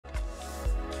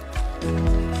Yep.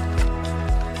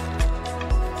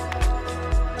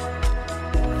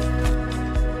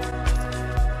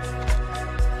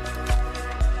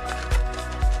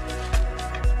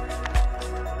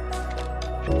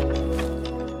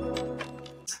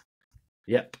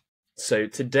 So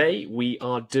today we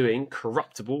are doing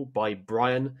Corruptible by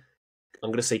Brian, I'm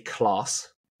going to say Klaas.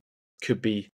 Could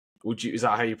be, is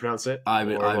that how you pronounce it? I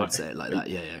would say it like that,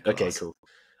 yeah. Okay, cool.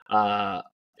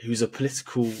 Who's a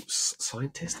political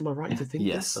scientist, am I right to think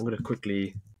yes. this? I'm going to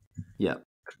quickly... Yeah.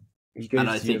 And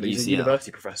I think he's a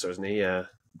university professor, isn't he? Yeah.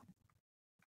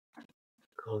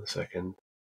 Hold on a second.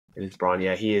 It is Brian.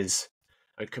 Yeah, he is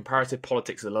a comparative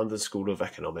politics at the London School of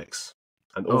Economics.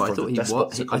 And I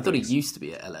thought he used to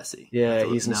be at LSE. Yeah,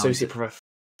 he's an associate professor.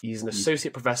 He's an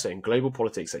associate professor in global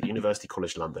politics at University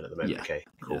College London at the moment. Yeah. Okay,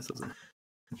 cool.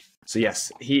 Yeah, so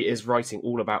yes, he is writing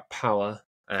all about power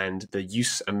and the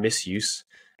use and misuse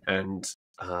and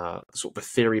sort of the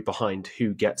theory behind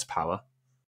who gets power.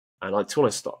 And I just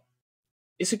want to start.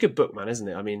 It's a good book, man, isn't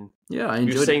it? I mean, yeah, I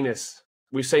enjoyed it.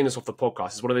 We've saying this off the podcast.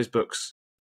 It's one of those books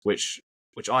which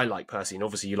I like personally, and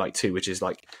obviously you like too, which is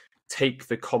like take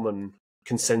the common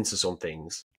consensus on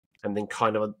things and then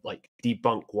kind of like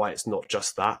debunk why it's not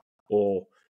just that, or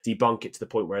debunk it to the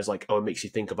point where it's like, oh, it makes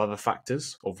you think of other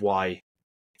factors of why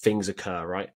things occur,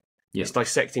 right? Yeah. It's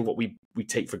dissecting what we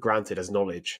take for granted as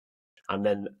knowledge and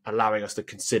then allowing us to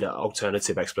consider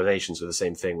alternative explanations for the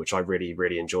same thing, which I really,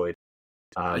 really enjoyed.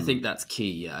 I think that's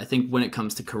key, yeah. I think when it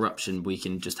comes to corruption, we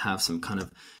can just have some kind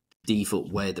of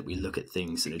default way that we look at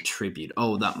things and attribute,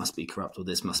 oh, that must be corrupt or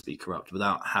this must be corrupt,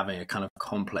 without having a kind of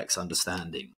complex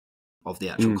understanding of the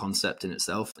actual concept in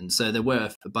itself. And so there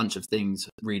were a bunch of things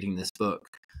reading this book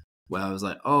where I was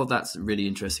like, oh, that's a really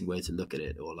interesting way to look at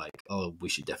it, or like, oh, we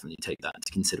should definitely take that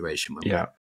into consideration when we're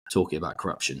talking about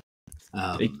corruption.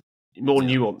 More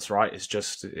nuance, right?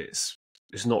 It's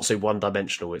not so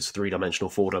one-dimensional, it's three-dimensional,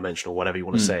 four-dimensional, whatever you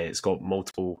want to say. It's got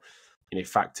multiple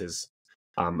factors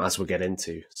as we'll get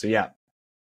into. So yeah,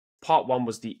 part one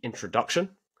was the introduction,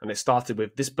 and it started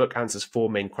with, this book answers 4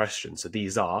 main questions. So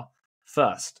these are,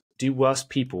 first, do worse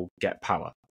people get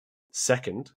power?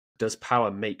 Second, does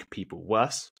power make people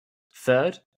worse?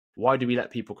 Third, why do we let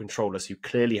people control us who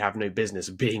clearly have no business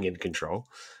being in control?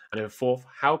 And then fourth,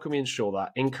 how can we ensure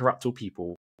that incorruptible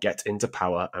people get into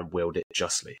power and wield it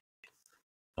justly?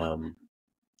 I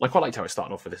quite liked how it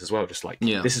started off with this as well. Just like,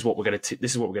 this is what we're going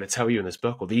to tell you in this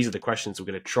book, or these are the questions we're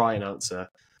going to try and answer.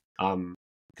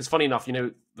 Because funny enough,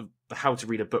 the how to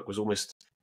read a book was almost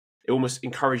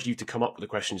encouraged you to come up with the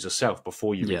questions yourself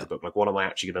before you read the book. Like, what am I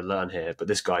actually going to learn here? But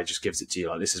this guy just gives it to you.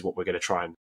 Like, this is what we're going to try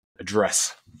and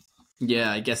address.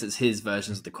 Yeah, I guess it's his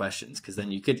versions of the questions, because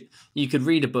then you could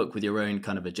read a book with your own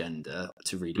kind of agenda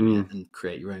to reading it and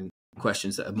create your own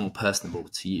questions that are more personable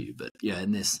to you. But yeah,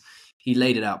 in this, he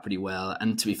laid it out pretty well,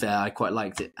 and to be fair, I quite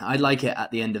liked it. I like it at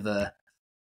the end of a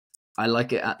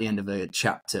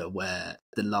chapter where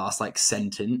the last like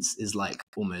sentence is like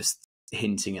almost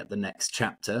hinting at the next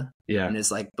chapter. Yeah, and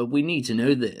it's like, but we need to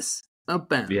know this. Oh,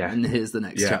 bam! Yeah. And here's the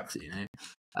next chapter.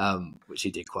 Which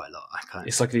he did quite a lot.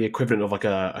 It's like the equivalent of like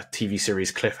a TV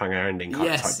series cliffhanger ending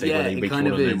type thing, where they make you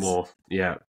want to know more.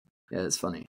 Yeah, it's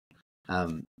funny.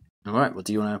 All right, well,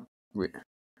 do you want to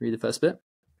read the first bit?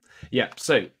 Yeah,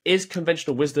 so is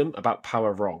conventional wisdom about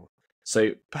power wrong?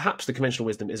 So perhaps the conventional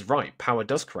wisdom is right, power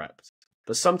does corrupt.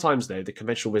 But sometimes, though, the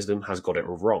conventional wisdom has got it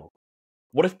all wrong.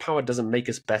 What if power doesn't make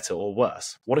us better or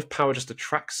worse? What if power just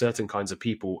attracts certain kinds of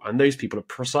people, and those people are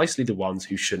precisely the ones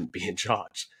who shouldn't be in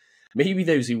charge? Maybe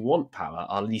those who want power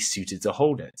are least suited to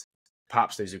hold it.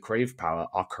 Perhaps those who crave power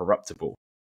are corruptible.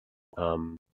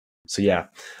 So yeah.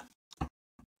 Do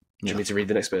you want me to read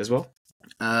the next bit as well?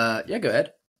 Yeah, go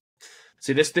ahead.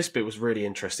 See, this bit was really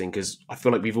interesting because I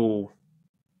feel like me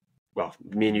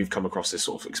and you've come across this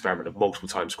sort of experiment multiple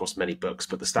times across many books,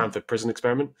 but the Stanford Prison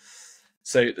Experiment.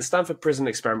 So the Stanford Prison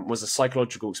Experiment was a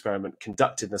psychological experiment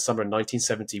conducted in the summer of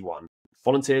 1971.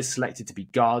 Volunteers selected to be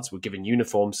guards were given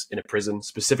uniforms in a prison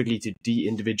specifically to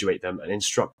de-individuate them and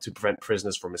instruct to prevent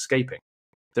prisoners from escaping.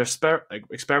 The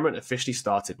experiment officially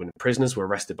started when prisoners were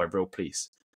arrested by real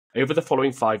police. Over the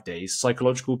following 5 days,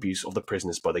 psychological abuse of the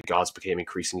prisoners by the guards became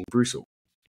increasingly brutal,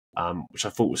 which I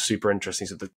thought was super interesting.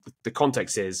 So the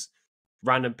context is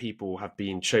random people have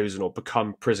been chosen or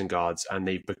become prison guards, and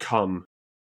they've become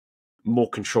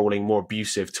more controlling, more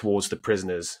abusive towards the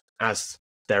prisoners as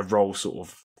the role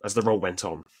went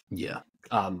on. Yeah.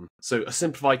 So a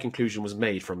simplified conclusion was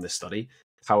made from this study: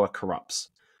 power corrupts.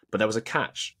 But there was a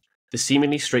catch. The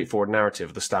seemingly straightforward narrative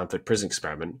of the Stanford Prison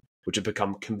Experiment, which had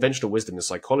become conventional wisdom in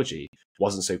psychology,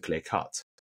 wasn't so clear-cut.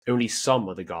 Only some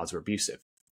of the guards were abusive.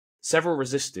 Several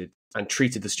resisted and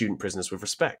treated the student prisoners with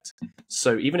respect.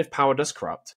 So even if power does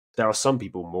corrupt, there are some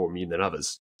people more immune than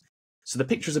others. So the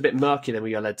picture is a bit murkier than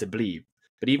we are led to believe,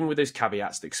 but even with those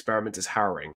caveats, the experiment is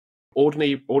harrowing.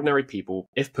 Ordinary people,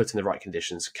 if put in the right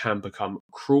conditions, can become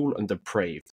cruel and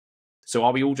depraved. So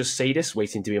are we all just sadists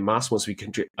waiting to be amassed once we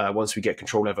get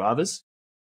control over others?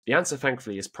 The answer,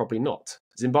 thankfully, is probably not.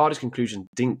 Zimbardo's conclusion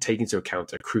didn't take into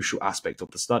account a crucial aspect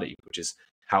of the study, which is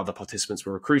how the participants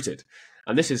were recruited.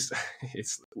 And this is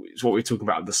it's what we're talking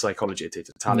about in the psychology of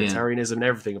totalitarianism and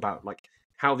everything about like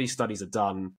how these studies are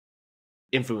done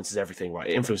influences everything, right?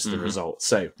 It influences the results.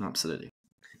 So absolutely.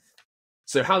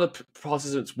 So how the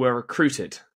participants were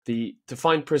recruited. To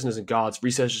find prisoners and guards,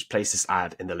 researchers placed this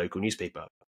ad in the local newspaper.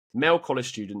 Male college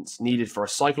students needed for a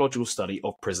psychological study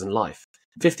of prison life.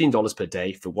 $15 per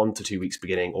day for 1 to 2 weeks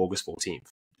beginning August 14th.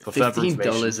 For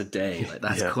 $15 a day, like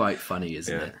that's quite funny,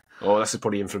 isn't it? Oh, that's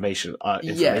probably information.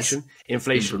 Inflation.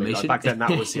 Like, back then, that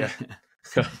was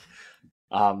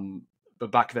but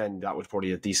back then, that was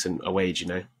probably a decent wage, you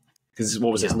know, because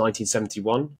what was this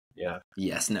 1971? Yeah.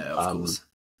 Yes. No. Of course.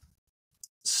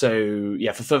 So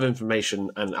for further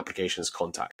information and applications,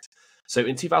 contact. So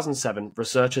in 2007,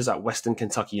 researchers at Western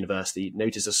Kentucky University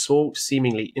noticed a small,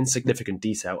 seemingly insignificant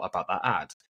detail about that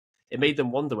ad. It made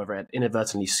them wonder whether it had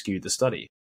inadvertently skewed the study.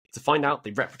 To find out,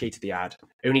 they replicated the ad,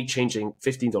 only changing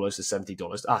 $15 to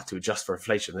 $70, to adjust for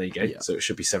inflation. There you go. Yeah. So it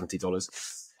should be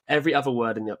 $70. Every other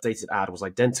word in the updated ad was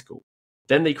identical.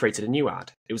 Then they created a new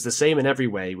ad. It was the same in every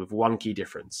way with one key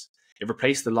difference. It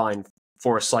replaced the line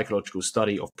 "for a psychological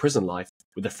study of prison life"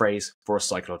 with the phrase "for a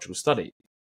psychological study."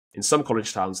 In some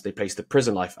college towns, they placed the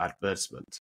prison life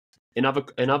advertisement. In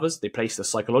others, they placed a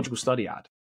psychological study ad.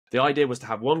 The idea was to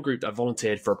have one group that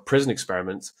volunteered for a prison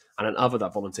experiment and another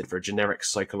that volunteered for a generic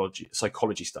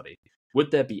psychology study.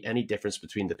 Would there be any difference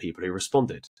between the people who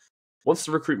responded? Once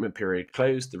the recruitment period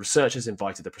closed, the researchers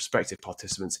invited the prospective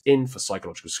participants in for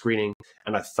psychological screening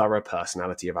and a thorough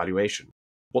personality evaluation.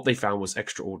 What they found was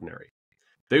extraordinary.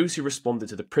 Those who responded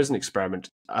to the prison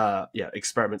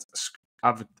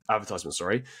advertisement,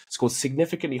 scored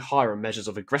significantly higher on measures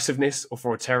of aggressiveness,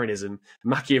 authoritarianism,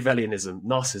 Machiavellianism,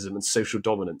 narcissism, and social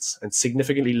dominance, and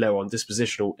significantly lower on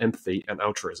dispositional empathy and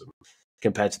altruism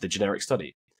compared to the generic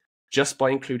study. Just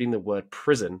by including the word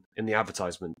prison in the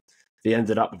advertisement, they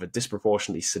ended up with a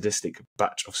disproportionately sadistic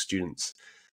batch of students.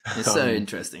 It's so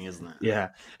interesting, isn't it? Yeah.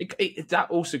 That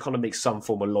also kind of makes some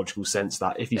form of logical sense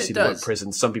that if you see the word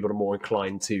prison, some people are more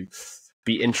inclined to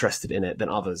be interested in it than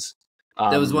others.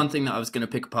 There was one thing that I was going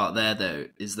to pick apart there, though,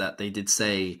 is that they did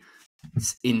say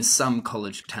in some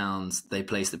college towns they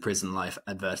placed the prison life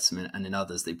advertisement and in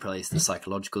others they placed the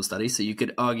psychological study. So you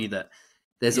could argue that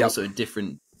there's also a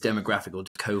different demographic or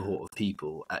cohort of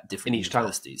people at different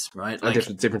universities, right? Like,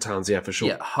 different towns, for sure.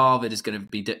 Yeah, Harvard is going to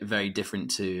be very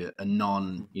different to a I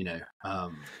was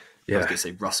going to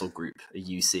say Russell group, a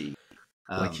UC.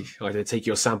 Like they take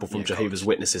your sample from Jehovah's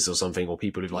Witnesses or something, or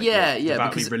people who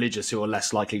devoutly religious who are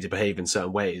less likely to behave in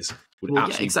certain ways would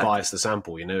absolutely bias the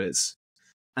sample. You know,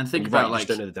 and think about you just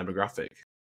don't know the demographic.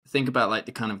 Think about like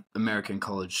the kind of American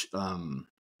college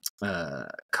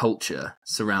culture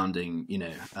surrounding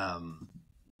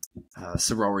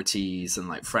sororities and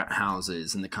like frat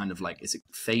houses and the kind of like, is it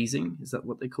phasing? Is that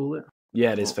what they call it?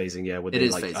 Yeah, it is phasing. Yeah, with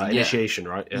phasing, initiation,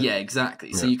 right? Yeah,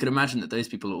 exactly. So you could imagine that those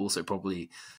people are also probably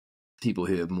people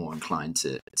who are more inclined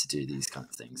to do these kind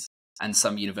of things. And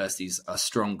some universities are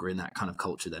stronger in that kind of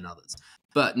culture than others.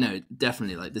 But no,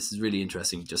 definitely, like this is really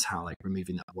interesting, just how like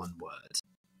removing that one word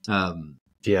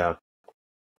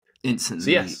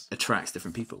instantly attracts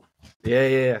different people.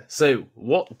 Yeah. So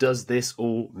what does this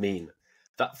all mean?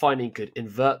 That finding could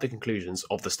invert the conclusions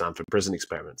of the Stanford prison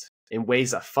experiment in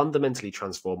ways that fundamentally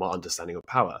transform our understanding of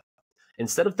power.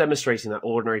 Instead of demonstrating that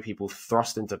ordinary people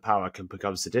thrust into power can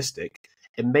become sadistic,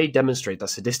 it may demonstrate that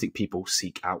sadistic people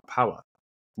seek out power.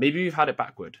 Maybe we've had it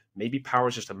backward. Maybe power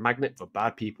is just a magnet for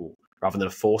bad people rather than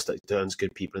a force that turns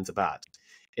good people into bad.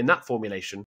 In that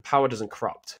formulation, power doesn't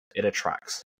corrupt, it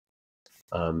attracts.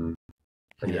 I mean,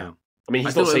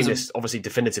 he's not saying this obviously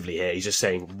definitively here. He's just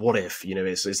saying, what if? You know,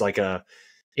 it's like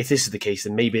if this is the case,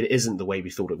 then maybe it isn't the way we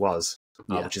thought it was,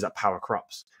 which is that power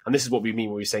corrupts. And this is what we mean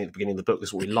when we were saying at the beginning of the book, this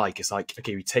is what we like. It's like,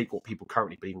 okay, we take what people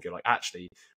currently believe and go like, actually,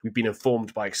 we've been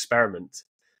informed by experiment,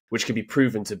 which can be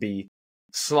proven to be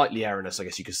slightly erroneous, I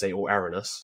guess you could say, or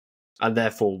erroneous. And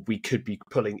therefore, we could be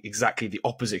pulling exactly the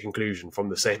opposite conclusion from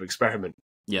the same experiment.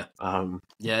 Yeah.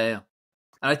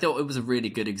 And I thought it was a really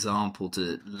good example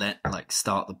to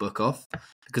start the book off,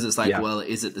 because it's like, well,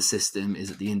 is it the system? Is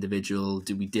it the individual?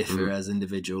 Do we differ as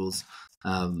individuals?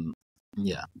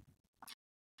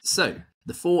 So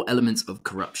the 4 elements of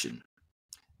corruption.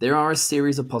 There are a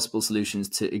series of possible solutions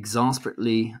to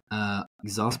exasperatingly, To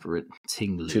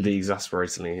the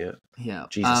exasperatingly,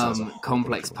 Jesus, that's a horrible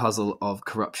complex word. puzzle of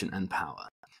corruption and power.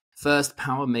 First,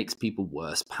 power makes people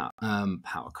worse.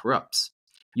 Power corrupts.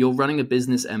 You're running a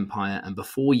business empire, and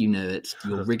before you know it,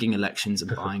 you're rigging elections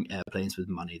and buying airplanes with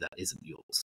money that isn't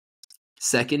yours.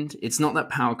 Second, it's not that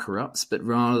power corrupts, but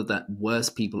rather that worse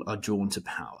people are drawn to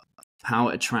power.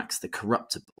 Power attracts the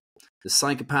corruptible. The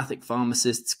psychopathic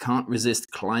pharmacists can't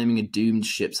resist climbing a doomed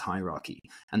ship's hierarchy,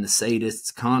 and the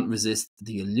sadists can't resist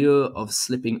the allure of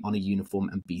slipping on a uniform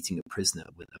and beating a prisoner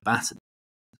with a baton.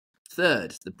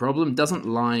 Third, the problem doesn't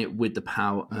lie with the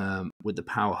power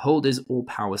holders or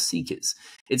power seekers.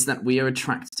 It's that we are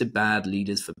attracted to bad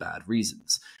leaders for bad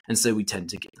reasons, and so we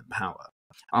tend to give them power.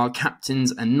 Our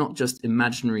captains, and not just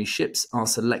imaginary ships, are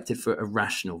selected for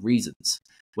irrational reasons.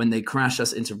 When they crash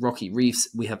us into rocky reefs,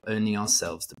 we have only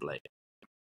ourselves to blame.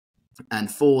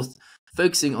 And fourth,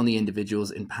 focusing on the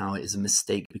individuals in power is a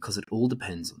mistake because it all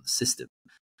depends on the system.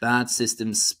 Bad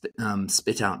systems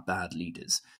spit out bad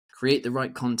leaders. Create the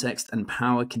right context and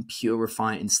power can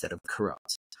purify instead of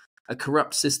corrupt. A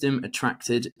corrupt system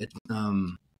attracted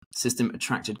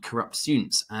corrupt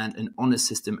students, and an honest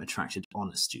system attracted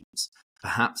honest students.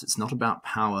 Perhaps it's not about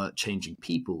power changing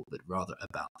people, but rather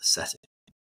about the setting.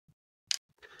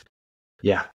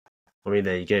 Yeah. I mean,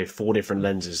 there you go. 4 different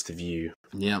lenses to view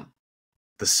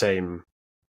the same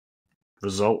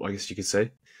result, I guess you could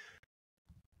say.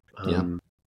 And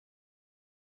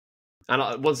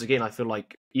once again, I feel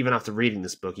like even after reading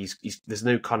this book, there's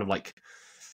no kind of like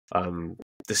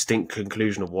distinct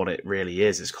conclusion of what it really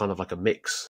is. It's kind of like a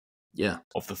mix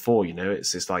of the 4, you know.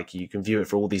 It's just like you can view it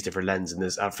for all these different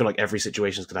lenses, and I feel like every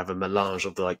situation is going to have a melange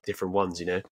of the like different ones, you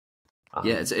know.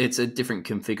 It's a different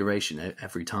configuration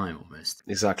every time almost.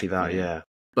 Exactly that, yeah.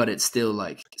 But it's still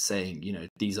like saying, you know,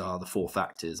 these are the 4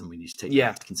 factors and we need to take that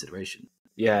into consideration.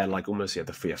 Yeah, like almost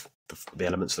the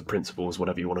elements, the principles,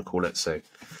 whatever you want to call it. So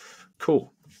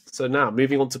cool. So now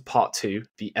moving on to part 2,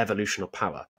 the evolution of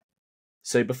power.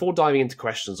 So before diving into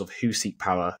questions of who seek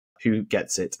power, who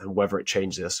gets it, and whether it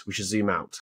changes us, we should zoom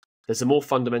out. There's a more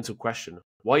fundamental question.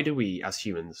 Why do we, as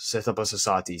humans, set up our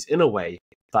societies in a way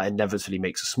that inevitably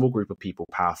makes a small group of people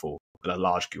powerful and a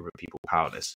large group of people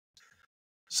powerless?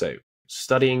 So,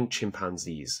 studying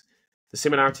chimpanzees. These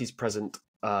similarities present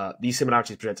a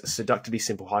seductively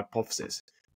simple hypothesis.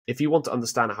 If you want to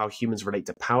understand how humans relate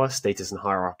to power, status, and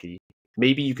hierarchy,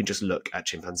 maybe you can just look at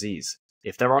chimpanzees.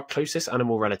 If they're our closest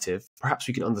animal relative, perhaps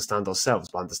we can understand ourselves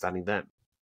by understanding them.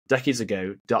 Decades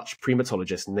ago, Dutch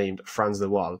primatologist named Frans de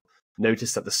Waal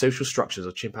noticed that the social structures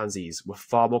of chimpanzees were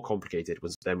far more complicated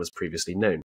than was previously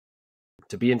known.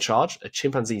 To be in charge, a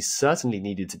chimpanzee certainly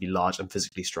needed to be large and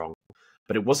physically strong,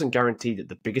 but it wasn't guaranteed that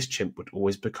the biggest chimp would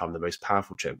always become the most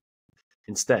powerful chimp.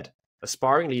 Instead,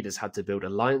 aspiring leaders had to build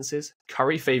alliances,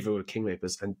 curry favour with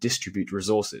kingmakers, and distribute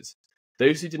resources.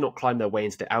 Those who did not climb their way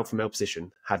into the alpha male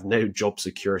position had no job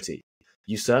security.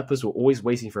 Usurpers were always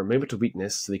waiting for a moment of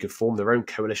weakness so they could form their own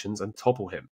coalitions and topple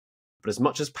him. But as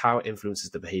much as power influences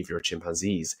the behaviour of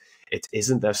chimpanzees, it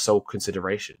isn't their sole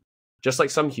consideration. Just like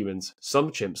some humans,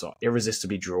 some chimps are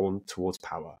irresistibly drawn towards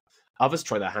power. Others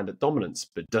try their hand at dominance,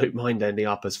 but don't mind ending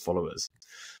up as followers.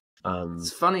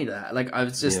 It's funny that, like, I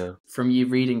was just, from you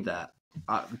reading that,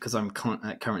 because I'm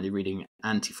currently reading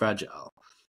Anti-Fragile,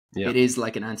 it is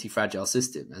like an anti-fragile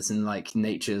system, as in like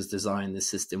nature's designed this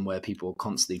system where people are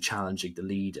constantly challenging the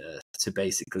leader to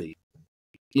basically,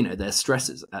 you know, their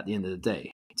stresses at the end of the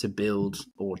day to build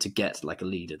or to get like a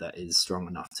leader that is strong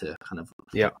enough to kind of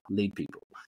lead people.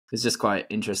 It's just quite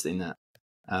interesting that,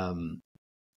 from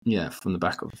the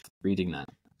back of reading that.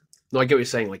 No, I get what you're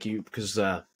saying, because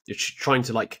you're trying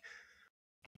to like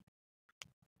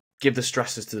give the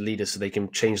stresses to the leader so they can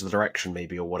change the direction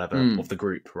maybe or whatever of the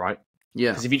group, right?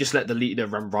 Yeah. Because if you just let the leader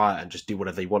run riot and just do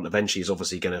whatever they want, eventually it's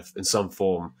obviously going to, in some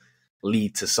form,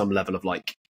 lead to some level of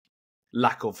like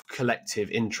lack of collective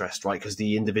interest, right? Because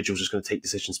the individual's just going to take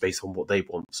decisions based on what they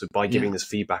want. So by giving this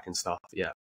feedback and stuff,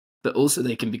 But also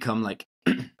they can become like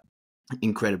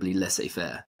incredibly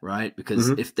laissez-faire, right?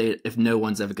 Because if no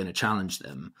one's ever going to challenge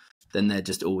them, then they're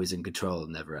just always in control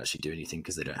and never actually do anything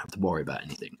because they don't have to worry about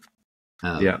anything.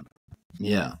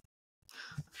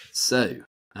 So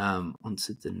on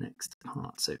to the next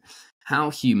part. So how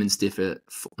humans differ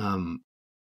form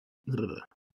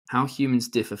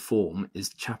is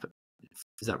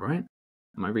that right?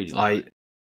 Am I reading that right?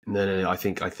 No, I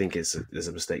think there's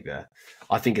a mistake there.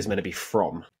 I think it's meant to be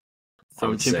from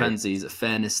chimpanzees, a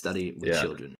fairness study with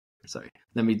children. Sorry,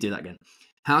 let me do that again.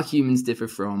 How humans differ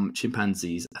from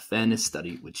chimpanzees, a fairness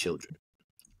study with children.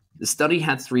 The study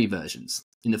had 3 versions.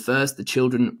 In the first, the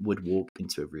children would walk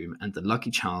into a room and the lucky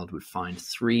child would find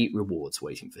 3 rewards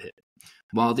waiting for him,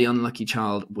 while the unlucky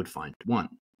child would find 1.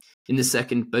 In the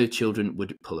second, both children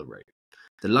would pull a rope.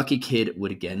 The lucky kid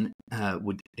would again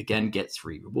get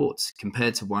 3 rewards,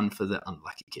 compared to 1 for the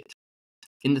unlucky kid.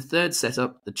 In the third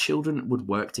setup, the children would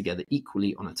work together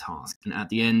equally on a task, and at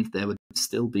the end, there would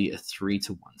still be a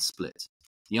 3-to-1 split.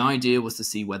 The idea was to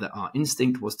see whether our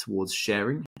instinct was towards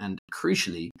sharing, and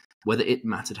crucially, whether it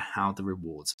mattered how the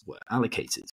rewards were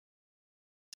allocated.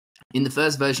 In the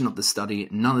first version of the study,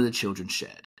 none of the children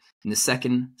shared. In the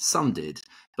second, some did,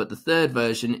 but the third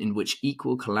version, in which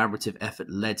equal collaborative effort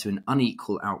led to an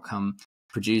unequal outcome,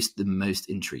 produced the most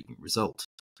intriguing result.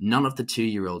 None of the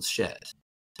 2-year-olds shared,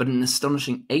 but an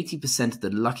astonishing 80% of the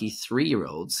lucky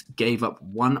 3-year-olds gave up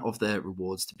one of their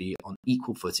rewards to be on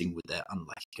equal footing with their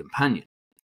unlucky companion.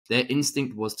 Their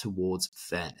instinct was towards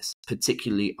fairness,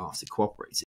 particularly after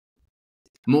cooperating.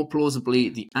 More plausibly,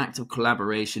 the act of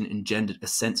collaboration engendered a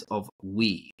sense of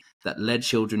we that led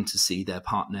children to see their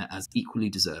partner as equally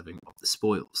deserving of the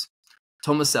spoils.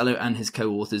 Tomasello and his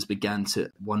co-authors began to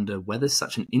wonder whether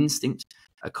such an instinct,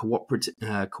 a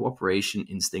cooperation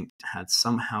instinct, had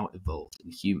somehow evolved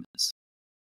in humans.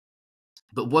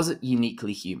 But was it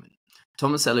uniquely human?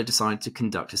 Tomasello decided to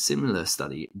conduct a similar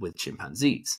study with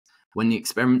chimpanzees. When the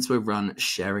experiments were run,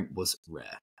 sharing was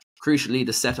rare. Crucially,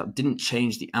 the setup didn't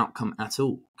change the outcome at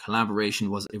all.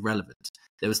 Collaboration was irrelevant.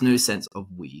 There was no sense of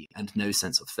we and no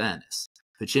sense of fairness.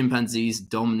 For chimpanzees,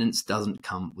 dominance doesn't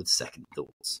come with second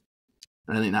thoughts.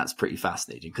 And I think that's pretty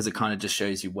fascinating because it kind of just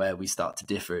shows you where we start to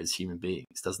differ as human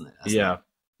beings, doesn't it?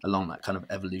 Along that kind of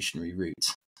evolutionary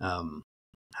route.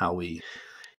 How we...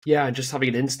 Yeah, and just having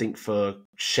an instinct for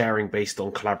sharing based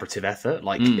on collaborative effort,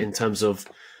 like in terms of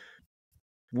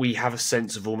we have a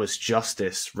sense of almost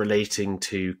justice relating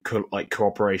to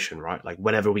cooperation, right? Like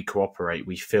whenever we cooperate,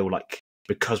 we feel like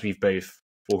because we've both,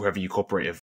 or whoever you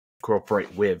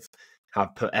cooperate with,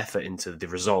 have put effort into the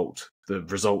results or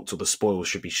the spoils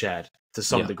should be shared to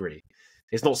some degree.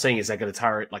 It's not saying it's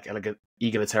egalitarian,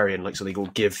 like so they all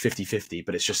give 50-50,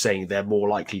 but it's just saying they're more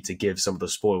likely to give some of the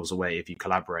spoils away if you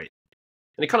collaborate.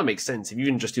 And it kind of makes sense. If you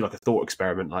can just do like a thought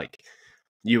experiment, like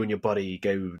you and your buddy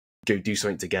go do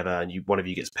something together and one of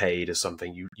you gets paid or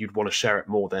something, you'd want to share it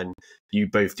more than you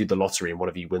both do the lottery and one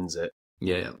of you wins it.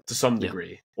 Yeah. To some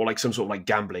degree. Or like some sort of like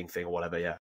gambling thing or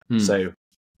whatever, So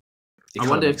I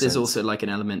wonder if there's also like an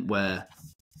element where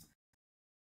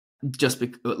just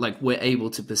we're able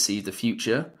to perceive the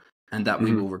future and that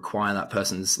we will require that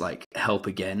person's like help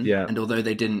again. Yeah. And although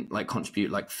they didn't like contribute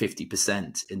like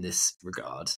 50% in this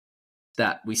regard,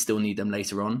 that we still need them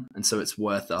later on, and so it's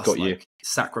worth us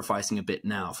sacrificing a bit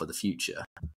now for the future.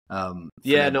 I'm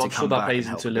sure that plays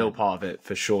into a little part of it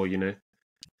for sure. You know,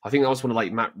 I think that was one of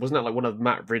wasn't that one of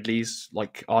Matt Ridley's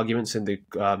like arguments in the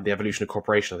evolution of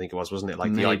cooperation? I think it was, wasn't it?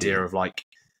 Like the idea of like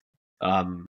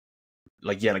you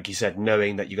said,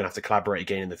 knowing that you're gonna have to collaborate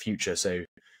again in the future, so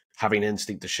having an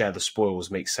instinct to share the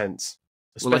spoils makes sense,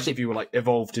 especially if you were like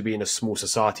evolved to be in a small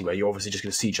society where you're obviously just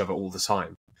going to see each other all the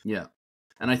time. Yeah.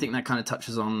 And I think that kind of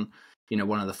touches on,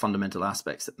 one of the fundamental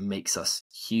aspects that makes us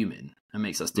human and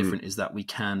makes us different is that we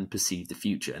can perceive the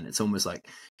future. And it's almost like,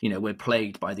 we're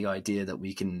plagued by the idea that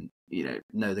we can,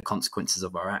 know the consequences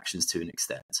of our actions to an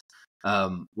extent,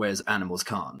 whereas animals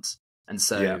can't. And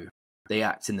so they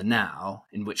act in the now,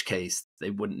 in which case they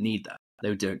wouldn't need that.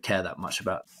 They don't care that much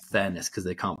about fairness because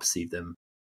they can't perceive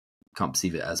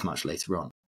it as much later on.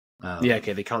 They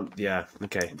can't. Yeah,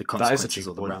 okay. The consequences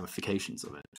or the ramifications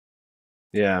of it.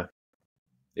 Yeah,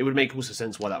 it would make also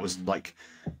sense why that was like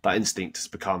that instinct has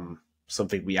become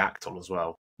something we act on as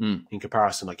well. In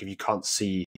comparison, like if you can't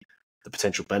see the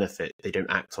potential benefit, they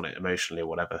don't act on it emotionally or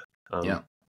whatever.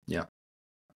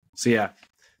 So that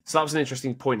was an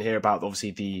interesting point here about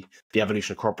obviously the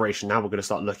evolution of cooperation. Now we're going to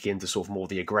start looking into sort of more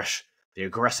the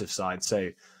aggressive side. So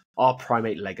our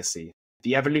primate legacy.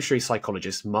 The evolutionary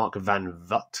psychologist Mark van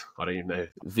Vught, I don't even know,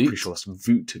 pretty sure that's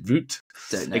Voot,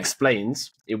 explains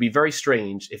it would be very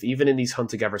strange if even in these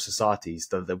hunter-gatherer societies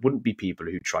that there wouldn't be people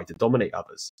who try to dominate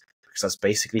others, because that's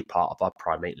basically part of our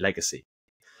primate legacy.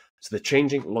 So the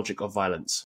changing logic of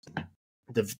violence.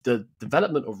 The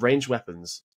development of ranged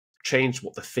weapons changed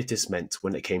what the fittest meant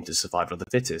when it came to survival of the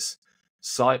fittest.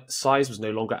 Size was no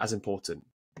longer as important.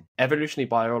 Evolutionary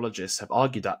biologists have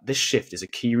argued that this shift is a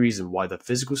key reason why the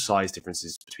physical size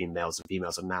differences between males and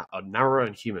females are narrower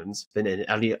in humans than in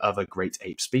any other great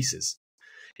ape species.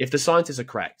 If the scientists are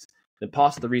correct, then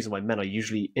part of the reason why men are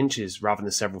usually inches rather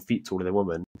than several feet taller than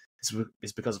women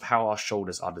is because of how our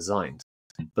shoulders are designed.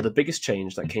 But the biggest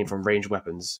change that came from ranged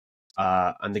weapons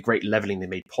and the great leveling they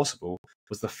made possible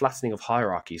was the flattening of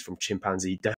hierarchies from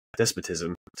chimpanzee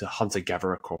despotism to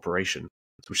hunter-gatherer cooperation,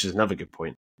 which is another good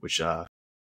point, which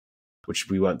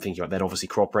we weren't thinking about. Then obviously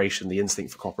cooperation, the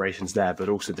instinct for cooperation is there, but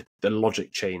also the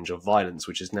logic change of violence,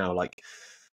 which is now like,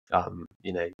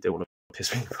 you know, they want to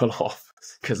piss people off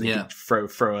because they can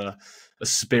throw a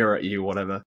spear at you or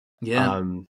whatever. Yeah.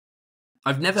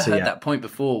 I've never heard that point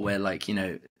before where, like, you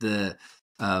know, the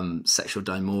sexual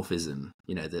dimorphism,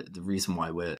 you know, the reason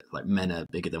why we're like men are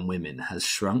bigger than women has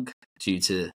shrunk due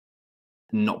to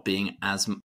not being as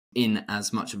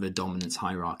much of a dominance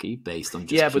hierarchy based on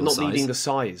just but not size. needing the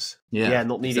size.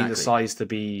 Not needing the size to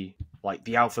be like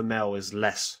the alpha male is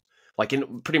less. Like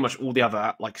in pretty much all the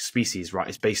other like species, right?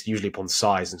 It's based usually upon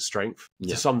size and strength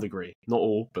to some degree, not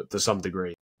all, but to some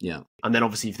degree. Yeah. And then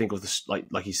obviously you think of this, like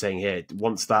he's saying here,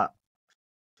 once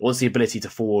the ability to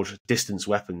forge distance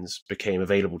weapons became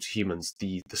available to humans,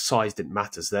 the size didn't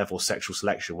matter. So therefore, sexual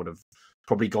selection would have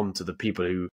probably gone to the people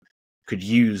who could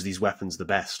use these weapons the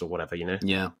best, or whatever, you know.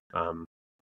 Yeah.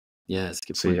 It's a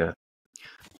good point. Yeah.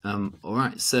 All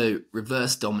right. So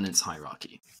reverse dominance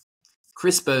hierarchy.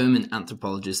 Chris Bohm, an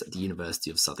anthropologist at the University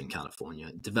of Southern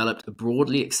California, developed a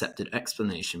broadly accepted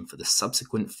explanation for the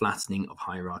subsequent flattening of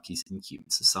hierarchies in human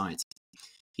society.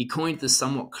 He coined the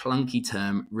somewhat clunky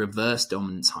term reverse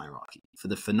dominance hierarchy for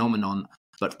the phenomenon,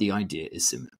 but the idea is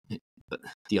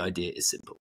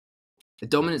simple. A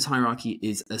dominance hierarchy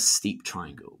is a steep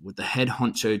triangle, with the head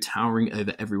honcho towering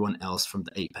over everyone else from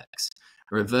the apex.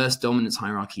 A reverse dominance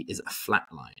hierarchy is a flat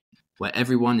line, where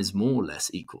everyone is more or less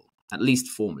equal, at least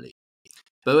formally.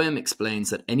 Boehm explains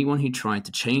that anyone who tried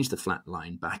to change the flat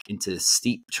line back into a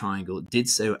steep triangle did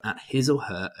so at his or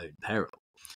her own peril.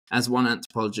 As one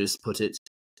anthropologist put it,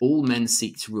 all men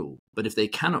seek to rule, but if they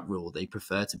cannot rule, they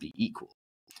prefer to be equal.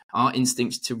 Our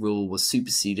instinct to rule was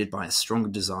superseded by a stronger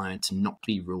desire to not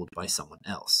be ruled by someone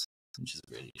else, which is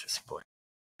a really interesting point.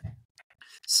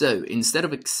 So, instead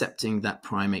of accepting that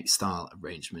primate-style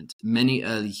arrangement, many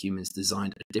early humans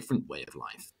designed a different way of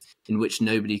life, in which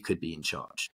nobody could be in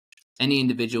charge. Any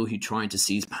individual who tried to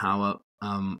seize power,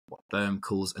 what Boehm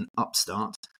calls an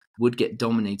upstart, would get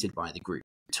dominated by the group,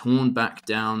 torn back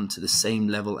down to the same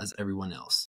level as everyone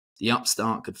else. The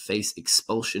upstart could face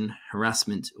expulsion,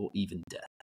 harassment, or even death.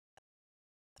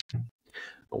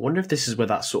 I wonder if this is where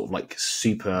that sort of like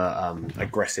super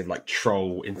aggressive, like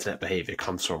troll internet behavior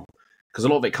comes from. Because a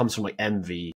lot of it comes from like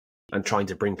envy and trying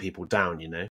to bring people down, you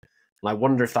know? And I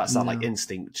wonder if that's that like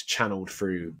instinct channeled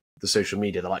through the social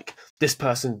media. They're like, this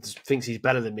person thinks he's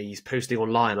better than me, he's posting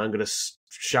online, I'm going to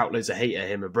shout loads of hate at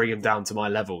him and bring him down to my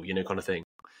level, you know, kind of thing.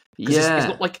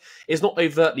 It's not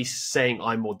overtly saying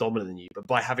I'm more dominant than you, but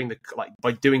by having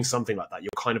by doing something like that,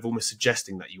 you're kind of almost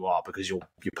suggesting that you are, because you're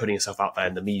putting yourself out there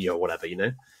in the media or whatever, you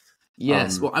know.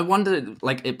 Yes, well, I wonder,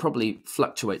 like, it probably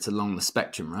fluctuates along the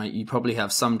spectrum, right? You probably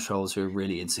have some trolls who are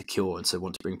really insecure and so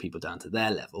want to bring people down to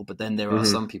their level, but then there are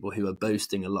some people who are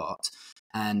boasting a lot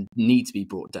and need to be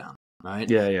brought down, right?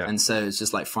 Yeah. And so it's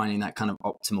just like finding that kind of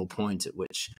optimal point at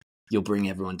which you'll bring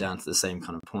everyone down to the same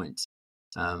kind of point.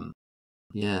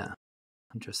 Yeah,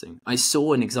 interesting. I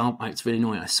saw an example. It's really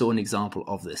annoying. I saw an example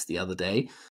of this the other day,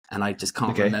 and I just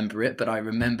can't remember it. But I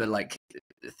remember like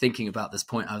thinking about this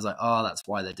point. I was like, "Oh, that's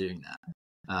why they're doing that."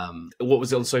 What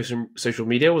was it on social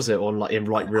media? Was it on like in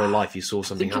like real life? You saw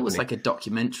something happening? It was like a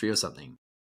documentary or something.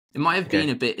 It might have been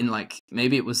a bit in like,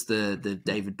 maybe it was the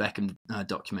David Beckham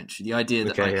documentary. The idea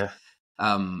that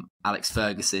Alex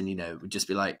Ferguson, you know, would just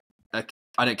be like, I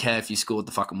don't care if you scored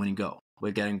the fucking winning goal.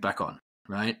 We're getting back on,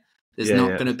 right? There's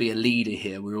not going to be a leader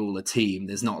here. We're all a team.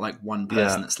 There's not like one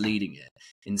person that's leading it.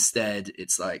 Instead,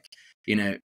 it's like, you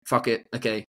know, fuck it.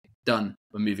 Okay, done.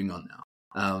 We're moving on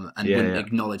now. And wouldn't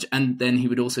acknowledge. And then he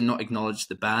would also not acknowledge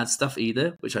the bad stuff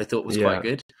either, which I thought was quite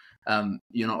good.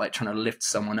 You're not like trying to lift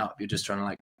someone up. You're just trying to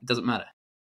like, it doesn't matter.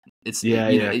 It's keep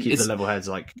the level heads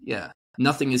like. Yeah.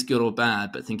 Nothing is good or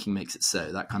bad, but thinking makes it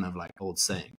so. That kind of like old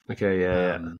saying. Okay,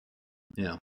 yeah.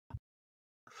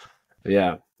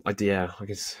 I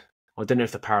guess I don't know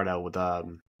if the parallel with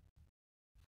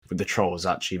the trolls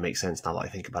actually makes sense now that I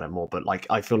think about it more. But like,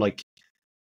 I feel like,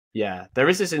 there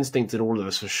is this instinct in all of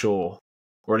us for sure,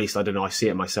 or at least I don't know. I see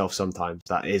it myself sometimes.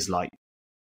 That is like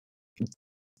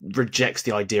rejects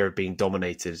the idea of being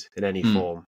dominated in any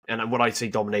form. And when I say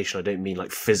domination, I don't mean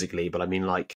like physically, but I mean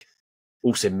like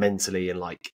also mentally, and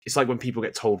like it's like when people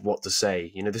get told what to say.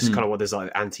 You know, this is kind of what there's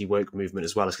like anti-woke movement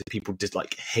as well, is because people just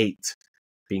like hate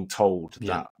being told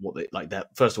that what they like.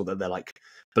 That first of all, that they're like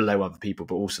below other people,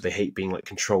 but also they hate being like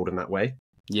controlled in that way.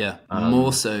 Yeah,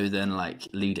 more so than like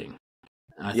leading.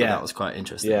 I thought that was quite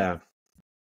interesting. Yeah,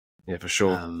 for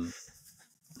sure.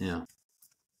 Yeah.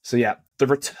 So yeah, the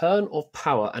return of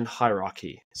power and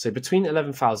hierarchy. So between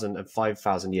 11,000 and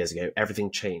 5,000 years ago,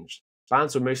 everything changed.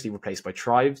 Bands were mostly replaced by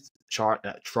tribes,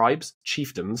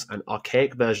 chiefdoms, and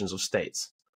archaic versions of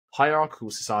states.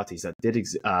 Hierarchical societies that did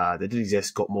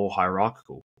exist got more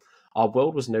hierarchical. Our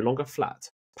world was no longer flat.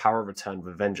 Power returned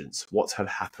with vengeance. What had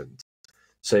happened?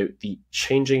 So the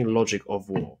changing logic of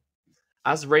war.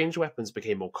 As ranged weapons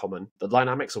became more common, the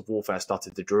dynamics of warfare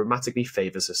started to dramatically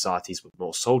favour societies with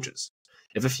more soldiers.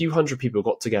 If a few hundred people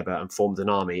got together and formed an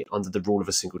army under the rule of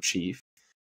a single chief,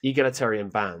 egalitarian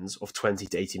bands of 20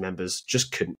 to 80 members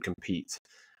just couldn't compete.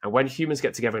 And when humans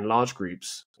get together in large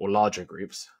groups, or larger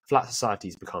groups, flat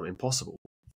societies become impossible.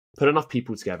 Put enough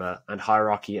people together, and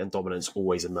hierarchy and dominance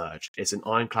always emerge. It's an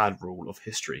ironclad rule of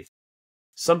history.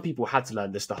 Some people had to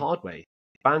learn this the hard way.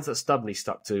 Bands that stubbornly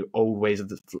stuck to old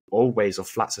ways of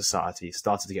flat society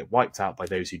started to get wiped out by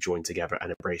those who joined together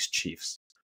and embraced chiefs.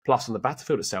 Plus, on the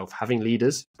battlefield itself, having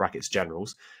leaders, brackets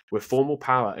generals, with formal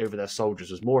power over their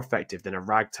soldiers was more effective than a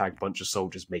ragtag bunch of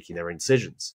soldiers making their own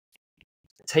decisions.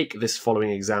 Take this following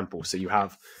example. So you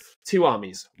have two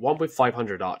armies, one with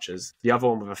 500 archers, the other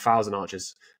one with 1,000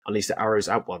 archers, unleash the arrows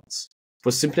out once.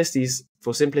 For simplicity,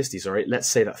 let's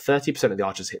say that 30% of the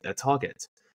archers hit their target.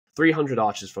 300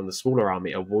 archers from the smaller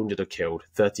army are wounded or killed,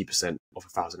 30% of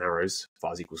 1,000 arrows,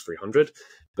 fires equals 300,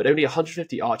 but only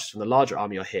 150 archers from the larger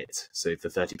army are hit, so for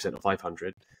 30% of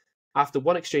 500. After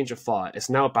one exchange of fire, it's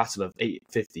now a battle of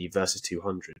 850 versus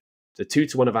 200. The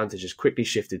 2-to-1 advantage is quickly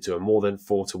shifted to a more than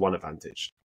 4-to-1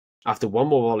 advantage. After one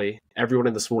more volley, everyone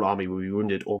in the small army will be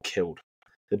wounded or killed.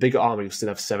 The bigger army will still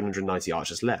have 790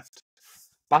 archers left.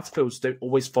 Battlefields don't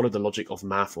always follow the logic of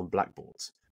math on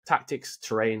blackboards. Tactics,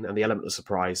 terrain, and the element of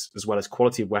surprise, as well as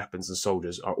quality of weapons and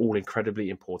soldiers, are all incredibly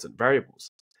important variables.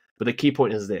 But the key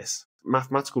point is this.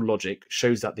 Mathematical logic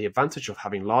shows that the advantage of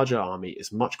having a larger army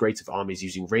is much greater for armies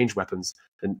using ranged weapons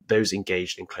than those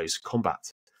engaged in close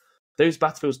combat. Those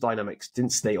battlefields dynamics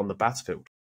didn't stay on the battlefield.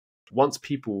 Once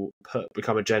people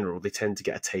become a general, they tend to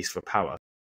get a taste for power.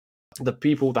 The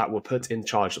people that were put in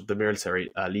charge of the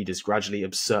military leaders gradually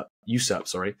usurp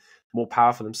more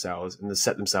power for themselves and then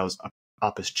set themselves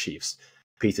up as chiefs.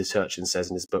 Peter Turchin says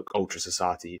in his book Ultra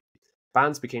Society,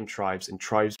 bands became tribes and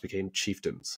tribes became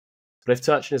chiefdoms. But if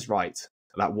Turchin is right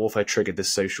that warfare triggered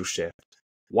this social shift,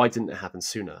 why didn't it happen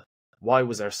sooner? Why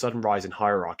was there a sudden rise in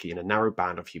hierarchy in a narrow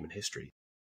band of human history?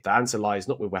 The answer lies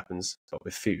not with weapons, but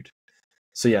with food.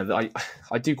 So yeah,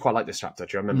 I do quite like this chapter.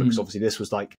 Do you remember? Because obviously this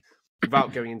was like,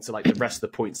 without going into like the rest of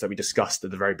the points that we discussed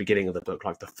at the very beginning of the book,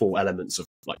 like the 4 elements of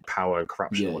like power and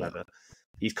corruption or whatever.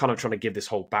 He's kind of trying to give this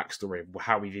whole backstory of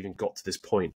how we've even got to this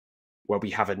point where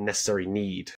we have a necessary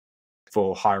need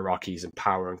for hierarchies and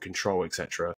power and control,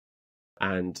 etc.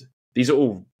 And these are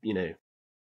all,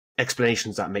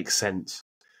 explanations that make sense.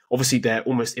 Obviously, they're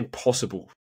almost impossible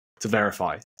to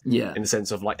verify. Yeah. In the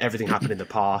sense of like everything happened in the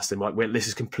past and like this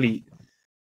is complete,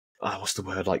 what's the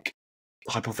word? Like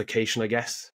hypothecation, I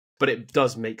guess. But it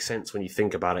does make sense when you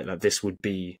think about it that this would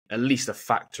be at least a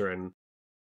factor in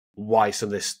why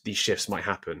some of these shifts might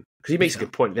happen. Because he makes a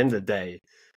good point. At the end of the day,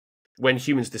 when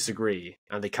humans disagree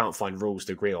and they can't find rules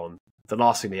to agree on, the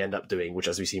last thing they end up doing, which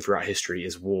as we've seen throughout history,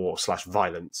 is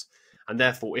war/violence. And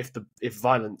therefore, if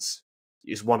violence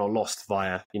is won or lost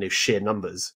via sheer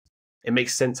numbers, it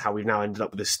makes sense how we've now ended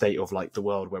up with this state of like the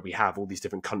world where we have all these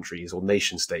different countries or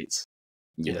nation states.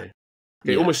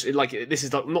 It almost like this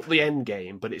is not the end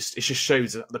game, but it just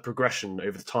shows the progression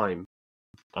over the time.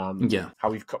 How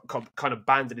we've kind of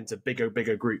banded into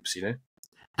bigger groups,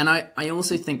 And I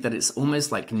also think that it's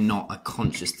almost like not a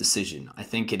conscious decision. I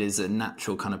think it is a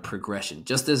natural kind of progression.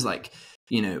 Just as like,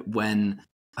 when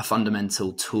a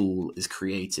fundamental tool is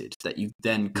created, that you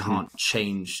then can't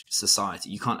change society.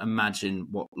 You can't imagine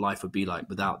what life would be like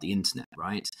without the internet,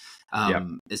 right?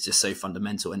 It's just so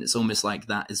fundamental. And it's almost like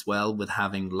that as well with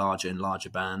having larger and larger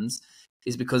bands,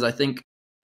 is because I think,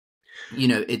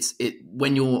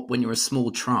 when you're a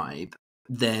small tribe,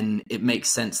 then it makes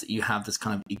sense that you have this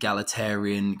kind of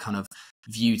egalitarian kind of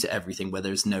view to everything where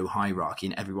there's no hierarchy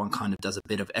and everyone kind of does a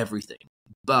bit of everything.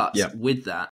 But with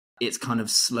that, it's kind of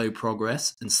slow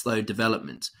progress and slow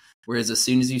development. Whereas as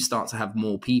soon as you start to have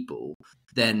more people,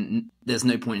 then there's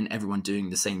no point in everyone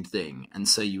doing the same thing. And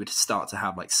so you would start to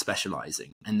have like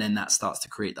specializing, and then that starts to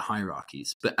create the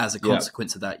hierarchies. But as a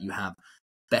consequence of that, you have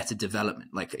better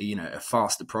development, like, a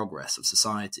faster progress of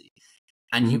society.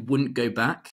 And you wouldn't go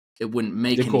back. It wouldn't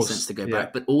make any sense to go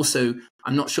back. But also,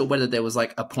 I'm not sure whether there was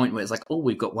like a point where it's like, oh,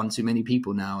 we've got one too many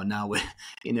people now, and now we're,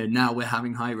 now we're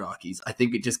having hierarchies. I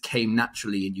think it just came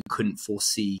naturally, and you couldn't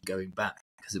foresee going back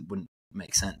because it wouldn't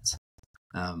make sense.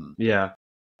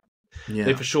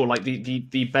 No, for sure. Like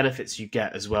the benefits you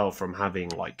get as well from having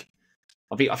like,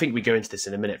 I think we go into this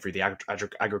in a minute through the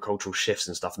agricultural shifts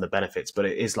and stuff and the benefits, but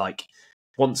it is like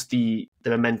once the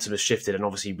momentum has shifted, and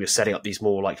obviously we're setting up these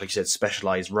more like you said,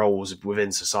 specialized roles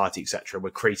within society, etc.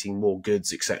 We're creating more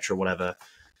goods, etc. Whatever.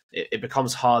 It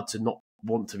becomes hard to not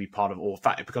want to be part of, or in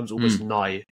fact, it becomes almost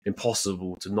nigh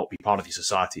impossible to not be part of these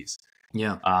societies.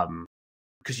 Yeah.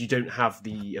 Because you don't have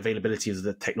the availability of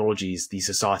the technologies these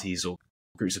societies or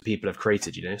groups of people have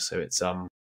created, you know. So it's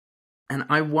And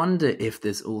I wonder if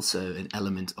there's also an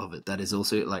element of it that is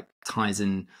also like ties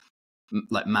in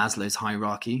like Maslow's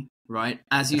hierarchy, right?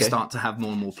 As you start to have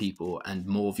more and more people and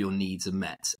more of your needs are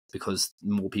met because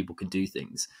more people can do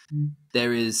things,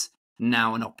 there is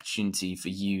now an opportunity for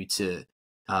you to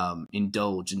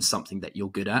indulge in something that you're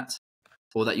good at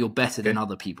or that you're better than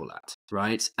other people at,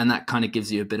 right? And that kind of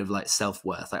gives you a bit of like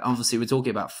self-worth. Like obviously we're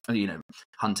talking about, you know,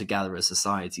 hunter-gatherer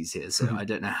societies here, so I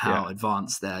don't know how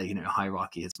advanced their, you know,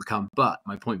 hierarchy has become. But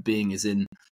my point being is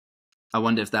I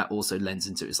wonder if that also lends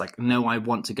into it. It's like, no, I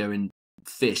want to go and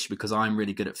fish because I'm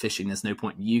really good at fishing. There's no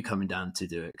point in you coming down to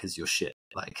do it because you're shit.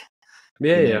 Like,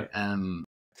 I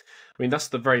mean, that's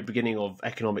the very beginning of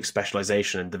economic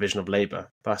specialization and division of labor.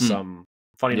 That's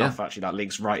funny enough, actually, that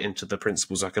links right into the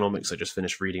Principles of Economics I just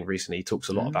finished reading recently. He talks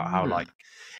a lot about how like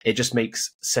it just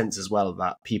makes sense as well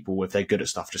that people, if they're good at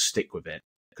stuff, just stick with it.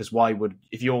 Because why would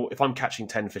if I'm catching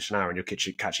 10 fish an hour and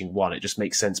you're catching one, it just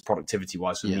makes sense productivity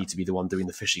wise for me to be the one doing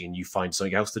the fishing and you find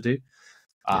something else to do.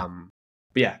 But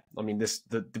yeah, I mean,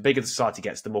 the bigger the society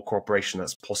gets, the more cooperation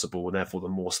that's possible, and therefore the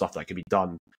more stuff that can be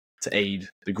done to aid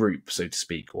the group, so to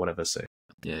speak, or whatever. So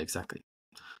yeah, exactly.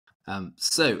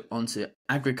 So on to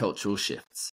agricultural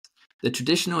shifts. The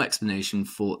traditional explanation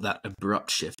for that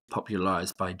abrupt shift,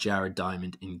 popularized by Jared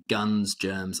Diamond in Guns,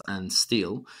 Germs, and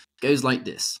Steel, goes like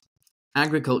this.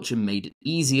 Agriculture made it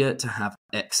easier to have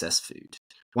excess food.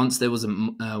 Once there was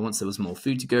more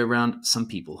food to go around, some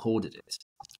people hoarded it.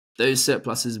 Those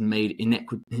surpluses made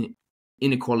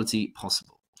inequality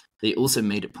possible. They also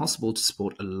made it possible to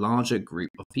support a larger group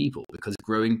of people because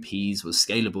growing peas was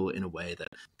scalable in a way that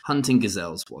hunting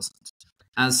gazelles wasn't.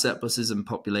 As surpluses and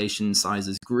population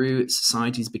sizes grew,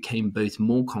 societies became both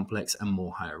more complex and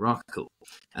more hierarchical.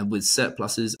 And with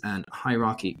surpluses and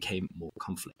hierarchy came more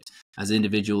conflict, as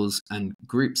individuals and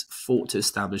groups fought to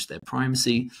establish their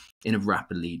primacy in a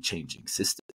rapidly changing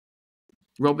system.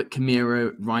 Robert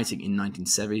Camero, writing in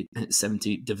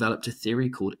 1970, developed a theory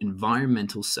called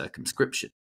environmental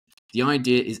circumscription. The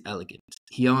idea is elegant.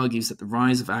 He argues that the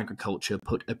rise of agriculture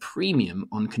put a premium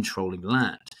on controlling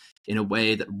land in a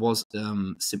way that was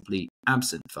simply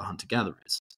absent for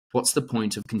hunter-gatherers. What's the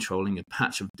point of controlling a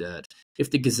patch of dirt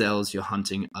if the gazelles you're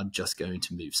hunting are just going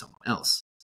to move somewhere else?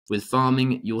 With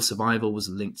farming, your survival was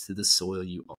linked to the soil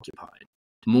you occupied.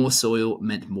 More soil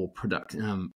meant more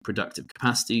productive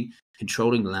capacity.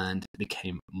 Controlling land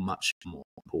became much more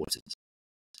important.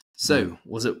 So,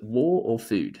 was it war or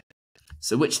food?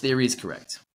 So, which theory is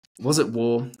correct? Was it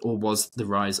war, or was it the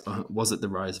rise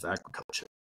of agriculture?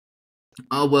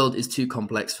 Our world is too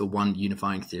complex for one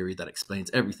unifying theory that explains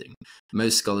everything.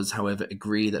 Most scholars, however,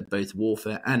 agree that both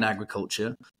warfare and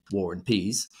agriculture, war and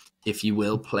peace, if you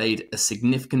will, played a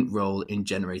significant role in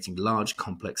generating large,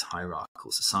 complex,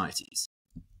 hierarchical societies.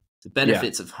 The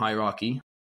benefits of hierarchy.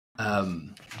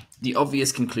 The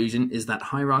obvious conclusion is that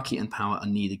hierarchy and power are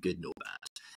neither good nor bad.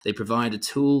 They provide a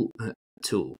tool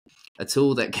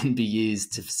that can be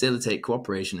used to facilitate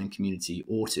cooperation and community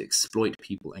or to exploit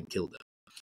people and kill them.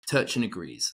 Turchin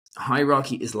agrees.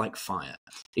 Hierarchy is like fire.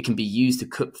 It can be used to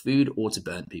cook food or to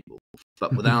burn people.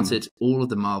 But without it, all of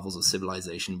the marvels of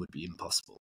civilization would be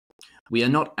impossible. We are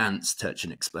not ants,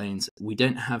 Turchin explains. We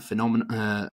don't have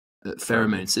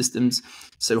pheromone systems,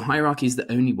 so hierarchy is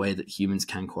the only way that humans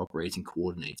can cooperate and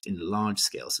coordinate in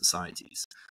large-scale societies.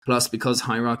 Plus, because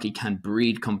hierarchy can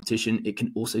breed competition, it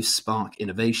can also spark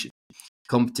innovation.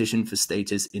 Competition for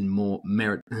status in more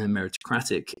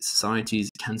meritocratic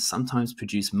societies can sometimes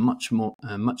produce much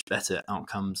better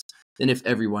outcomes than if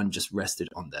everyone just rested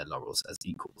on their laurels as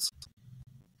equals.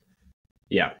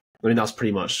 Yeah, I mean, that's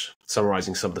pretty much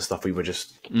summarizing some of the stuff we were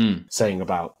just saying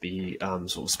about the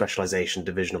sort of specialization,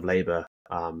 division of labor,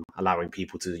 allowing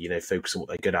people to, focus on what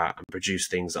they're good at and produce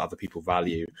things that other people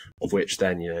value, of which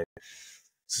then,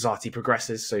 society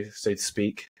progresses, so to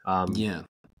speak. Yeah.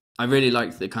 I really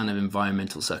like the kind of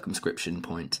environmental circumscription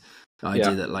point. The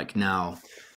idea that like now,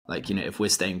 if we're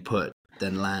staying put,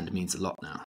 then land means a lot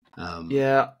now.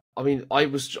 I mean, I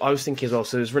was thinking as well.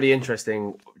 So it was really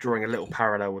interesting drawing a little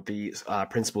parallel with the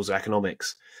Principles of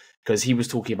Economics, because he was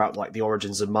talking about like the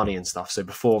origins of money and stuff. So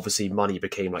before obviously money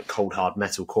became like cold hard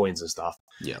metal coins and stuff,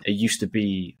 it used to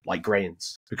be like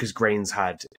grains, because grains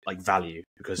had like value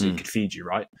because it could feed you,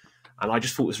 right? And I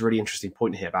just thought it was a really interesting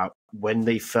point here about when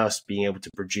they first being able to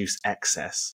produce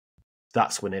excess,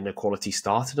 that's when inequality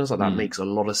started. I was like, that makes a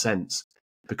lot of sense,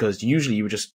 because usually you were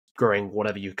just growing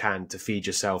whatever you can to feed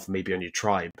yourself, maybe on your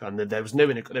tribe, and there was no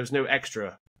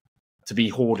extra to be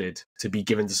hoarded, to be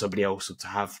given to somebody else, or to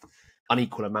have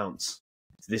unequal amounts.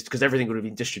 This, because everything would have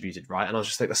been distributed, right? And I was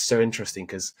just like, that's so interesting,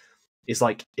 because it's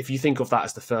like, if you think of that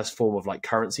as the first form of like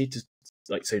currency, to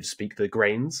like, so to speak, the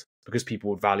grains, because people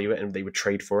would value it and they would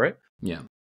trade for it. Yeah.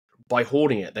 By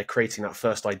hoarding it, they're creating that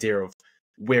first idea of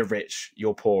we're rich,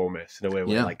 you're poor, almost in a way.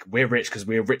 Like we're rich because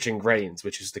we're rich in grains,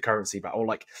 which is the currency back, or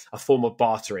like a form of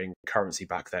bartering currency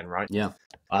back then, right? Yeah.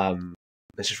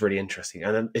 It's just really interesting,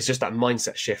 and then it's just that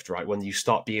mindset shift, right? When you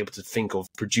start being able to think of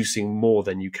producing more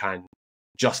than you can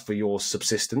just for your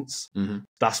subsistence,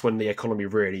 that's when the economy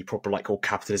really proper, like, or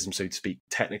capitalism, so to speak,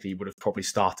 technically would have probably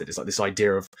started. It's like this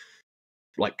idea of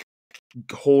like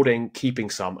hoarding, keeping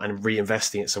some, and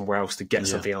reinvesting it somewhere else to get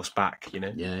something else back, you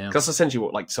know? That's essentially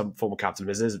what like some form of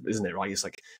capitalism is, isn't it, right? It's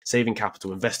like saving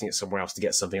capital, investing it somewhere else to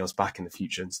get something else back in the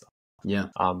future and stuff.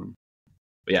 Interesting.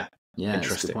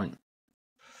 That's a good point.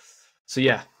 So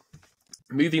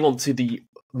moving on to the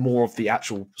more of the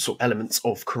actual sort of elements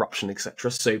of corruption,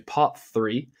 etc. So part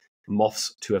 3,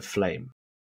 moths to a flame.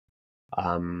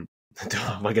 Am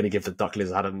I going to give the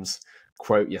Douglas Adams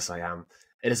quote? Yes, I am.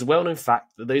 It is a well-known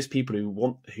fact that those people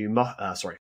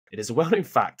It is a well-known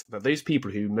fact that those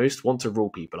people who most want to rule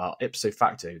people are ipso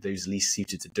facto those least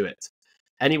suited to do it.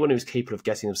 Anyone who is capable of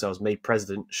getting themselves made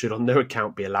president should on no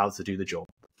account be allowed to do the job.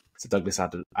 So Douglas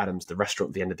Adams, The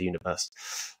Restaurant at the End of the Universe.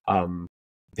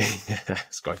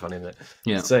 It's quite funny, isn't it?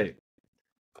 Yeah. So,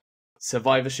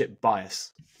 survivorship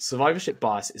bias. Survivorship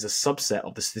bias is a subset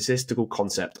of the statistical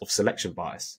concept of selection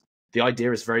bias. The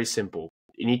idea is very simple.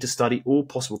 You need to study all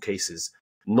possible cases,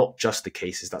 not just the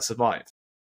cases that survived.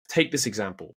 Take this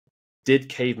example. Did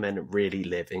cavemen really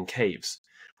live in caves?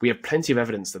 We have plenty of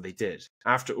evidence that they did.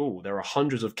 After all, there are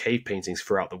hundreds of cave paintings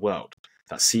throughout the world.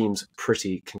 That seems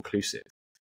pretty conclusive.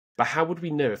 But how would we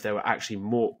know if there were actually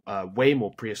way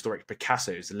more prehistoric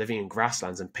Picassos living in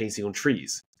grasslands and painting on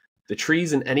trees? The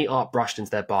trees and any art brushed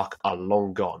into their bark are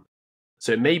long gone.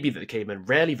 So it may be that the cavemen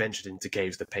rarely ventured into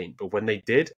caves to paint, but when they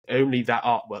did, only that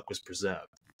artwork was preserved.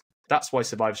 That's why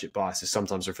survivorship bias is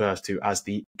sometimes referred to as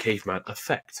the caveman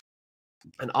effect.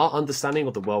 And our understanding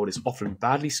of the world is often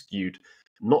badly skewed,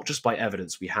 not just by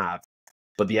evidence we have,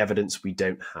 but the evidence we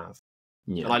don't have.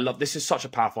 Yeah. And I love, this is such a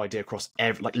powerful idea across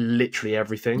literally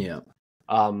everything. Yeah.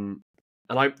 And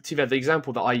the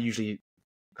example that I usually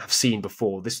have seen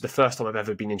before, this is the first time I've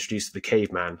ever been introduced to the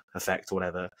caveman effect or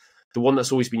whatever. The one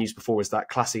that's always been used before is that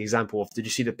classic example of, did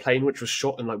you see the plane which was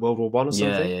shot in like World War One or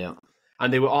something? Yeah.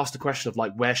 And they were asked the question of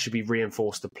like, where should we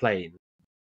reinforce the plane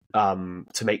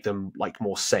to make them like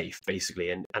more safe,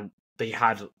 basically? And they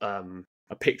had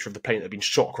a picture of the plane that had been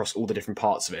shot across all the different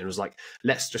parts of it, and was like,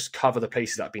 let's just cover the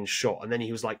places that have been shot. And then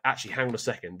he was like, actually, hang on a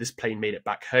second, this plane made it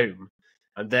back home,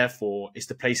 and therefore it's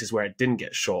the places where it didn't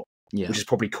get shot, which is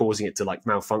probably causing it to like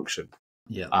malfunction.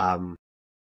 I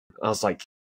was like,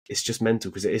 it's just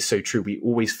mental, because it is so true. We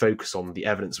always focus on the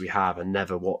evidence we have and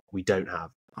never what we don't have.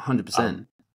 100%.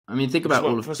 I mean, think about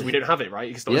all of we don't have it, right?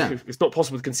 It's not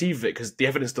possible to conceive of it because the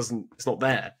evidence it's not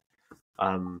there.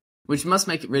 Which must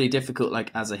make it really difficult,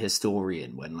 like, as a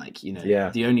historian, when, like, you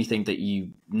know, the only thing that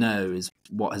you know is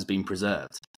what has been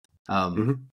preserved.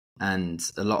 And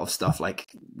a lot of stuff, like,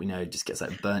 you know, just gets,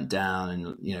 like, burnt down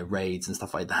and, you know, raids and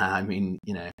stuff like that. I mean,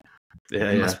 you know.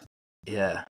 It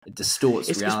distorts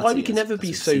reality. It's why we can never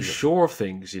be so sure of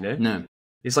things, you know? No.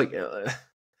 It's like,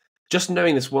 just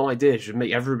knowing this one idea should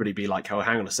make everybody be like, oh,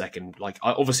 hang on a second. Like,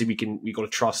 obviously we got to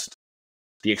trust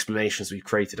the explanations we've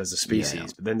created as a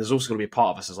species, but then there's also going to be a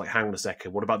part of us that's like, hang on a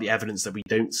second, what about the evidence that we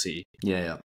don't see?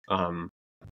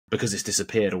 Because it's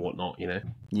disappeared or whatnot, you know?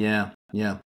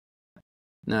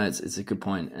 No, it's a good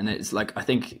point. And it's like, I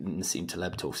think Nassim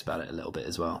Taleb talks about it a little bit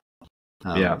as well.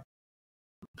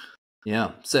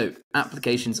 So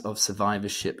applications of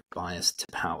survivorship bias to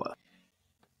power.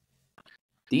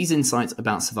 These insights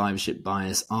about survivorship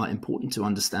bias are important to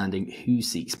understanding who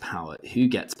seeks power, who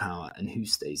gets power, and who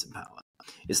stays in power.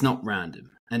 It's not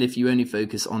random, and if you only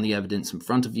focus on the evidence in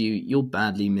front of you, you'll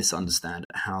badly misunderstand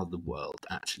how the world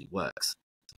actually works.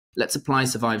 Let's apply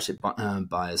survivorship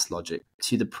bias logic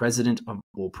to the president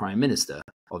or prime minister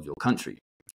of your country.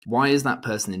 Why is that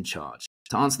person in charge?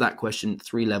 To answer that question,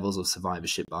 3 levels of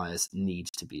survivorship bias need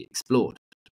to be explored.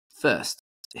 First,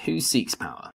 who seeks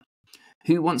power?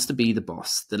 Who wants to be the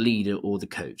boss, the leader, or the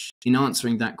coach? In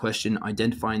answering that question,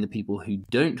 identifying the people who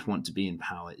don't want to be in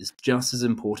power is just as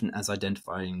important as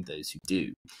identifying those who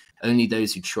do. Only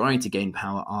those who try to gain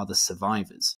power are the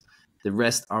survivors. The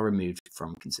rest are removed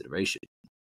from consideration.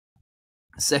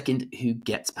 Second, who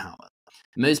gets power?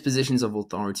 Most positions of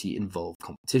authority involve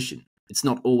competition. It's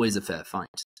not always a fair fight.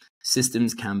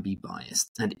 Systems can be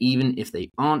biased, and even if they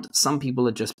aren't, some people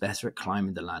are just better at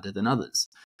climbing the ladder than others.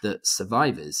 The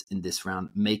survivors in this round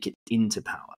make it into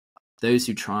power. Those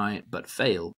who try but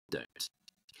fail don't.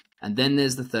 And then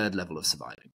there's the third level of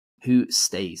surviving. Who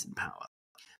stays in power?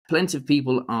 Plenty of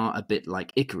people are a bit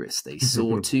like Icarus. They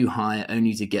soar too high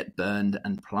only to get burned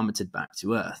and plummeted back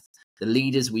to Earth. The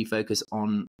leaders we focus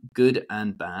on, good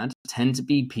and bad, tend to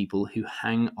be people who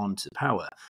hang on to power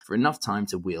for enough time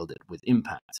to wield it with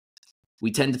impact.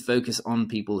 We tend to focus on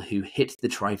people who hit the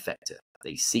trifecta.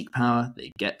 They seek power,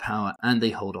 they get power, and they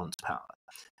hold on to power.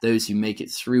 Those who make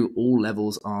it through all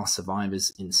levels are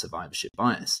survivors in survivorship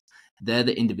bias. They're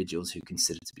the individuals who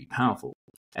consider to be powerful.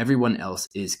 Everyone else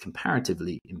is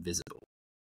comparatively invisible.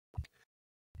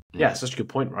 Yeah, it's such a good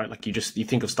point, right? Like you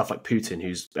think of stuff like Putin,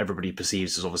 who's everybody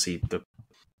perceives as obviously the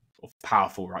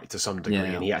powerful, right, to some degree,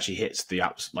 and he actually hits the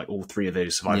apps like all three of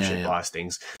those survivorship bias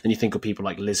things. Then you think of people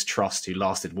like Liz Truss, who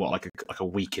lasted like a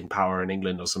week in power in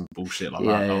England or some bullshit like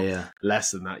that,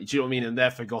 less than that. Do you know what I mean? And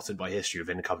they're forgotten by history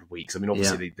within a couple of weeks. I mean,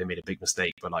 obviously they made a big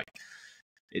mistake, but like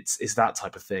it's that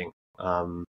type of thing.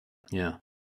 But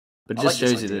it just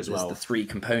shows you that there's the three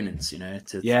components,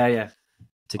 to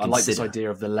I like this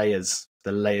idea of the layers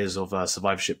of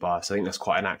survivorship bias. I think that's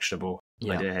quite an actionable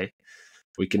idea. Hey,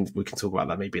 we can talk about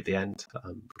that maybe at the end,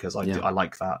 because I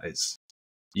like that.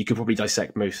 You could probably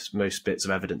dissect most bits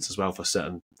of evidence as well for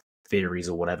certain theories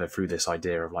or whatever through this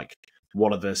idea of like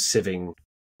what are the sieve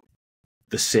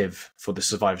for the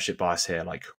survivorship bias here,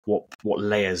 like what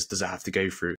layers does it have to go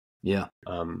through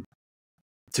to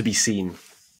be seen,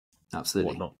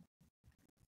 absolutely, whatnot.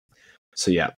 So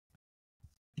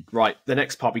right, the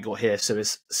next part we got here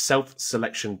is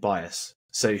self-selection bias.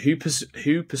 So who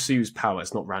pursues power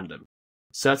is not random.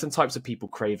 Certain types of people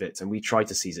crave it, and we try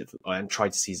to seize it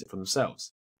for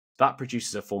themselves. That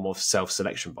produces a form of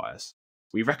self-selection bias.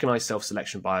 We recognize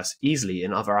self-selection bias easily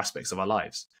in other aspects of our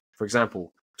lives. For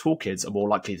example, tall kids are more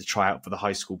likely to try out for the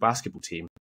high school basketball team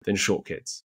than short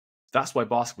kids. That's why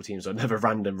basketball teams are never a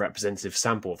random representative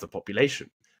sample of the population.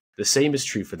 The same is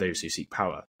true for those who seek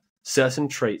power. Certain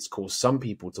traits cause some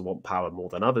people to want power more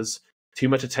than others. Too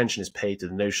much attention is paid to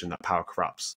the notion that power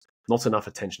corrupts. Not enough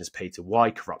attention is paid to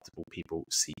why corruptible people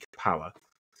seek power.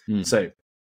 So,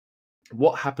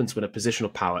 what happens when a position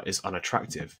of power is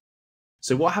unattractive?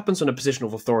 So what happens when a position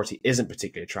of authority isn't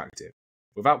particularly attractive?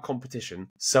 Without competition,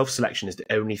 self-selection is the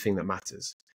only thing that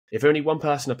matters. If only one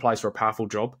person applies for a powerful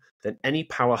job, then any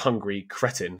power-hungry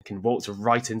cretin can waltz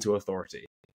right into authority.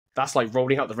 That's like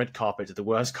rolling out the red carpet to the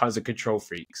worst kinds of control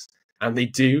freaks. And they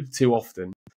do, too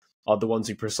often, are the ones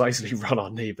who precisely run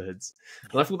our neighborhoods.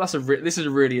 And I thought this is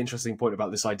a really interesting point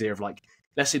about this idea of like,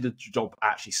 let's say the job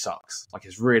actually sucks. Like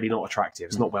it's really not attractive.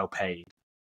 It's not well paid,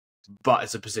 but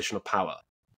it's a position of power.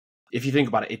 If you think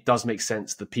about it, it does make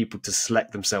sense for people to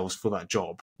select themselves for that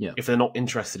job. Yeah. If they're not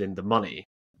interested in the money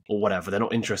or whatever, they're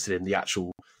not interested in the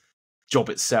actual job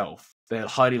itself, they're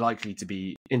highly likely to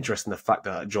be interested in the fact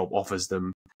that job offers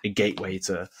them a gateway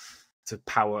to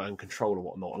power and control and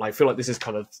whatnot. And I feel like this is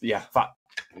kind of,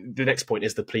 the next point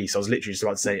is the police. I was literally just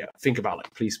about to say, think about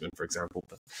like policemen, for example.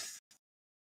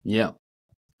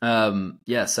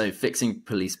 So fixing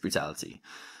police brutality.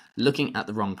 Looking at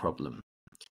the wrong problem.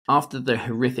 After the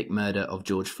horrific murder of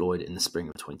George Floyd in the spring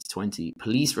of 2020,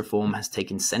 police reform has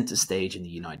taken center stage in the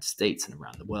United States and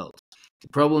around the world. The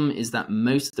problem is that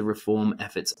most of the reform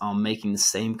efforts are making the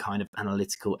same kind of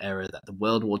analytical error that the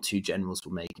World War II generals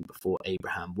were making before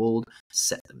Abraham Wald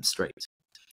set them straight.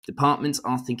 Departments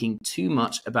are thinking too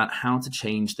much about how to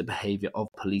change the behaviour of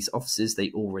police officers they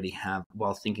already have,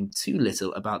 while thinking too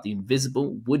little about the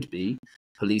invisible would-be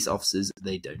police officers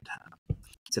they don't have.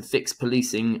 To fix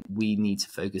policing, we need to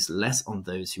focus less on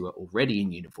those who are already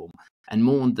in uniform and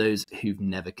more on those who've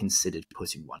never considered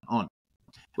putting one on.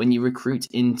 When you recruit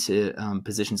into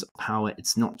positions of power,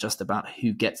 it's not just about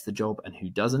who gets the job and who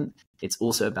doesn't, it's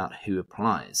also about who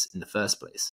applies in the first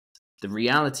place. The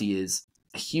reality is,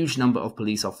 a huge number of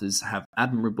police officers have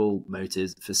admirable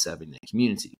motives for serving their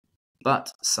community,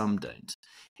 but some don't.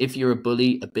 If you're a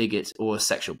bully, a bigot, or a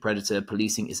sexual predator,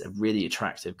 policing is a really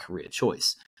attractive career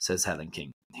choice, says Helen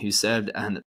King, who served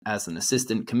as an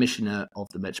assistant commissioner of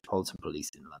the Metropolitan Police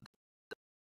in London.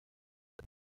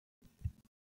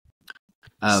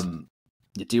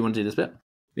 Do you want to do this bit?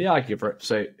 Yeah, I can give it.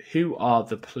 So, who are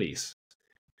the police?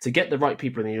 To get the right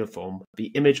people in the uniform, the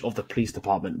image of the police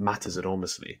department matters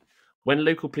enormously. When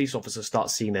local police officers start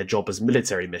seeing their job as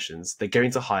military missions, they're going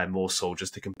to hire more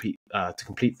soldiers to complete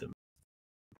them.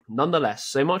 Nonetheless,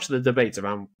 so much of the debate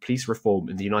around police reform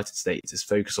in the United States is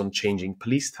focused on changing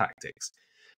police tactics,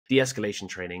 de-escalation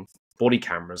training, body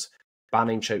cameras,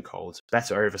 banning chokeholds,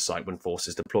 better oversight when force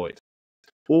is deployed.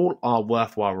 All are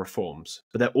worthwhile reforms,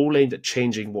 but they're all aimed at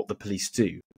changing what the police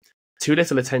do. Too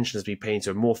little attention has been paid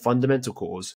to a more fundamental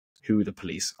cause, who the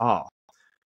police are.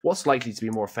 What's likely to be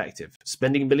more effective?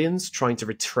 Spending millions trying to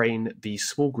retrain the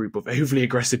small group of overly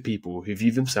aggressive people who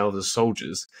view themselves as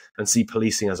soldiers and see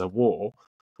policing as a war,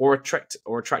 or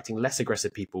attracting less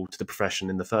aggressive people to the profession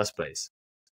in the first place?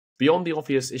 Beyond the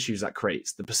obvious issues that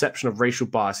creates, the perception of racial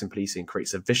bias in policing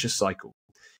creates a vicious cycle.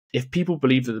 If people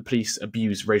believe that the police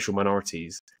abuse racial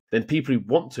minorities, then people who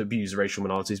want to abuse racial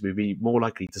minorities will be more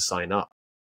likely to sign up.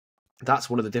 That's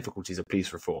one of the difficulties of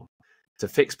police reform. To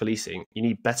fix policing, you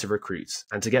need better recruits,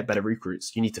 and to get better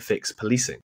recruits, you need to fix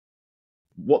policing.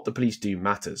 What the police do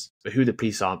matters, but who the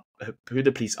police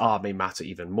are may matter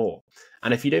even more.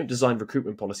 And if you don't design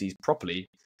recruitment policies properly,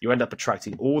 you end up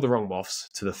attracting all the wrong moths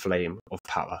to the flame of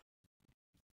power.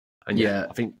 And yeah,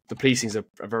 I think the policing is a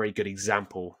very good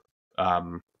example.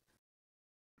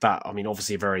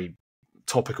 Obviously a very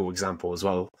topical example as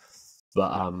well.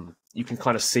 But you can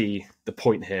kind of see the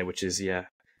point here, which is,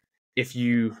 if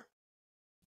you...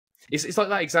 It's like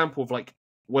that example of like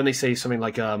when they say something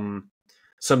like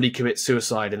somebody commits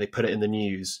suicide and they put it in the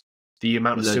news, the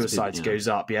amount of suicides goes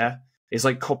up, It's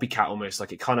like copycat almost,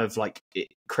 like it kind of like it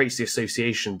creates the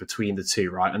association between the two,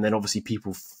 right? And then obviously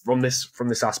people from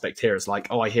this aspect here is like,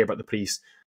 oh, I hear about the police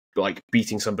like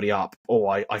beating somebody up,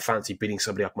 I fancy beating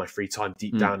somebody up in my free time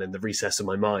deep down in the recess of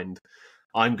my mind.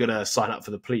 I'm gonna sign up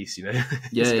for the police, you know?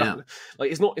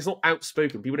 Like it's not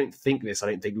outspoken. People don't think this, I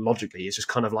don't think logically. It's just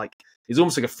kind of like it's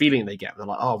almost like a feeling they get. They're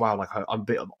like, oh wow, like I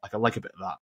like a bit of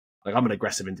that. Like I'm an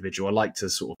aggressive individual. I like to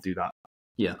sort of do that.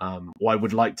 Or I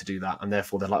would like to do that, and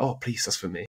therefore they're like, oh please, that's for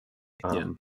me.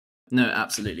 No,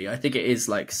 absolutely. I think it is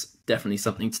like definitely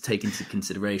something to take into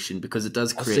consideration because it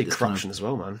does create this corruption kind of as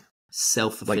well, man.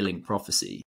 Self-fulfilling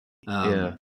prophecy.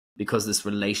 Because this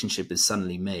relationship is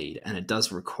suddenly made, and it does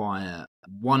require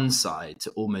one side to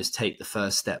almost take the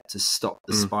first step to stop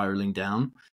the spiraling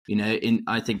down. You know,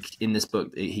 I think in this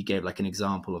book he gave like an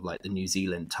example of like the New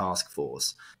Zealand task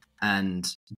force, and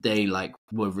they like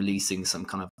were releasing some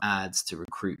kind of ads to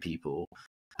recruit people,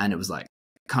 and it was like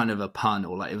kind of a pun,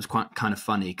 or like it was quite kind of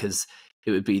funny because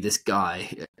it would be this guy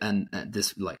and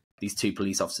this like these two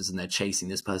police officers, and they're chasing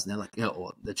this person. They're like,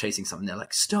 or they're chasing something. They're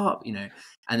like, stop, you know.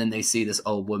 And then they see this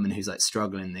old woman who's like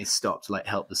struggling. And they stop to like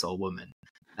help this old woman,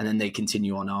 and then they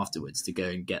continue on afterwards to go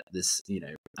and get this, you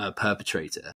know,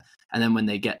 perpetrator. And then when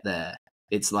they get there,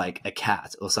 it's like a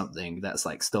cat or something that's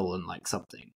like stolen like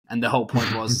something. And the whole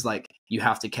point was like you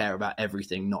have to care about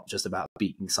everything, not just about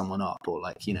beating someone up or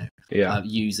like, you know,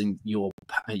 using your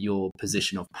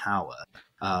position of power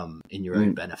in your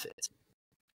own benefit.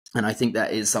 And I think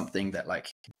that is something that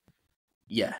like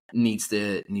needs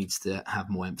to have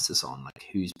more emphasis on, like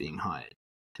who's being hired,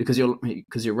 because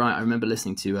you're right. I remember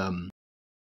listening to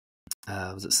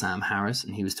was it Sam Harris,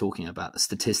 and he was talking about the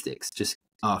statistics just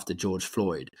after George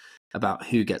Floyd about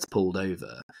who gets pulled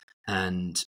over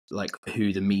and like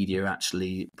who the media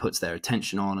actually puts their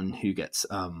attention on and who gets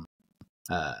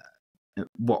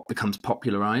what becomes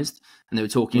popularized. And they were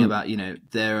talking about, you know,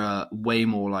 there are way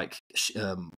more like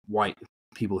white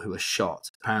people who are shot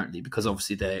apparently, because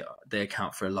obviously they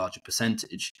account for a larger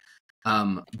percentage,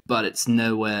 but it's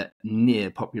nowhere near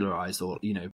popularized, or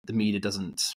you know, the media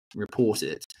doesn't report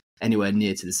it anywhere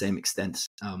near to the same extent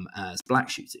as black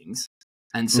shootings.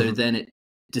 And so then it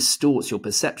distorts your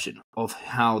perception of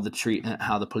how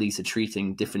the police are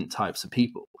treating different types of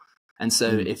people. And so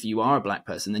if you are a black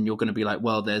person, then you're going to be like,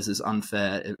 well, there's this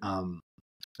unfair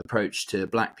approach to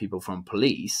black people from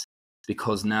police,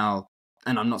 because now,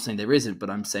 and I'm not saying there isn't, but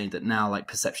I'm saying that now like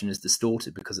perception is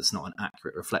distorted because it's not an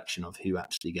accurate reflection of who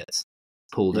actually gets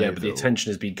pulled over. Yeah, but the attention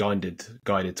has been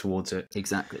guided towards it.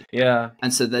 Exactly. Yeah.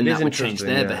 And so then that would change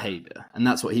their behavior. And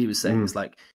that's what he was saying, was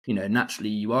like, you know, naturally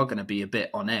you are going to be a bit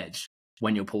on edge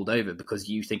when you're pulled over, because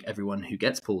you think everyone who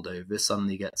gets pulled over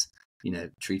suddenly gets, you know,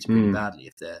 treated pretty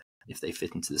badly if they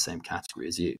fit into the same category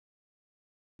as you.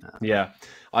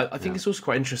 I think it's also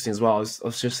quite interesting as well. I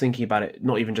was just thinking about it,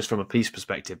 not even just from a police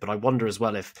perspective, but I wonder as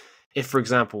well if for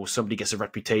example, somebody gets a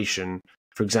reputation,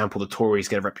 for example, the Tories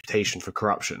get a reputation for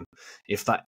corruption, if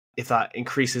that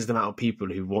increases the amount of people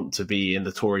who want to be in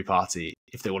the Tory party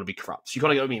if they want to be corrupt. So you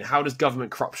kind of go, I mean, how does government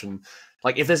corruption,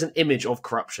 like if there's an image of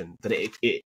corruption that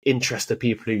it interests the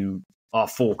people who are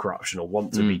for corruption or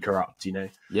want to be corrupt, you know?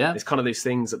 Yeah. It's kind of those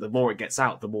things that the more it gets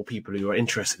out, the more people who are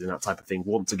interested in that type of thing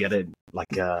want to get in.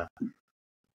 Like,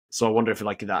 so I wonder if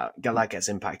like that gets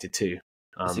impacted too.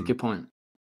 That's a good point.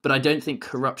 But I don't think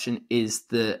corruption is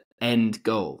the end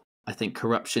goal. I think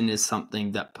corruption is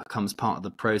something that becomes part of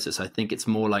the process. I think it's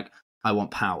more like, I want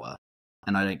power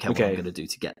and I don't care what I'm going to do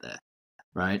to get there.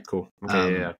 Right? Cool.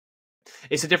 Okay, yeah.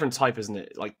 It's a different type, isn't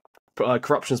it? Like,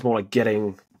 corruption is more like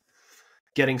getting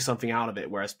something out of it,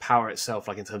 whereas power itself,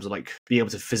 like in terms of like being able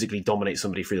to physically dominate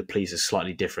somebody through the police, is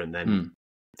slightly different than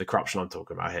the corruption I'm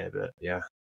talking about here. But yeah.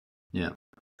 No,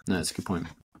 that's a good point.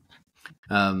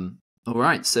 All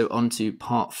right, so on to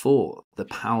part 4, the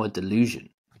power delusion.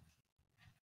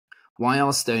 Why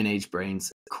our Stone Age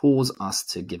brains cause us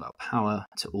to give up power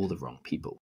to all the wrong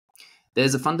people.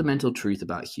 There's a fundamental truth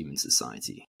about human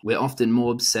society. We're often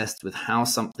more obsessed with how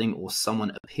something or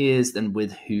someone appears than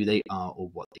with who they are or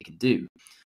what they can do.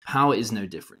 Power is no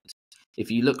different. If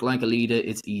you look like a leader,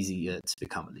 it's easier to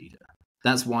become a leader.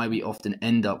 That's why we often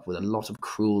end up with a lot of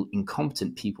cruel,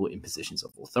 incompetent people in positions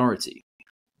of authority,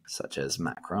 such as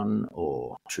Macron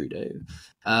or Trudeau.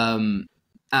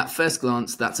 At first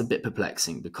glance, that's a bit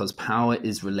perplexing because power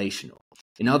is relational.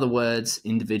 In other words,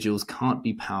 individuals can't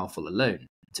be powerful alone.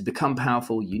 To become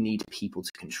powerful, you need people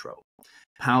to control.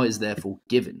 Power is therefore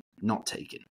given, not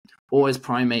taken. Or as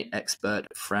primate expert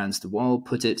Frans de Waal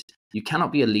put it, you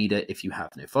cannot be a leader if you have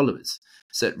no followers.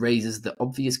 So it raises the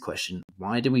obvious question,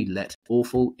 why do we let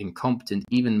awful, incompetent,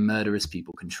 even murderous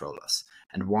people control us?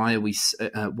 And why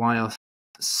are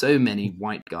so many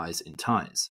white guys in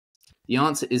ties? The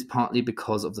answer is partly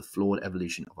because of the flawed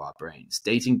evolution of our brains,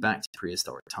 dating back to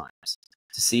prehistoric times.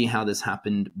 To see how this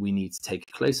happened, we need to take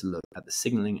a closer look at the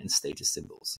signaling and status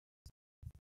symbols.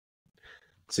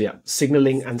 So yeah,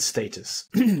 signaling and status.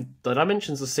 The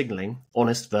dimensions of signaling,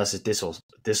 honest versus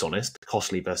dishonest,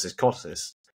 costly versus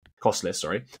costless,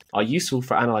 are useful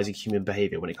for analysing human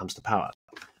behaviour when it comes to power.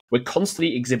 We're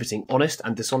constantly exhibiting honest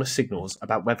and dishonest signals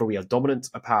about whether we are dominant,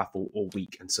 or powerful, or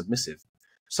weak and submissive.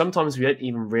 Sometimes we don't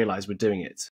even realise we're doing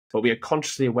it, but we are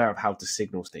consciously aware of how to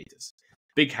signal status.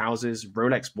 Big houses,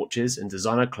 Rolex watches, and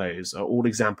designer clothes are all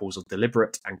examples of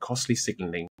deliberate and costly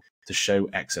signalling to show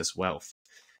excess wealth.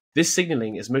 This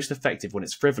signalling is most effective when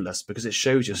it's frivolous because it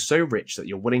shows you're so rich that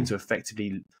you're willing to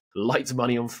effectively light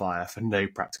money on fire for no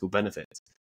practical benefit.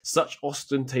 Such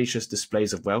ostentatious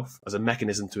displays of wealth as a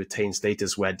mechanism to attain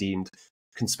status were deemed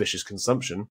conspicuous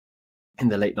consumption in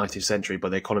the late 19th century by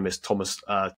the economist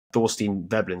Thorstein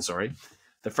Veblen.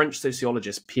 The French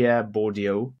sociologist Pierre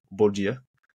Bourdieu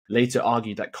later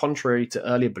argued that contrary to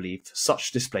earlier belief,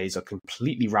 such displays are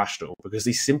completely rational because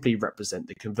they simply represent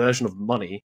the conversion of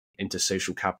money into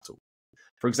social capital.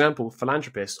 For example,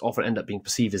 philanthropists often end up being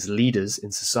perceived as leaders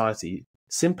in society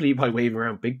simply by waving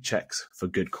around big checks for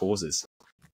good causes.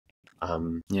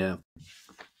 Yeah.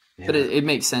 But it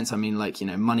makes sense. I mean, like, you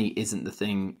know, money isn't the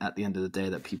thing at the end of the day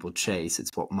that people chase.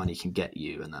 It's what money can get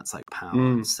you, and that's like power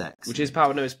and sex. Which is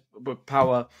power. No, it's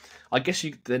power. I guess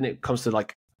then it comes to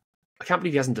like, I can't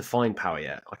believe he hasn't defined power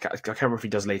yet. I can't remember if he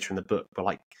does later in the book, but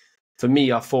like, for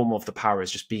me, a form of the power is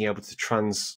just being able to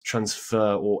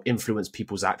transfer or influence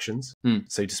people's actions,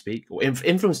 so to speak, or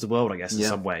influence the world, I guess, in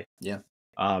some way. Yeah.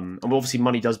 And obviously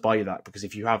money does buy you that, because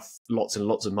if you have lots and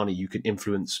lots of money, you can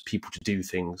influence people to do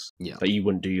things that you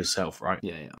wouldn't do yourself, right?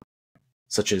 Yeah.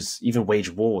 Such as even wage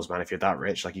wars, man. If you're that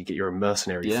rich, like you get your own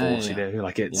mercenary force, you know,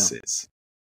 like it's.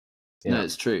 No,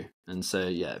 it's true. And so,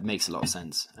 yeah, it makes a lot of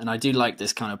sense. And I do like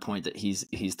this kind of point that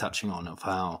he's touching on of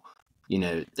how, you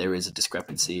know, there is a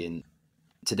discrepancy in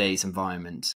today's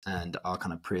environment and our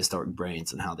kind of prehistoric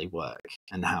brains and how they work,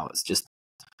 and how it's just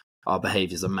our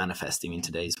behaviors are manifesting in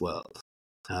today's world.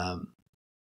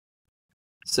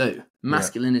 So,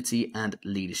 masculinity and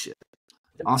leadership.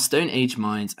 Our Stone Age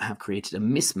minds have created a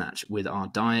mismatch with our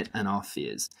diet and our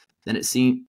fears. Then it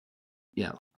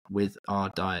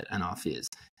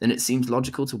seems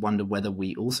logical to wonder whether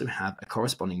we also have a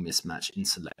corresponding mismatch in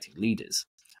selecting leaders.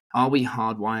 Are we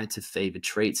hardwired to favour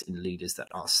traits in leaders that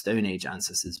our Stone Age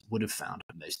ancestors would have found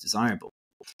most desirable?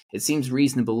 It seems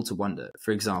reasonable to wonder,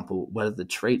 for example, whether the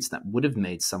traits that would have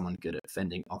made someone good at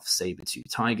fending off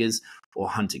saber-toothed tigers or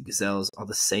hunting gazelles are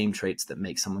the same traits that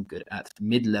make someone good at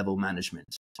mid-level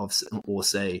management of, or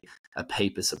say, a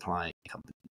paper supply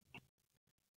company.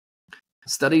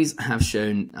 Studies have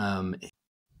shown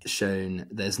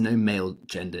there's no male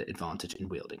gender advantage in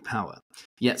wielding power,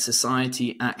 yet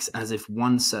society acts as if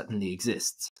one certainly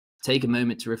exists. Take a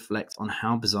moment to reflect on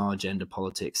how bizarre gender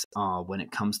politics are when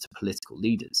it comes to political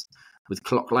leaders. With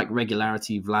clock-like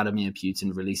regularity, Vladimir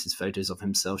Putin releases photos of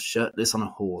himself shirtless on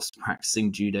a horse,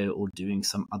 practicing judo or doing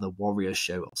some other warrior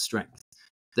show of strength.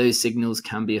 Those signals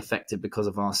can be affected because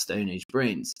our Stone Age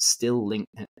brains still link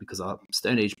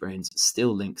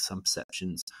some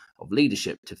perceptions of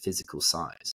leadership to physical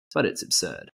size. But it's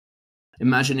absurd.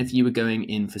 Imagine if you were going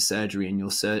in for surgery and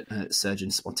your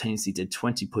surgeon spontaneously did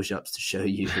 20 push-ups to show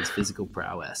you his physical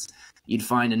prowess. You'd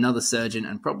find another surgeon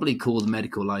and probably call the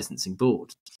medical licensing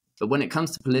board. But when it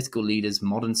comes to political leaders,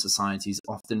 modern societies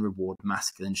often reward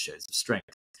masculine shows of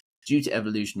strength. Due to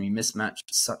evolutionary mismatch,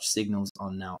 such signals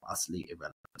are now utterly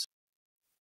irrelevant.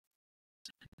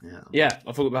 Yeah,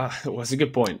 I thought that's a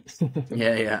good point.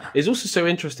 Yeah. It's also so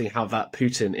interesting how that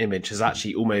Putin image has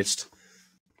actually almost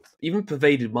even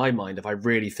pervaded my mind. If I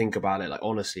really think about it, like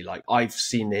honestly, like I've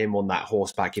seen him on that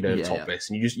horseback,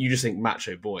 topless, and you just think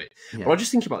macho boy. Yeah. But I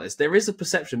just think about this. There is a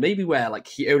perception maybe where like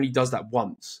he only does that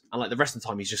once, and like the rest of the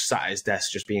time he's just sat at his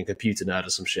desk, just being a computer nerd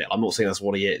or some shit. I'm not saying that's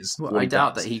what he is. Well, I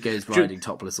doubt that he goes riding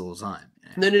topless all the time.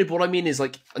 No, but what I mean is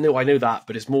like, no, I know that,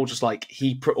 but it's more just like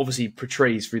he obviously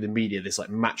portrays through the media this like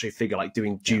macho figure, like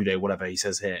doing judo, whatever he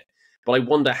says here. But I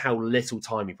wonder how little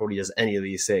time he probably does any of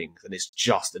these things, and it's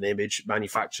just an image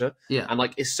manufacture. Yeah. And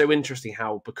like, it's so interesting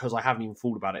how, because I haven't even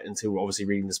thought about it until we're obviously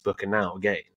reading this book and now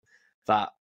again, that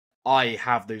I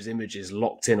have those images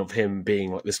locked in of him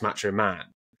being like this macho man,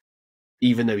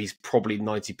 even though he's probably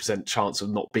 90% chance of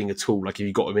not being at all. Like if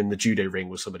you got him in the judo ring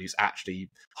with somebody who's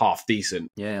actually half decent,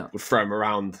 would throw him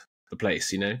around the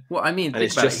place, you know? Well, I mean,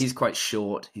 think about it. He's quite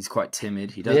short. He's quite timid.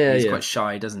 He's quite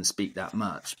shy. He doesn't speak that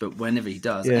much. But whenever he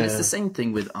does, and it's the same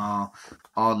thing with our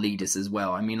leaders as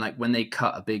well. I mean, like when they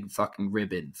cut a big fucking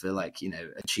ribbon for like,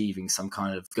 achieving some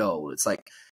kind of goal, it's like,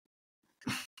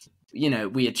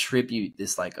 we attribute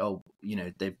this like,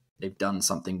 they've done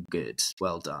something good.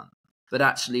 Well done. But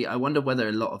actually, I wonder whether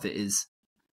a lot of it is,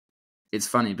 it's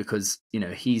funny because,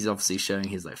 he's obviously showing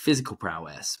his like physical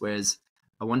prowess, whereas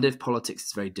I wonder if politics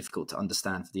is very difficult to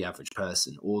understand for the average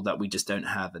person, or that we just don't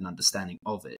have an understanding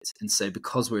of it. And so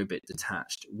because we're a bit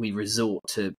detached, we resort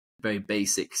to very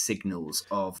basic signals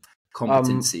of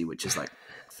competency, which is like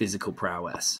physical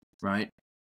prowess, right?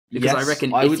 Because I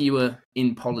reckon if you were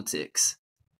in politics,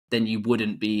 then you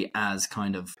wouldn't be as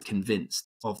kind of convinced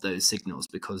of those signals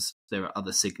because there are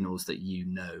other signals that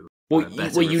Well,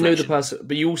 you know the person,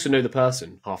 but you also know the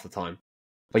person half the time.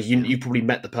 Like you probably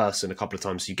met the person a couple of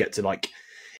times, so you get to like.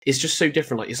 It's just so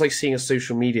different. Like it's like seeing a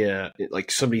social media,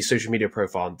 like somebody's social media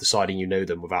profile and deciding you know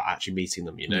them without actually meeting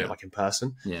them. Like in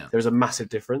person. Yeah, there's a massive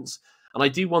difference. And I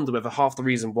do wonder whether half the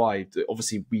reason why,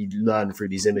 obviously, we learn through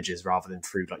these images rather than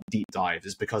through like deep dives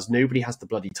is because nobody has the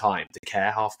bloody time to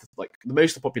care.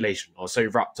 Most of the population are so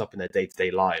wrapped up in their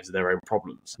day-to-day lives and their own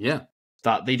problems. Yeah,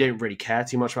 that they don't really care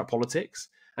too much about politics.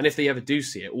 And if they ever do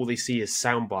see it, all they see is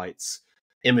sound bites,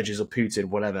 images of Putin,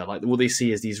 whatever. Like all they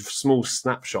see is these small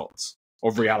snapshots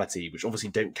of reality, which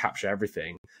obviously don't capture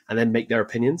everything, and then make their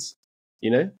opinions.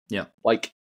 Yeah.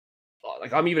 Like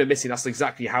I'm even admitting that's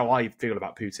exactly how I feel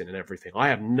about Putin and everything. I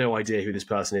have no idea who this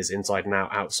person is inside and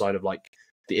out, outside of like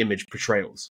the image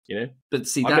portrayals. But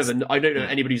see, I don't know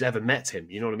anybody who's ever met him.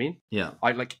 You know what I mean? Yeah.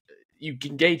 You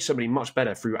can gauge somebody much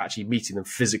better through actually meeting them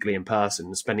physically in person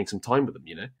and spending some time with them.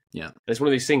 Yeah. And it's one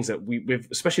of these things that with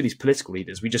especially these political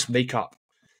leaders, we just make up.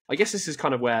 I guess this is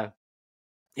kind of where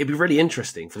it'd be really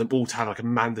interesting for them all to have like a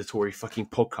mandatory fucking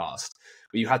podcast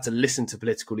where you had to listen to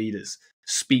political leaders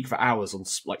speak for hours on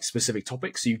like specific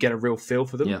topics so you get a real feel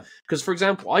for them. Yeah. Because, for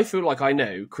example, I feel like I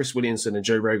know Chris Williamson and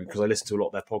Joe Rogan because I listen to a lot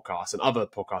of their podcasts and other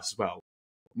podcasts as well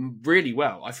really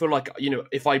well. I feel like,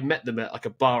 if I met them at like a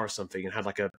bar or something and had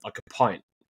like a pint,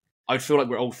 I'd feel like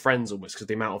we're old friends almost because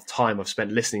the amount of time I've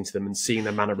spent listening to them and seeing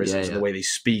their mannerisms and the way they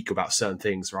speak about certain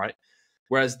things, right?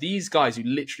 Whereas these guys who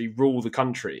literally rule the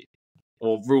country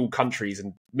or rule countries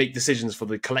and make decisions for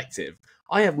the collective,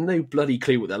 I have no bloody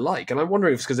clue what they're like. And I'm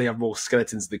wondering if it's because they have more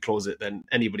skeletons in the closet than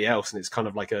anybody else. And it's kind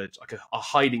of like a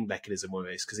hiding mechanism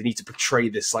almost because they need to portray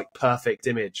this like perfect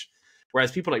image.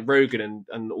 Whereas people like Rogan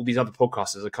and all these other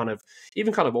podcasters are kind of,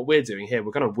 even kind of what we're doing here,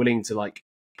 we're kind of willing to like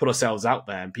put ourselves out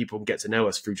there and people get to know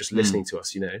us through just listening to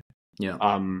us, Yeah.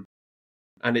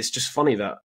 And it's just funny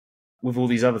that with all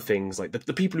these other things, like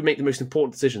the people who make the most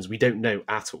important decisions, we don't know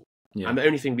at all. Yeah. And the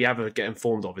only thing we ever get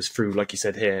informed of is through, like you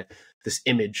said here, this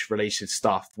image-related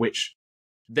stuff, which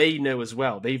they know as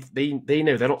well. They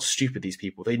know they're not stupid, these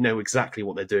people. They know exactly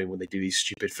what they're doing when they do these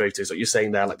stupid photos. Like you're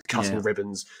saying there, like cutting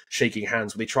ribbons, shaking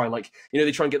hands, where they try and like,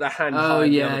 they try and get their hand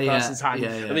behind the other person's hand.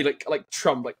 And they like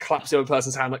Trump, like claps the other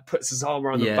person's hand, like puts his arm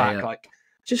around the back. Like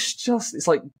just it's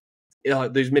like,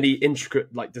 those many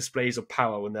intricate like displays of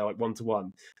power when they're like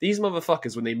one-to-one. These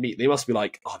motherfuckers, when they meet, they must be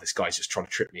like, oh, this guy's just trying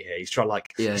to trip me here. He's trying to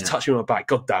like, he's touching me on my back.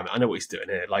 God damn it, I know what he's doing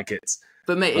here. Like it's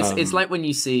But mate, it's like when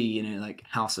you see, like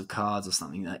House of Cards or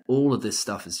something, like all of this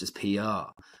stuff is just PR.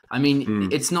 I mean,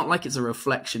 it's not like it's a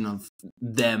reflection of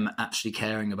them actually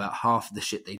caring about half of the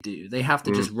shit they do. They have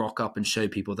to just rock up and show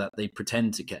people that they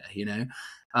pretend to care,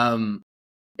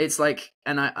 It's like,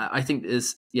 and I think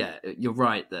you're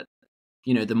right that,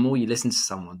 the more you listen to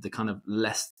someone, the kind of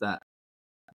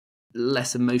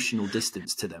less emotional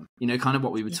distance to them, kind of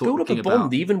what we were talking about. Build up a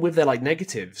bond, even with their like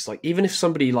negatives. Like, even if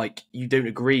somebody like you don't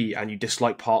agree and you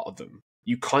dislike part of them,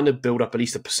 you kind of build up at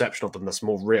least a perception of them that's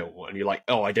more real. And you're like,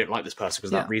 oh, I don't like this person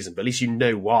because of that reason, but at least you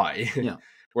know why. Yeah.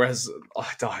 Whereas,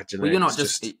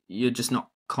 you're just not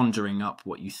conjuring up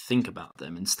what you think about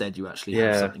them. Instead, you actually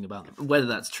have something about them, whether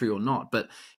that's true or not. But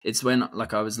it's when,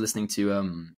 like, I was listening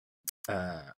to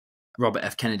Robert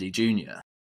F. Kennedy Jr.,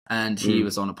 and he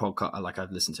was on a podcast. Like,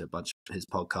 I've listened to a bunch of his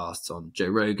podcasts on Joe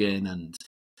Rogan and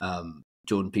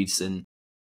Jordan Peterson.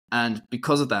 And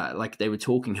because of that, like, they were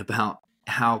talking about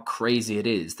how crazy it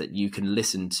is that you can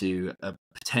listen to a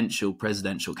potential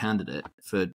presidential candidate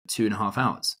for 2.5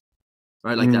 hours,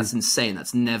 right? Like, that's insane.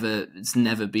 It's never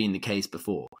been the case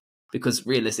before, because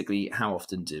realistically, how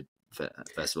often do,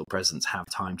 first of all, presidents have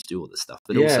time to do all this stuff?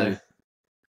 But also,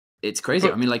 it's crazy.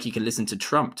 I mean, like, you can listen to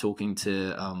Trump talking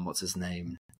to, what's his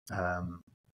name?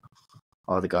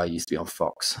 The guy who used to be on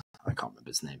Fox. I can't remember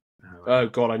his name. Oh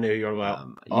God, I know who you're about.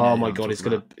 Oh my God, it's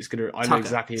gonna. I know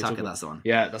exactly. Tucker, that's the one.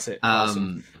 Yeah, that's it.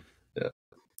 Awesome.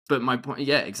 But my point,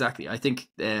 exactly. I think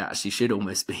there actually should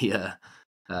almost be a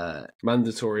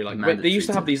mandatory. Like, they used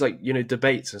to have these like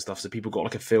debates and stuff, so people got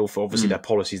like a feel for obviously their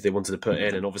policies they wanted to put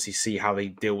in, and obviously see how they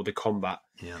deal with the combat.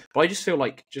 Yeah. But I just feel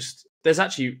like there's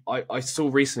actually I saw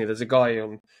recently there's a guy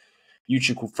on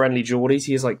YouTube called Friendly Geordies.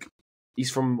 He's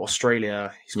from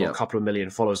Australia. He's got a couple of million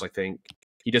followers, I think.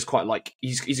 He does quite like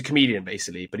he's a comedian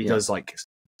basically, but he does like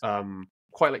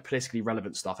quite like politically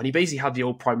relevant stuff. And he basically had the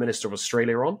old Prime Minister of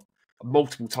Australia on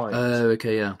multiple times. Oh,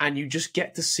 okay, yeah. And you just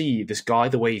get to see this guy,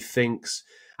 the way he thinks.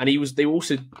 And they were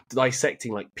also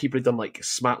dissecting like people had done like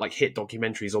hit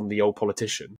documentaries on the old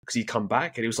politician, because he'd come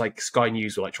back, and it was like Sky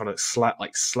News were like trying to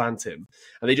slant him,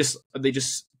 and they just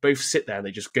both sit there and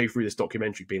they just go through this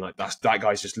documentary being like, that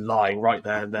guy's just lying right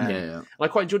there and there. Yeah. And I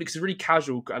quite enjoyed it because it's really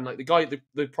casual, and like the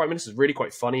Prime Minister is really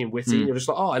quite funny and witty, and you're just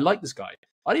like, oh, I like this guy.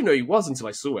 I didn't know he was until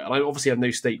I saw it, and I obviously have no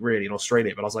stake really in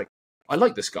Australia, but I was like, I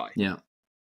like this guy. Yeah.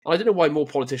 And I don't know why more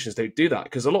politicians don't do that,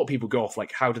 because a lot of people go off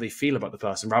like, how do they feel about the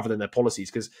person rather than their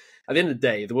policies? Because at the end of the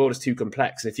day, the world is too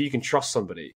complex. And if you can trust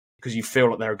somebody because you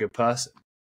feel like they're a good person,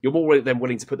 you're more than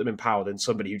willing to put them in power than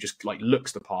somebody who just like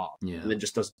looks the part and then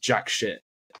just does jack shit.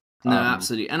 No,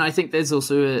 absolutely. And I think there's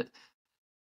also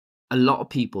a lot of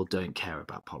people don't care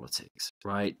about politics,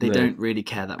 right? They don't really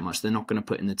care that much. They're not going to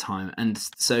put in the time. And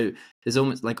so there's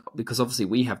almost like, because obviously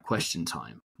we have question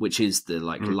time, which is the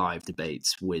like live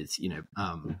debates with,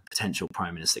 potential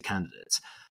prime minister candidates,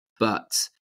 but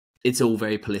it's all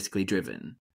very politically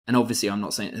driven. And obviously I'm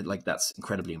not saying like that's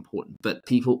incredibly important, but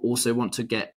people also want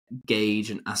to gauge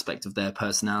an aspect of their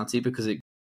personality, because it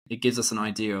gives us an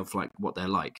idea of like what they're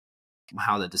like,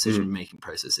 how their decision-making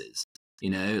process is,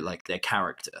 like their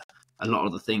character. A lot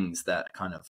of the things that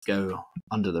kind of go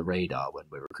under the radar when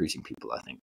we're recruiting people, I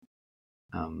think.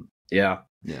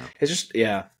 It's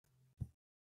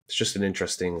just an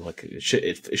interesting, like, it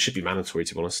should be mandatory,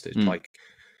 to be honest. It's like,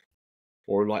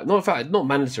 or like, not in fact, not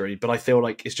mandatory, but I feel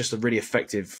like it's just a really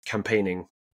effective campaigning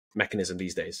mechanism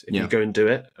these days. If you go and do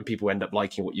it, and people end up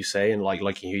liking what you say and like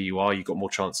liking who you are, you've got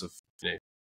more chance of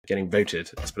getting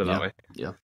voted. Let's put it that way.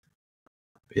 Yeah.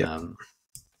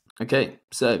 Okay,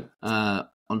 so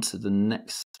on to the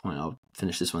next point. I'll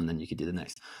finish this one, then you can do the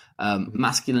next.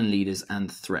 Masculine leaders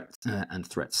and threat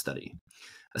study.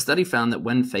 A study found that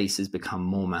when faces become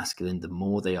more masculine, the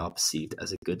more they are perceived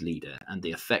as a good leader, and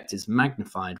the effect is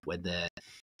magnified when there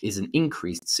is an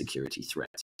increased security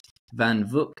threat. Van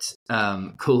Vugt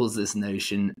calls this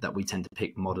notion that we tend to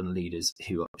pick modern leaders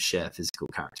who share physical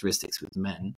characteristics with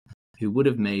men who would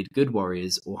have made good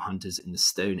warriors or hunters in the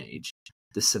Stone Age,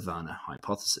 the Savannah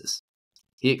hypothesis.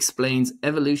 He explains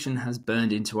evolution has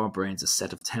burned into our brains a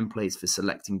set of templates for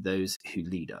selecting those who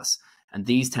lead us, and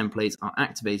these templates are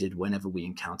activated whenever we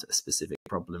encounter a specific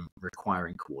problem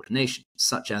requiring coordination,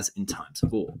 such as in times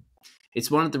of war. It's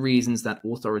one of the reasons that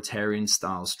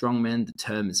authoritarian-style strongmen, the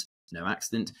term is no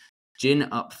accident, gin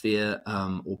up fear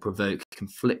or provoke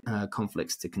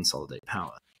conflicts to consolidate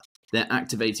power. They're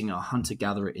activating our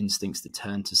hunter-gatherer instincts to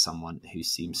turn to someone who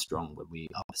seems strong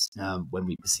when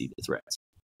we perceive a threat.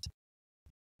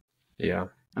 Yeah,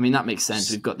 I mean that makes sense.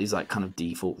 We've got these like kind of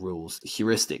default rules,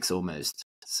 heuristics almost.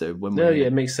 So when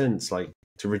it makes sense. Like,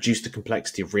 to reduce the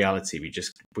complexity of reality,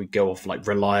 we go off like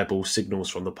reliable signals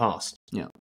from the past. Yeah,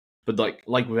 But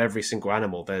like with every single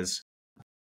animal, there's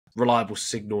reliable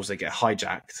signals that get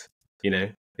hijacked. You know,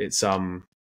 it's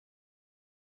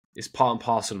part and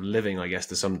parcel of living, I guess,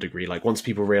 to some degree. Like once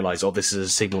people realize, oh, this is a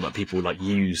signal that people like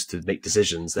use to make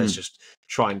decisions, let's just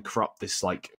try and corrupt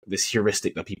this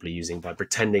heuristic that people are using by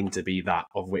pretending to be that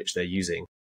of which they're using.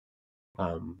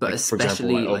 But like,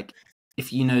 especially for example,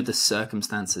 if you know the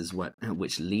circumstances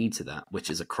which lead to that, which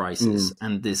is a crisis,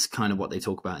 and this kind of what they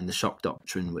talk about in the shock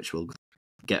doctrine, which we'll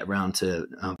get around to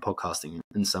podcasting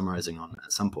and summarizing on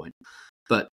at some point.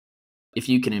 But if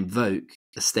you can invoke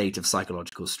a state of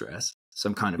psychological stress,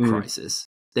 some kind of crisis,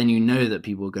 then you know that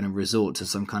people are going to resort to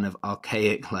some kind of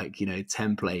archaic,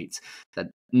 template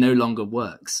that no longer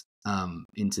works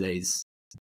in today's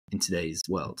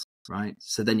world, right?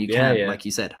 So then you can, like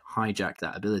you said, hijack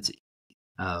that ability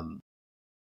to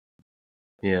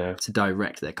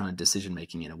direct their kind of decision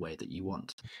making in a way that you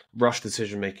want. Rush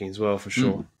decision making as well, for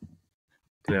sure.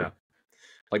 Yeah,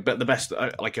 but the best,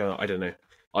 I don't know.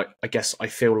 I guess I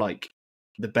feel like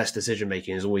the best decision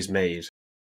making is always made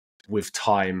with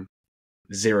time,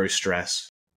 zero stress,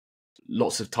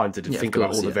 lots of time to think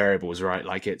about all the variables, right?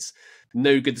 Like it's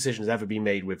no good decision has ever been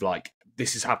made with like,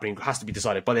 this is happening, has to be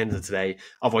decided by the end of today,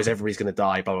 otherwise everybody's going to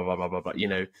die, blah, blah, blah, blah, blah, blah. You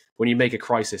know, when you make a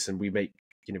crisis and we make,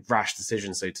 rash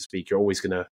decisions, so to speak, you're always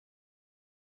going to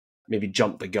maybe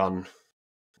jump the gun,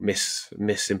 miss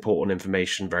important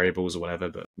information, variables or whatever,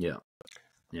 but yeah.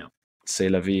 C'est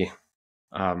la vie.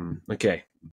 Okay.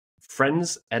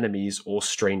 Friends, enemies, or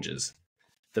strangers.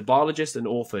 The biologist and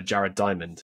author Jared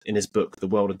Diamond, in his book The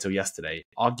World Until Yesterday,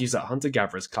 argues that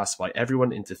hunter-gatherers classify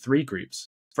everyone into three groups: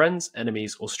 friends,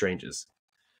 enemies, or strangers.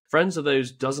 Friends are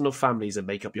those dozen of families that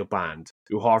make up your band,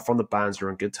 who are from the bands you're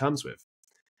on good terms with.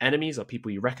 Enemies are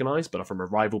people you recognise but are from a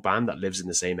rival band that lives in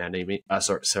the same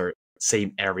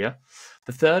same area.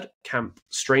 The third camp,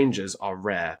 strangers, are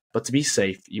rare, but to be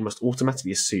safe, you must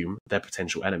automatically assume they're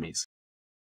potential enemies.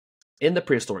 In the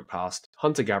prehistoric past,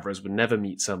 hunter-gatherers would never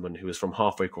meet someone who was from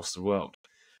halfway across the world,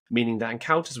 meaning that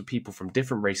encounters with people from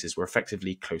different races were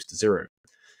effectively close to zero.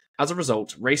 As a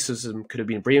result, racism could have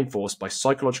been reinforced by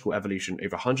psychological evolution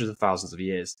over hundreds of thousands of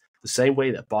years, the same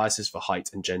way that biases for height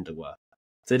and gender were.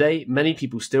 Today, many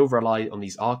people still rely on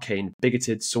these arcane,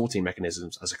 bigoted sorting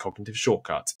mechanisms as a cognitive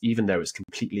shortcut, even though it's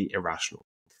completely irrational.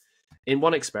 In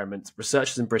one experiment,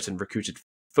 researchers in Britain recruited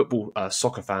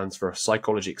soccer fans for a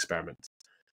psychology experiment.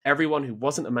 Everyone who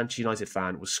wasn't a Manchester United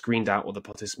fan was screened out of the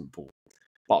participant pool,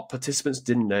 but participants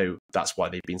didn't know that's why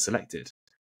they'd been selected.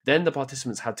 Then the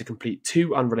participants had to complete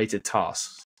two unrelated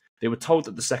tasks. They were told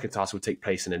that the second task would take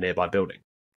place in a nearby building.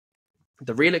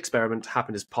 The real experiment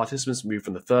happened as participants moved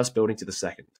from the first building to the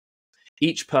second.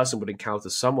 Each person would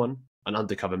encounter someone, an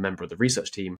undercover member of the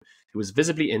research team, who was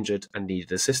visibly injured and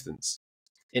needed assistance.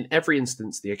 In every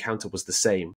instance, the encounter was the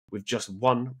same, with just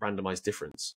one randomized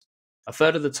difference. A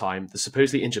third of the time, the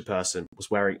supposedly injured person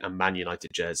was wearing a Man United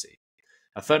jersey.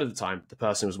 A third of the time, the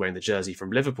person was wearing the jersey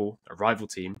from Liverpool, a rival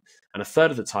team, and a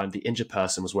third of the time, the injured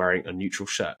person was wearing a neutral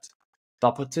shirt. The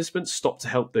participants stopped to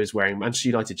help those wearing Manchester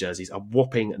United jerseys a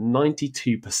whopping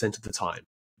 92% of the time,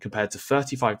 compared to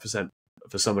 35%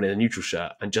 for someone in a neutral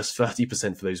shirt and just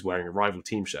 30% for those wearing a rival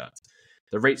team shirt.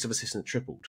 The rates of assistance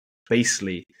tripled, based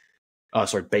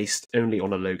only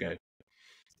on a logo.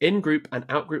 In-group and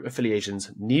out-group affiliations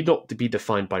need not to be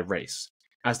defined by race.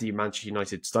 As the Manchester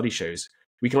United study shows,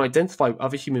 we can identify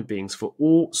other human beings for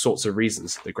all sorts of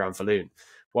reasons, the Granfalloon.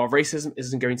 While racism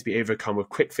isn't going to be overcome with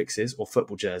quick fixes or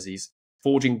football jerseys,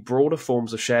 forging broader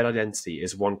forms of shared identity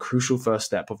is one crucial first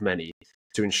step of many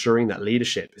to ensuring that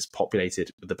leadership is populated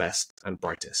with the best and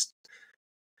brightest.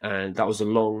 And that was a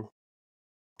long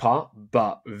part,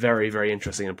 but very, very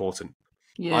interesting and important.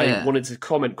 Yeah. I wanted to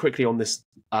comment quickly on this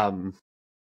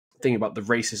thing about the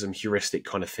racism heuristic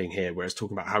kind of thing here, where it's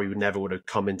talking about how we would have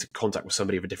come into contact with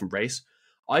somebody of a different race.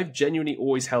 I've genuinely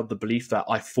always held the belief that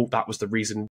I thought that was the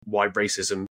reason why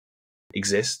racism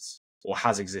exists or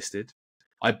has existed.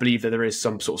 I believe that there is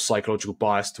some sort of psychological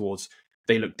bias towards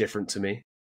they look different to me,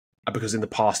 because in the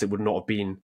past it would not have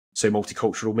been so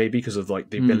multicultural, maybe because of like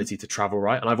the ability to travel,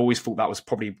 right? And I've always thought that was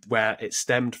probably where it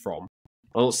stemmed from.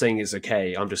 I'm not saying it's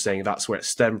okay. I'm just saying that's where it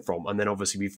stemmed from. And then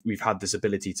obviously we've had this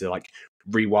ability to like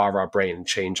rewire our brain and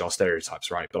change our stereotypes,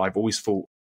 right? But I've always thought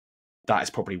that is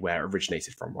probably where it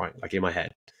originated from, right? Like in my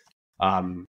head.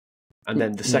 And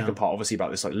then the second part, obviously,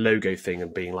 about this like logo thing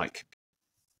and being like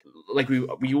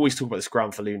we always talk about this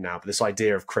Granfalloon now, but this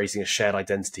idea of creating a shared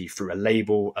identity through a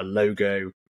label, a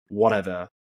logo, whatever.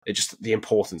 It just the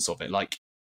importance of it, like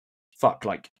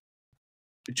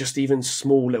just even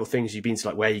small little things you've been to,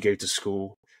 like where you go to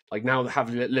school. Like now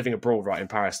living abroad, right, in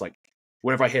Paris, like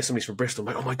whenever I hear somebody's from Bristol,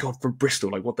 I'm like, oh my God, from Bristol.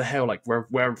 Like, what the hell? Like, where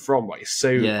I'm from. Like, it's so,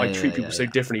 I treat people so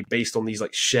differently based on these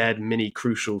like shared mini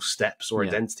crucial steps or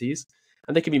identities.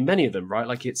 And there can be many of them, right?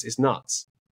 Like, it's nuts.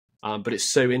 But it's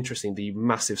so interesting, the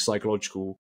massive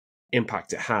psychological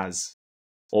impact it has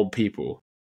on people.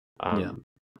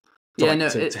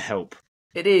 To help.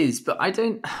 It is, but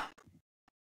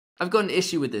I've got an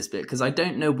issue with this bit because I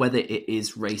don't know whether it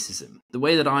is racism. The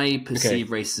way that I perceive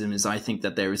racism is I think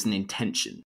that there is an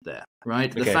intention there,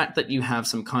 right? The fact that you have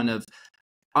some kind of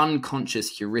unconscious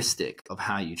heuristic of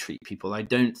how you treat people, I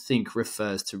don't think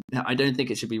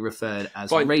it should be referred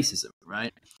as racism,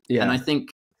 right? Yeah. And I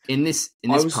think in this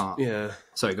part... Yeah.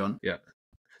 Sorry, go on. Yeah.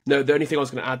 No, the only thing I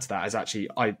was going to add to that is actually,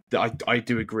 I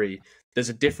do agree. There's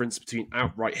a difference between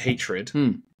outright hatred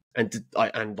and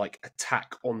like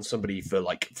attack on somebody for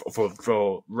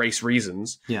for race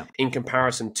reasons, in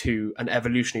comparison to an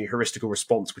evolutionary heuristical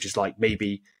response, which is like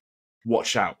maybe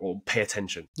watch out or pay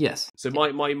attention. Yes. So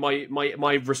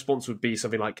my response would be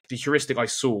something like the heuristic I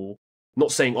saw.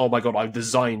 Not saying, oh my God, I'm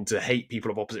designed to hate people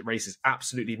of opposite races.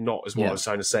 Absolutely not, is what I was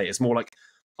trying to say. It's more like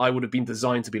I would have been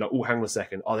designed to be like, oh, hang on a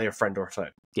second, are they a friend or a foe?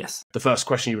 Yes. The first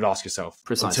question you would ask yourself.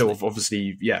 Precisely. Until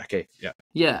obviously,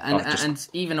 and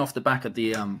even off the back of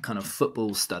the kind of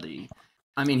football study,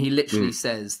 I mean, he literally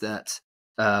says that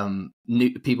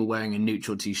people wearing a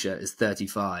neutral t-shirt is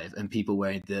 35 and people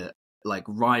wearing the like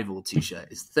rival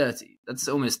t-shirt is 30. That's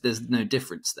almost, there's no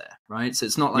difference there, right? So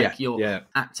it's not like you're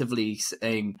actively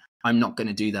saying, I'm not going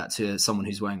to do that to someone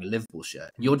who's wearing a Liverpool shirt.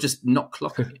 You're just not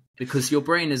clocking it because your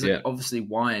brain is obviously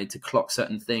wired to clock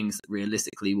certain things that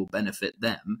realistically will benefit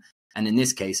them. And in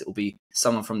this case, it will be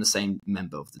someone from the same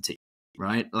member of the team,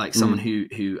 right? Like someone who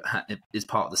is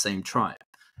part of the same tribe.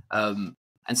 And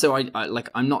so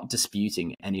I'm not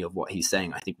disputing any of what he's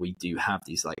saying. I think we do have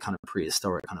these like kind of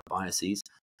prehistoric kind of biases,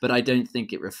 but I don't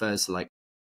think it refers to like,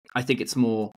 I think it's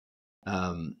more,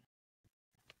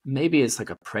 maybe it's like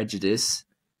a prejudice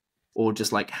or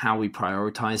just like how we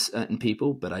prioritize certain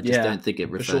people, but I just don't think it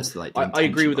refers to like. I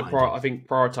agree with I think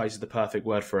prioritize is the perfect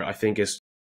word for it. I think is,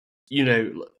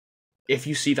 if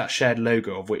you see that shared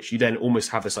logo of which you then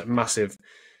almost have this like massive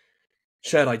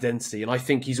shared identity, and I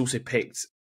think he's also picked,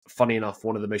 funny enough,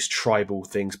 one of the most tribal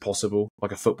things possible,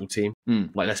 like a football team.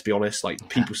 Like, let's be honest, like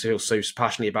people feel so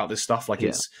passionately about this stuff. Like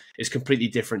it's completely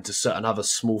different to certain other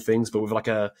small things, but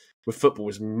with football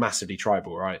is massively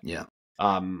tribal, right? Yeah.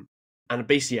 And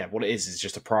basically, what it is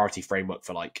just a priority framework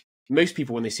for like most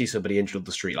people when they see somebody injured on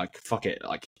the street, like fuck it,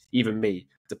 like even me,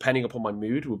 depending upon my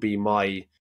mood, would be my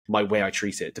way I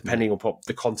treat it, depending upon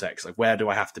the context. Like, where do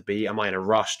I have to be? Am I in a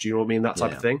rush? Do you know what I mean? That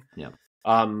type of thing. Yeah.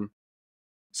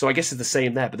 So I guess it's the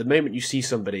same there. But the moment you see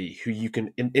somebody who you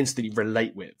can instantly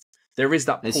relate with, there is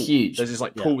that pull. It's huge. There's this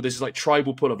like pull. There's this like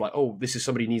tribal pull of like, oh, this is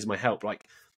somebody who needs my help. Like,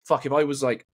 fuck, if I was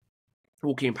like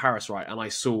walking in Paris, right, and I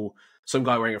saw some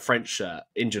guy wearing a French shirt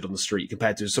injured on the street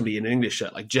compared to somebody in an English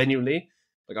shirt, like genuinely,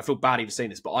 like I feel bad even saying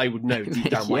this, but I would know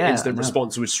deep down my instant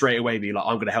response would straight away be like,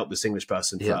 I'm going to help this English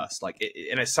person first. Like,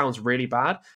 and it sounds really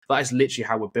bad. That is literally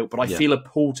how we're built, but I feel a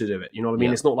pull to do it. You know what I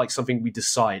mean? It's not like something we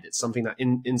decide. It's something that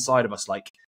inside of us,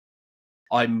 like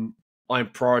I'm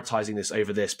prioritizing this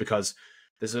over this because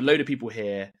there's a load of people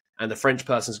here and the French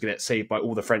person's going to get saved by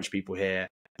all the French people here,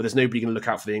 but there's nobody going to look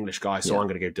out for the English guy, so I'm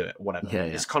going to go do it, whatever.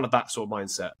 It's kind of that sort of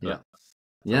mindset. But,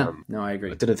 no, I agree.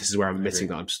 I don't know if this is where I'm admitting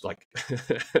that I'm just like...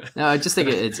 No, I just think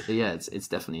it's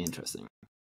definitely interesting.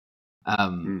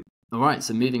 All right,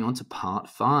 so moving on to part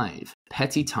 5,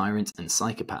 petty tyrants and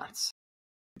psychopaths.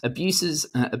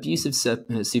 Abusive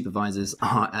supervisors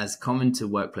are as common to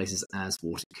workplaces as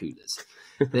water coolers.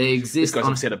 They exist. This guy's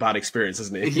obviously had a bad experience,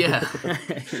 hasn't he? Yeah,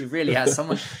 he really has.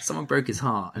 Someone broke his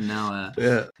heart, and now,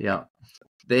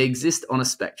 They exist on a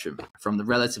spectrum, from the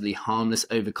relatively harmless,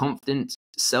 overconfident,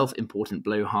 self-important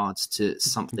blowhards to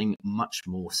something much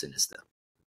more sinister.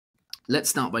 Let's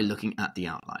start by looking at the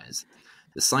outliers,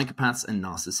 the psychopaths and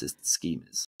narcissist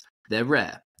schemers. They're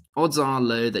rare. Odds are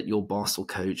low that your boss or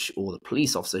coach or the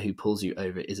police officer who pulls you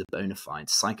over is a bona fide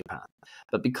psychopath.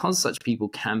 But because such people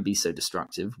can be so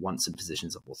destructive once in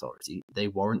positions of authority, they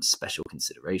warrant special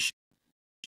consideration.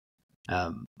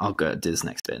 I'll go do this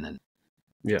next bit and then.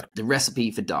 Yeah. The recipe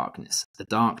for darkness, the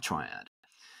dark triad.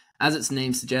 As its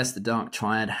name suggests, the dark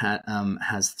triad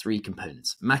has 3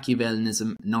 components: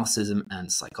 Machiavellianism, narcissism, and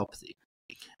psychopathy.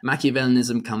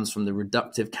 Machiavellianism comes from the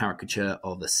reductive caricature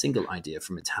of a single idea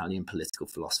from Italian political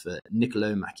philosopher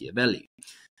Niccolo Machiavelli,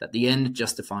 that the end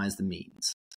justifies the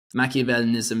means.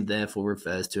 Machiavellianism therefore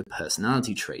refers to a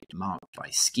personality trait marked by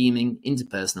scheming,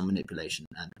 interpersonal manipulation,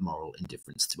 and moral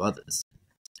indifference to others.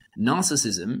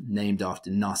 Narcissism, named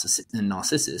after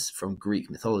Narcissus from Greek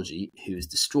mythology, who is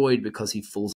destroyed because he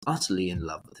falls utterly in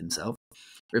love with himself,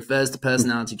 refers to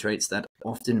personality traits that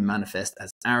often manifest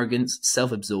as arrogance,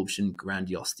 self-absorption,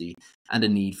 grandiosity, and a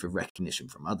need for recognition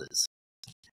from others.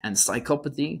 And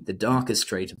psychopathy, the darkest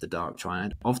trait of the dark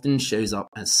triad, often shows up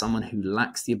as someone who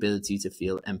lacks the ability to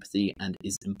feel empathy and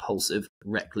is impulsive,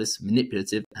 reckless,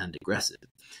 manipulative, and aggressive.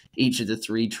 Each of the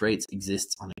three traits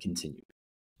exists on a continuum.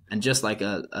 And just like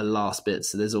a last bit,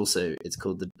 so there's also, it's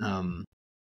called the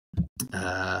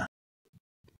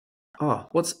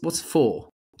what's four?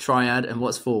 Triad, and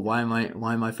what's four? Why am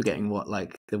I forgetting what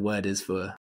like the word is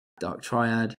for dark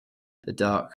triad? The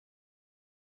dark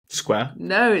square?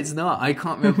 No, it's not. I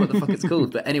can't remember what the fuck it's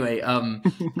called. But anyway,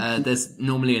 there's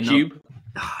normally a cube.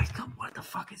 What the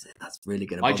fuck is it? That's really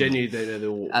good. I genuinely don't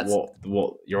know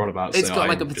what you're on about. It's got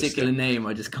like a particular name.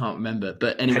 I just can't remember.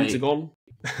 But anyway, Pentagon.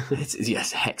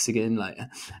 Yes, hexagon. Like,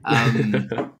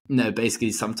 no,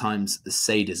 basically, sometimes the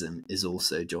sadism is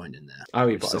also joined in there. Oh,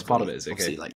 it's part of it. Is okay.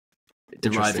 Obviously, like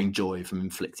deriving joy from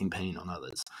inflicting pain on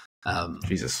others.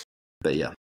 Jesus. But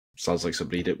yeah, sounds like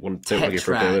somebody that don't want to get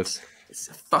for a bit of. It's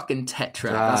a fucking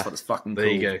tetrad. That's what it's fucking there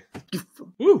called. There you go.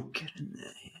 Woo! Get in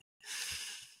there.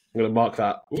 I'm going to mark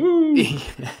that. Woo!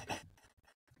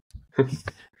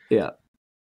 Yeah.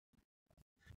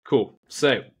 Cool.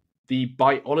 So, the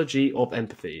biology of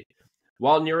empathy.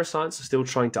 While neuroscience is still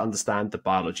trying to understand the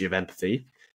biology of empathy,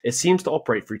 it seems to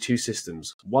operate through two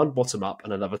systems, one bottom-up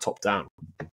and another top-down.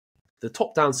 The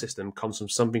top-down system comes from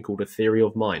something called a theory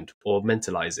of mind, or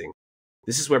mentalizing.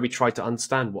 This is where we try to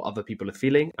understand what other people are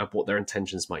feeling and what their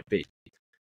intentions might be.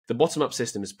 The bottom-up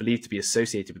system is believed to be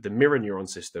associated with the mirror neuron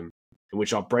system, in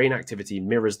which our brain activity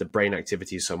mirrors the brain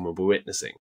activity of someone we're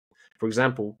witnessing. For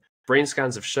example, brain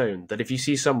scans have shown that if you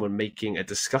see someone making a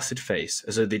disgusted face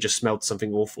as though they just smelled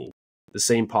something awful, the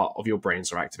same part of your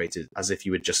brains are activated as if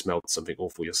you had just smelled something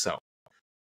awful yourself.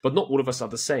 But not all of us are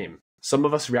the same. Some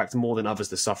of us react more than others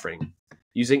to suffering.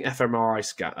 Using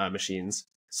fMRI machines,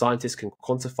 scientists can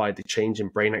quantify the change in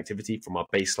brain activity from our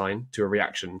baseline to a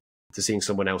reaction to seeing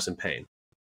someone else in pain.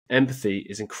 Empathy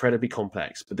is incredibly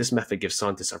complex, but this method gives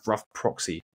scientists a rough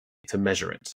proxy to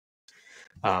measure it.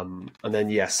 And then,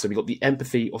 yes, so we got the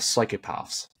empathy of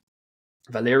psychopaths.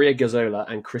 Valeria Gazzola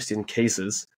and Christian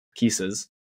Kieses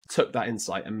took that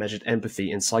insight and measured empathy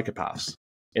in psychopaths.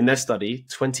 In their study,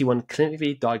 21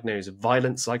 clinically diagnosed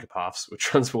violent psychopaths were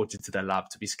transported to their lab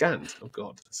to be scanned. Oh,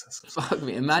 God. Fuck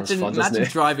me. Imagine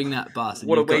driving that bus and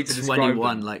what you've a way got to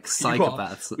 21 like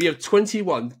psychopaths. We have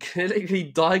 21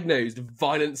 clinically diagnosed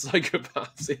violent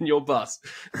psychopaths in your bus.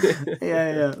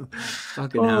 Yeah.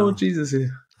 Fucking hell. Oh, Jesus. A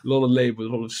lot of labels,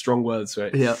 a lot of strong words,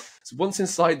 right? Yeah. So once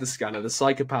inside the scanner, the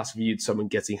psychopaths viewed someone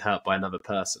getting hurt by another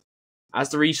person. As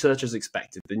the researchers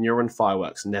expected, the neuron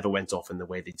fireworks never went off in the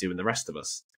way they do in the rest of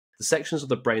us. The sections of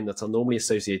the brain that are normally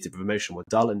associated with emotion were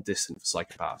dull and distant for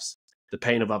psychopaths. The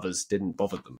pain of others didn't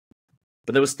bother them.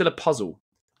 But there was still a puzzle.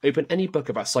 Open any book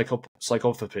about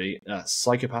psychopathy,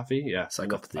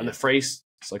 and the phrase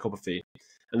psychopathy,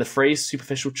 and the phrase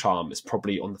superficial charm is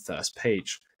probably on the first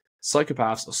page.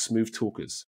 Psychopaths are smooth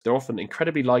talkers. They're often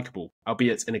incredibly likable,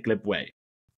 albeit in a glib way.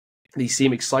 They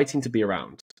seem exciting to be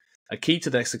around. A key to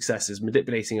their success is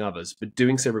manipulating others, but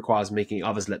doing so requires making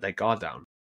others let their guard down.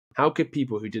 How could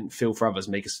people who didn't feel for others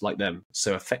make us like them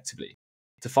so effectively?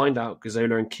 To find out,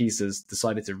 Gazzola and Kieses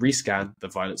decided to rescan the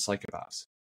violent psychopaths.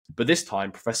 But this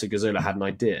time, Professor Gazzola had an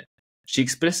idea. She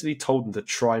explicitly told them to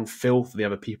try and feel for the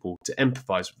other people, to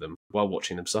empathise with them while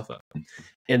watching them suffer.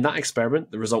 In that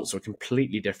experiment, the results were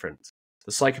completely different.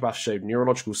 The psychopaths showed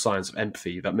neurological signs of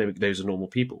empathy that mimic those of normal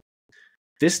people.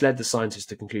 This led the scientists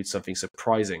to conclude something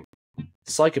surprising.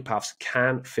 Psychopaths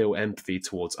can feel empathy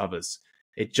towards others.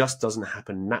 It just doesn't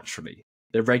happen naturally.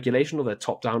 The regulation of their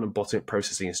top-down and bottom-up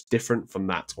processing is different from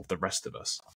that of the rest of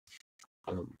us.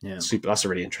 Super. That's a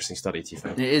really interesting study,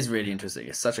 Tifo. It is really interesting.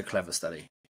 It's such a clever study.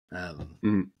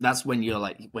 That's when you're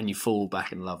like, when you fall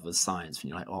back in love with science, and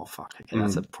you're like, oh fuck, okay,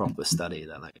 that's a proper study.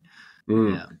 That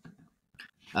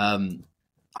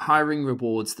hiring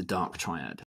rewards the dark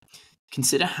triad.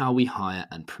 Consider how we hire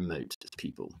and promote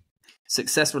people.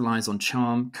 Success relies on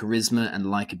charm, charisma, and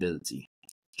likability.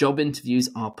 Job interviews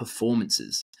are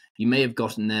performances. You may have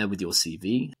gotten there with your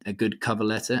CV, a good cover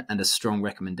letter, and a strong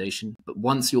recommendation, but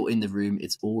once you're in the room,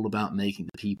 it's all about making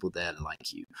the people there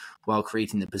like you, while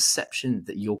creating the perception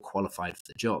that you're qualified for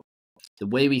the job. The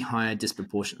way we hire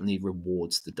disproportionately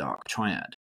rewards the dark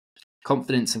triad.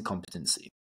 Confidence and competency.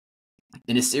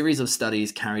 In a series of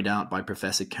studies carried out by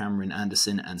Professor Cameron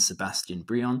Anderson and Sebastian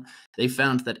Brion, they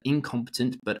found that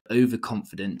incompetent but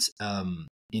overconfident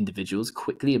individuals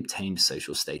quickly obtained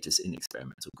social status in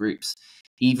experimental groups.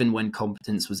 Even when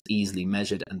competence was easily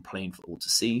measured and plain for all to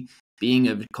see, being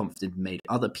overconfident made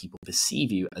other people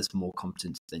perceive you as more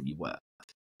competent than you were.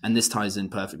 And this ties in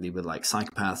perfectly with like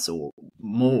psychopaths or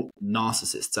more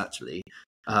narcissists, actually.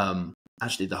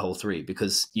 Actually, the whole three,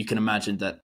 because you can imagine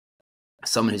that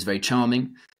someone who's very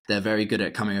charming, they're very good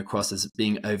at coming across as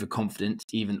being overconfident,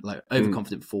 even like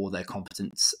overconfident for their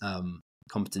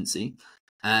competency.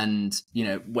 And you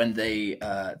know, when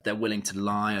they're willing to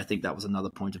lie, I think that was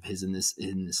another point of his in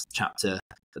this chapter,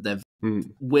 that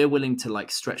we're willing to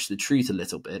like stretch the truth a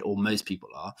little bit, or most people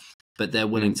are, but they're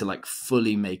willing to like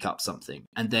fully make up something,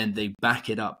 and then they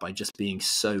back it up by just being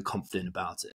so confident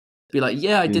about it. Be like,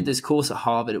 yeah, I did this course at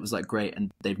Harvard, it was like great,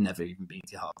 and they've never even been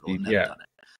to Harvard or never done it,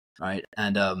 right?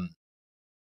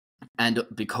 And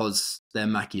because they're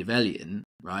Machiavellian,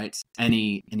 right?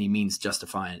 Any means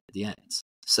justify it at the end.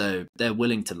 So they're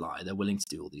willing to lie, they're willing to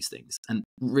do all these things. And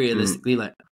realistically,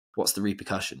 like, what's the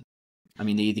repercussion? I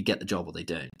mean, they either get the job or they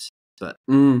don't. But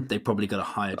they've probably got a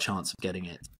higher chance of getting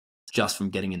it just from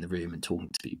getting in the room and talking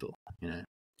to people, you know?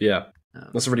 Yeah,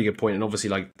 that's a really good point. And obviously,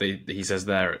 like he says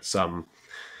there, it's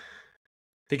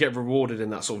they get rewarded in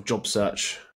that sort of job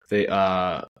search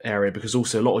area, because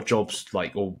also a lot of jobs,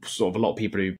 like, or sort of a lot of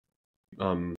people who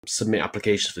submit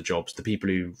applications for jobs, the people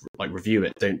who like review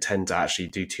it don't tend to actually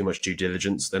do too much due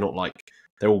diligence. They're not like,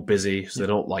 they're all busy, so they're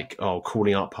not like,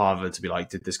 calling up Harvard to be like,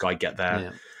 did this guy get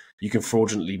there? You can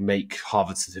fraudulently make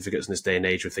Harvard certificates in this day and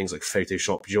age with things like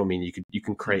Photoshop. You know what I mean? You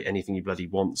can create anything you bloody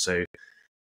want. So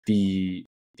the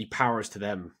power is to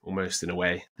them almost, in a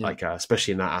way, like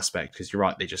especially in that aspect, because you're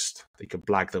right, they could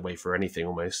blag their way for anything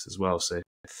almost as well. So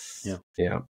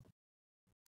yeah,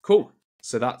 cool.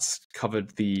 So that's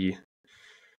covered the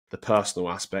personal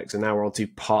aspects, and now we're on to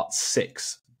part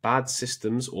 6: bad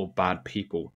systems or bad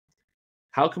people.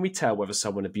 How can we tell whether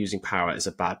someone abusing power is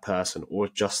a bad person or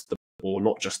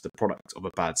not just the product of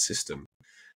a bad system?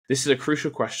 This is a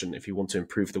crucial question if you want to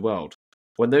improve the world.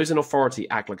 When those in authority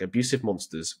act like abusive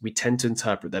monsters, we tend to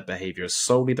interpret their behaviour as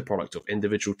solely the product of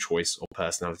individual choice or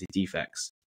personality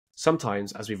defects.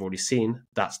 Sometimes, as we've already seen,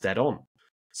 that's dead on.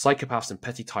 Psychopaths and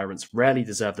petty tyrants rarely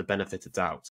deserve the benefit of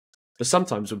doubt. But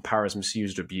sometimes when power is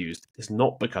misused or abused, it's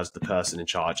not because the person in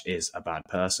charge is a bad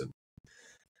person.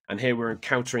 And here we're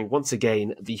encountering, once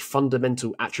again, the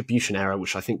fundamental attribution error,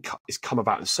 which I think has come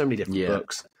about in so many different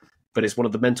books. But it's one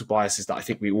of the mental biases that I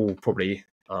think we all probably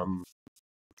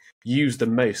use the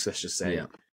most, let's just say.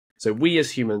 So we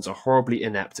as humans are horribly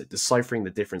inept at deciphering the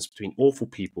difference between awful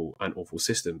people and awful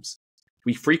systems.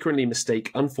 We frequently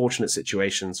mistake unfortunate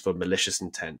situations for malicious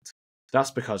intent.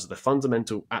 That's because of the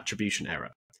fundamental attribution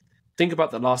error. Think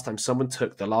about the last time someone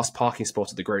took the last parking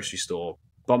spot at the grocery store,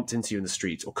 bumped into you in the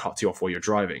street, or cut you off while you're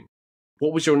driving.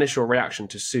 What was your initial reaction?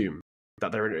 To assume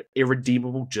that they're an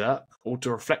irredeemable jerk, or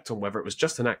to reflect on whether it was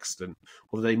just an accident,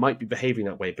 or they might be behaving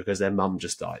that way because their mum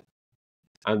just died?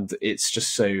 And it's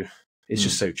just so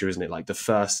true, isn't it? Like, the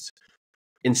first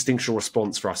instinctual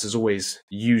response for us is always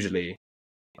usually,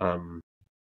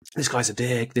 this guy's a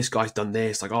dick, this guy's done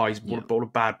this, like, he's what a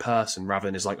bad person, rather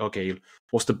than it's like, okay,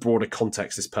 what's the broader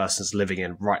context this person's living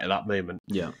in right at that moment?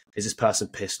 Is this person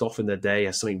pissed off in their day?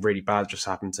 Has something really bad just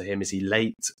happened to him? Is he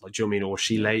late? Like, do you know what I mean? Or is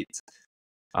she late?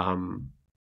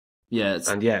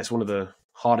 It's one of the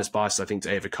hardest biases, I think,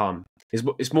 to overcome.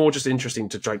 It's more just interesting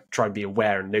to try and be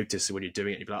aware and notice when you're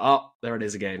doing it. You'd be like, oh, there it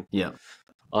is again.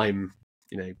 I'm,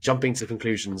 jumping to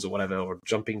conclusions or whatever, or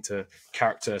jumping to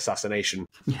character assassination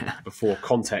before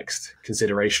context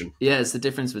consideration. It's the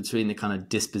difference between the kind of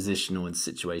dispositional and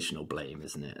situational blame,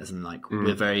 isn't it? As in, like,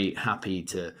 we're very happy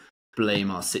to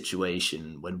blame our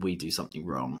situation when we do something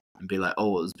wrong and be like,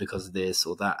 oh, it was because of this,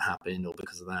 or that happened, or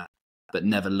because of that, but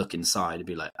never look inside and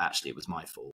be like, actually, it was my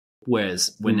fault.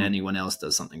 Whereas when anyone else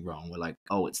does something wrong, we're like,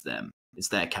 oh, it's them. It's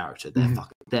their character.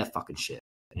 They're fucking shit,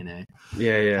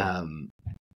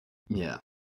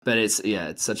 But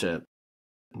it's such a,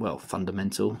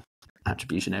 fundamental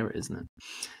attribution error, isn't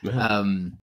it? All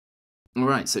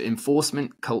right. So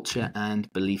enforcement, culture, and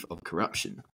belief of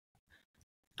corruption.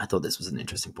 I thought this was an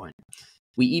interesting point.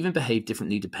 We even behave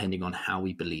differently depending on how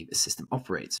we believe a system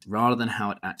operates, rather than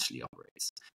how it actually operates.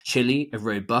 Chile, a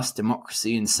robust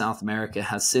democracy in South America,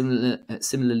 has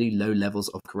similarly low levels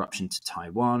of corruption to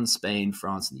Taiwan, Spain,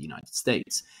 France, and the United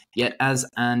States. Yet, as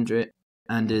Anders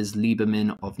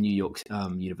Lieberman of New York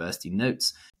University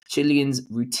notes, Chileans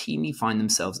routinely find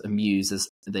themselves amused as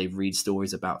they read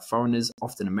stories about foreigners,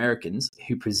 often Americans,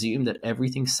 who presume that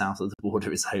everything south of the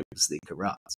border is hopelessly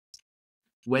corrupt.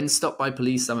 When stopped by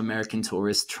police, some American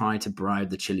tourists try to bribe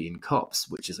the Chilean cops,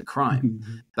 which is a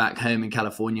crime. Back home in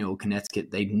California or Connecticut,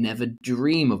 they'd never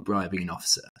dream of bribing an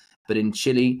officer. But in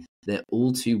Chile, they're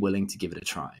all too willing to give it a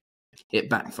try. It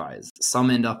backfires. Some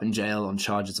end up in jail on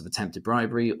charges of attempted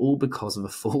bribery, all because of a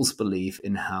false belief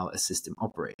in how a system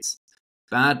operates.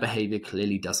 Bad behaviour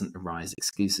clearly doesn't arise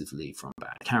exclusively from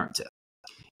bad character.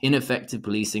 Ineffective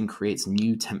policing creates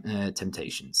new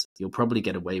temptations. You'll probably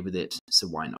get away with it, so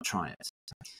why not try it?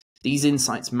 These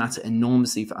insights matter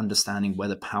enormously for understanding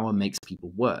whether power makes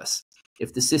people worse.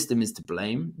 If the system is to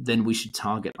blame, then we should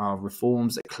target our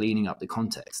reforms at cleaning up the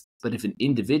context. But if an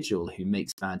individual who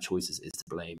makes bad choices is to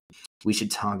blame, we should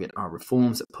target our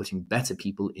reforms at putting better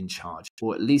people in charge,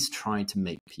 or at least trying to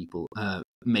make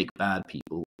bad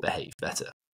people behave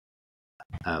better.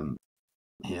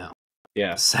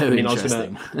 Yeah. So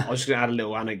interesting. I was just gonna add a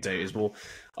little anecdote as well.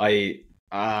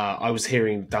 I was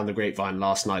hearing down the grapevine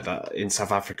last night that in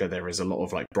South Africa there is a lot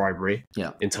of like bribery.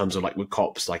 Yeah. In terms of like with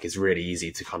cops, like it's really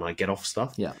easy to kind of like get off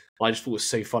stuff. Yeah. I just thought it was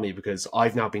so funny because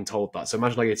I've now been told that. So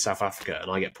imagine I go to South Africa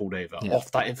and I get pulled over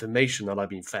off that information that I've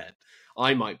been fed.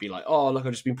 I might be like, oh look,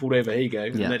 I've just been pulled over. Here you go.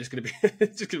 Yeah. And they're just gonna be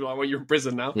like, well, you're in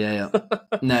prison now. Yeah.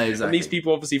 No, exactly. And these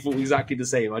people obviously thought exactly the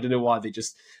same. I don't know why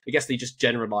I guess they just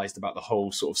generalized about the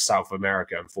whole sort of South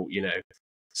America and thought,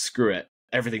 screw it.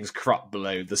 Everything's corrupt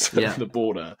below the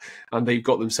border, and they've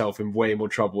got themselves in way more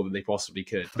trouble than they possibly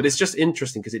could. But it's just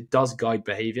interesting because it does guide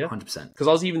behaviour. 100%. Because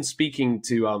I was even speaking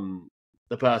to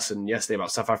the person yesterday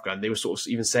about South Africa, and they were sort of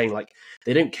even saying like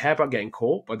they don't care about getting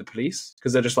caught by the police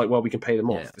because they're just like, well, we can pay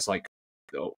them off. It's like,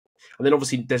 oh. And then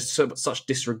obviously there's such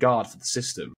disregard for the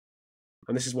system,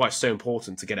 and this is why it's so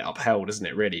important to get it upheld, isn't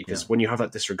it? Really, because when you have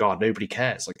that disregard, nobody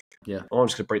cares. Like, I'm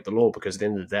just going to break the law because at the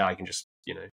end of the day, I can just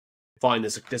fine,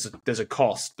 there's a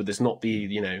cost, but there's not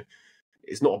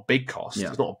it's not a big cost.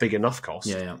 It's not a big enough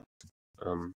cost.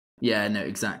 No,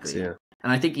 exactly. So,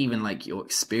 and I think even like your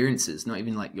experiences, not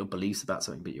even like your beliefs about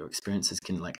something, but your experiences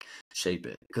can like shape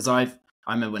it. Because I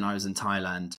remember when I was in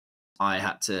Thailand, I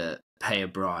had to pay a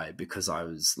bribe because I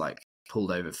was like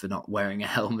pulled over for not wearing a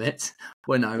helmet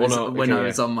when I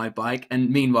was on my bike, and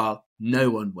meanwhile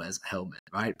no one wears a helmet,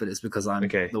 right? But it's because I'm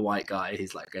the white guy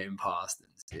who's like going past. And,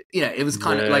 it was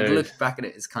kind of like, looking back at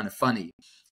it, it's kind of funny,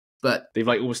 but they've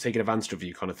like always taken advantage of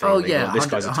you, kind of thing. Oh like, this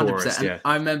guy's a tourist. Yeah,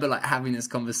 I remember like having this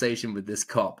conversation with this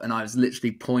cop, and I was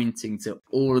literally pointing to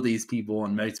all of these people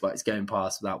on motorbikes going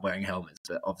past without wearing helmets.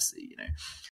 But obviously,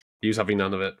 he was having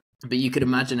none of it. But you could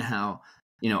imagine how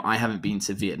I haven't been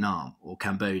to Vietnam or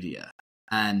Cambodia,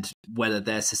 and whether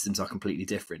their systems are completely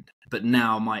different. But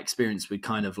now my experience would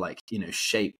kind of like,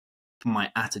 shape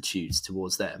my attitudes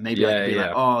towards there. Maybe I could be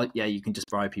like, oh, yeah, you can just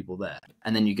bribe people there.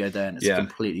 And then you go there and it's a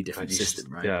completely different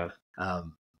system, right? Yeah.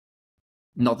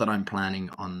 Not that I'm planning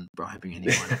on bribing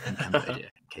anyone in Cambodia,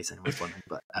 in case anyone's wondering,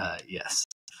 but yes.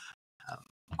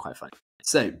 Quite funny.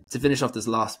 So, to finish off this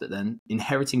last bit then,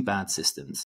 inheriting bad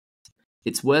systems.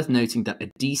 It's worth noting that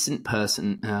a decent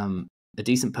person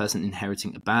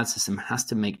inheriting a bad system has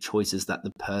to make choices that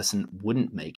the person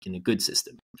wouldn't make in a good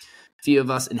system. Few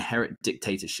of us inherit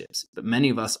dictatorships, but many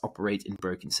of us operate in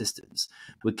broken systems.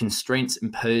 With constraints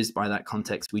imposed by that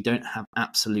context, we don't have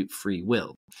absolute free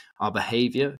will. Our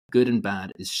behavior, good and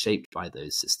bad, is shaped by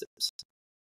those systems.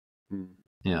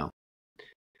 Yeah.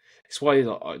 It's why, a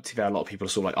lot of people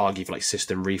sort of like argue for like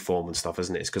system reform and stuff,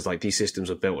 isn't it? It's because like these systems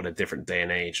are built in a different day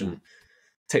and age, and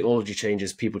technology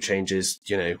changes, people changes.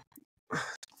 The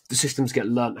systems get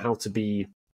learnt how to be,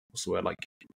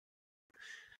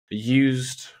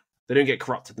 used. They don't get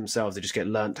corrupted themselves. They just get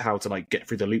learnt how to like get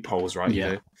through the loopholes, right?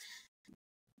 Yeah.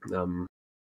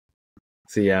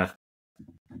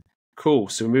 Cool.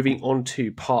 So we're moving on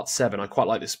to part 7. I quite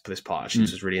like this part, actually.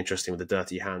 This was really interesting with the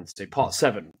dirty hands. So part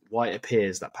 7, why it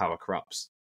appears that power corrupts.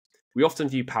 We often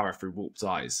view power through warped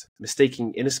eyes,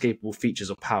 mistaking inescapable features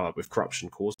of power with corruption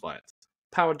caused by it.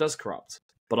 Power does corrupt,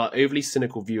 but our overly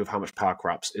cynical view of how much power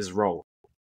corrupts is wrong.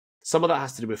 Some of that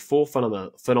has to do with 4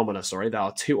 phenomena that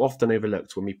are too often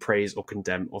overlooked when we praise or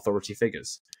condemn authority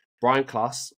figures. Brian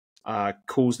Klaas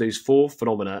calls those 4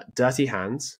 phenomena dirty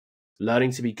hands,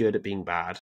 learning to be good at being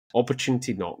bad,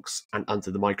 opportunity knocks, and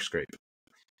under the microscope.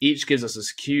 Each gives us a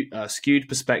skewed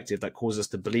perspective that causes us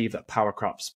to believe that power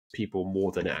corrupts people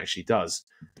more than it actually does.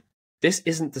 This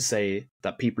isn't to say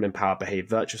that people in power behave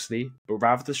virtuously, but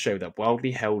rather to show that the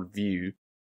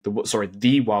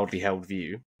widely held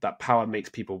view that power makes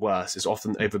people worse is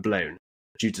often overblown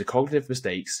due to cognitive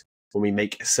mistakes when we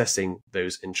make assessing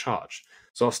those in charge.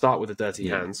 So I'll start with the dirty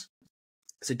hands.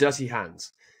 So dirty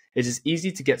hands. It is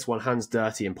easy to get one's hands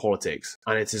dirty in politics,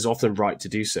 and it is often right to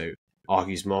do so,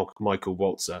 argues Michael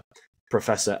Walzer,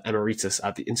 Professor Emeritus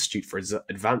at the Institute for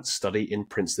Advanced Study in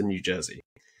Princeton, New Jersey.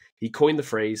 He coined the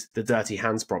phrase the dirty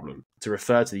hands problem to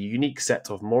refer to the unique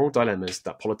set of moral dilemmas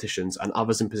that politicians and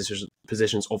others in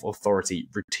positions of authority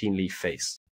routinely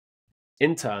face.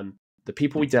 In turn, the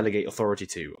people we delegate authority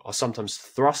to are sometimes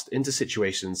thrust into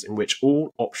situations in which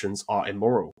all options are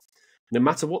immoral. No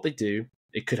matter what they do,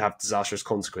 it could have disastrous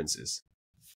consequences.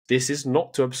 This is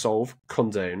not to absolve,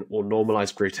 condone, or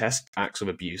normalize grotesque acts of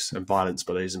abuse and violence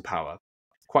by those in power.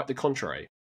 Quite the contrary.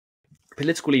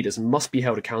 Political leaders must be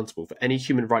held accountable for any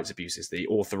human rights abuses they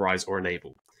authorize or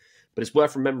enable. But it's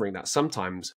worth remembering that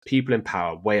sometimes people in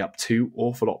power weigh up two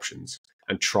awful options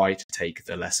and try to take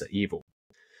the lesser evil.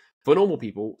 For normal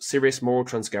people, serious moral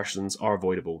transgressions are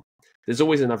avoidable. There's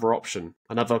always another option,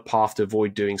 another path to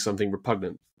avoid doing something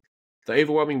repugnant. The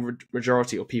overwhelming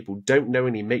majority of people don't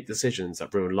knowingly make decisions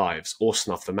that ruin lives or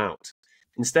snuff them out.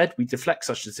 Instead, we deflect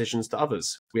such decisions to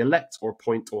others. We elect or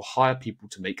appoint or hire people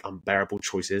to make unbearable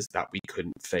choices that we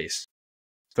couldn't face.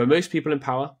 For most people in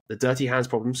power, the dirty hands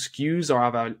problem skews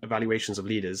our evaluations of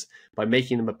leaders by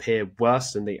making them appear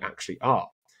worse than they actually are.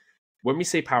 When we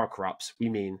say power corrupts, we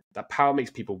mean that power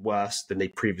makes people worse than they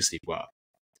previously were.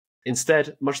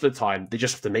 Instead, much of the time, they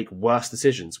just have to make worse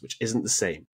decisions, which isn't the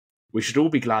same. We should all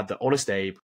be glad that Honest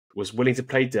Abe was willing to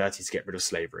play dirty to get rid of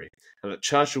slavery, and that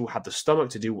Churchill had the stomach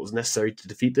to do what was necessary to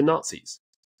defeat the Nazis.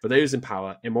 For those in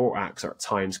power, immoral acts are at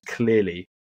times clearly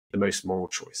the most moral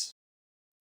choice.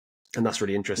 And that's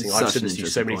really interesting. I've said this to you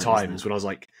so many times when I was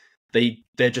like,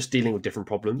 they're just dealing with different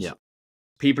problems. Yeah.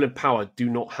 People in power do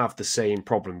not have the same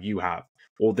problem you have,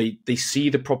 or they see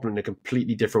the problem in a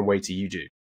completely different way to you do.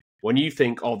 When you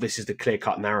think, oh, this is the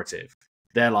clear-cut narrative,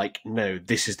 they're like, no,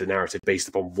 this is the narrative based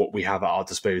upon what we have at our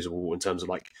disposal in terms of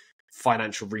like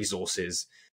financial resources,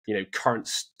 current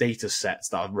data sets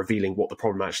that are revealing what the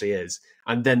problem actually is.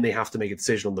 And then they have to make a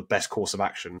decision on the best course of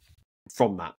action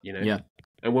from that, Yeah.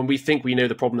 And when we think we know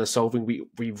the problem they're solving,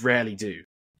 we rarely do.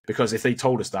 Because if they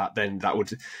told us that, then that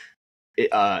would,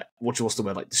 what's the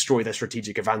word, like destroy their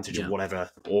strategic advantage or whatever.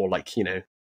 Or like,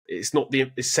 it's not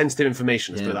it's sensitive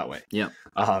information, let's put it that way. Yeah.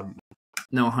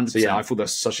 No, 100%. So yeah, I thought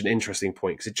that's such an interesting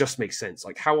point because it just makes sense.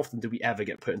 Like, how often do we ever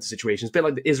get put into situations, a bit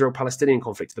like the Israel-Palestinian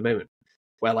conflict at the moment,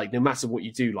 where like no matter what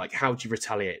you do, like how do you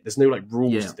retaliate? There's no like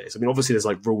rules to this. I mean, obviously there's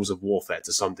like rules of warfare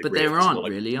to some degree, but there aren't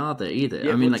really, are there either?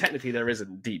 Yeah, I mean, like, technically there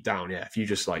isn't deep down. Yeah, if you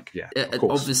just like, of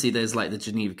course. Obviously there's like the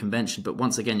Geneva Convention, but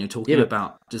once again, you're talking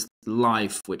about just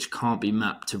life which can't be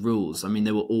mapped to rules. I mean,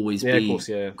 there will always be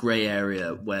grey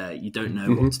area where you don't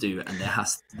know what to do,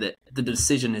 and the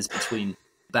decision is between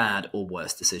bad or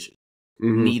worse decision.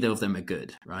 Neither of them are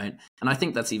good, right? And I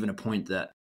think that's even a point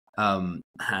that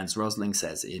Hans Rosling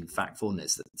says in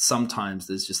Factfulness, that sometimes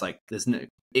there's just like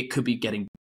it could be getting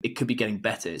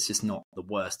better. It's just not the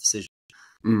worst decision.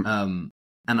 And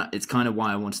it's kind of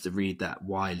why I wanted to read that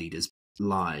Why Leaders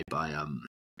Lie by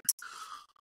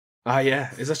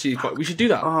it's actually quite. We should do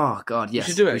that. Oh God, yes,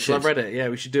 we should do it. I've read it. Yeah,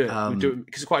 we should do it. We'll do it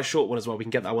because it's quite a short one as well. We can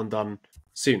get that one done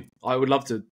soon. I would love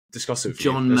to discuss it with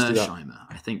John you. Mersheimer,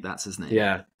 I think that's his name.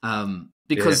 Yeah.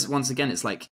 Because once again, it's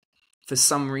like for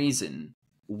some reason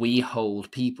we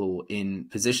hold people in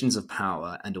positions of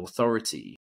power and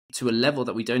authority to a level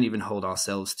that we don't even hold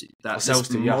ourselves to. That's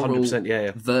moral,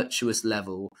 100%, virtuous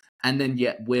level, and then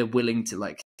yet we're willing to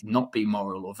like not be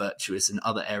moral or virtuous in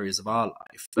other areas of our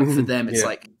life. But for them, it's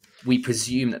like we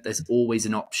presume that there's always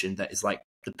an option that is like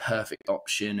the perfect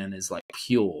option and is like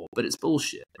pure, but it's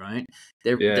bullshit, right?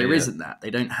 There isn't that. They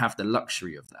don't have the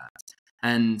luxury of that.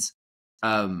 And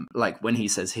like when he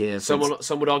says here, some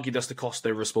would argue that's the cost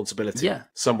of responsibility. Yeah,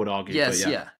 some would argue. Yes,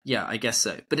 yeah, I guess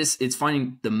so. But it's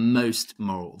finding the most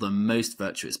moral, the most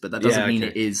virtuous. But that doesn't mean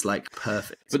it is like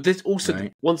perfect. But there's also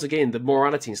once again the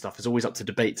morality and stuff is always up to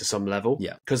debate to some level.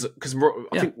 Yeah, because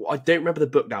I think I don't remember the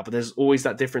book now, but there's always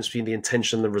that difference between the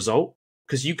intention and the result.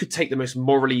 Because you could take the most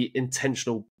morally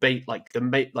intentional bait, like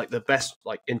the best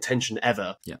like intention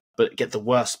ever, but get the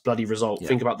worst bloody result.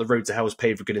 Think about the road to hell is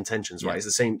paved with good intentions, right? It's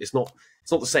the same. It's not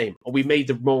the same. Or we made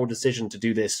the moral decision to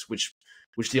do this, which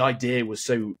the idea was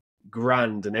so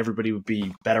grand and everybody would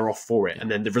be better off for it, and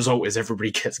then the result is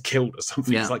everybody gets killed or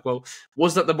something. It's like, well,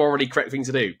 was that the morally correct thing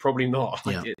to do? Probably not.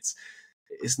 Like,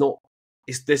 it's not.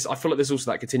 It's this. I feel like there's also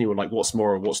that continuum, like what's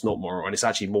moral, what's not moral, and it's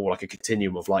actually more like a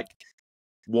continuum of like,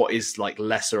 what is like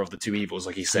lesser of the two evils,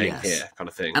 like he's saying here, kind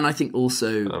of thing. And I think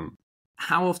also,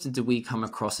 how often do we come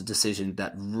across a decision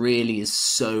that really is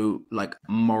so like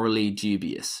morally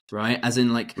dubious, right? As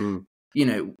in like,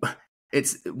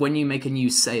 it's when you make a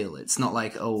new sale, it's not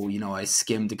like, I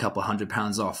skimmed a couple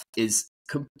 £100 off, is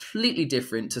completely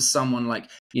different to someone like,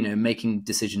 making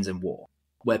decisions in war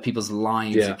where people's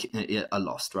lives are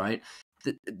lost, right?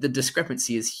 The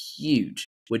discrepancy is huge.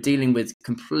 We're dealing with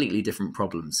completely different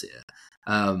problems here.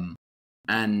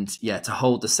 And to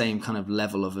hold the same kind of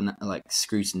level of like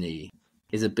scrutiny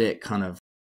is a bit kind of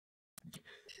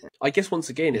I guess once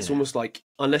again, it's almost like,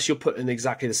 unless you're put in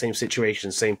exactly the same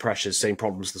situation, same pressures, same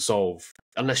problems to solve,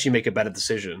 unless you make a better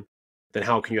decision, then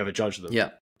how can you ever judge them? Yeah.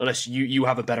 Unless you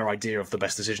have a better idea of the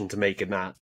best decision to make in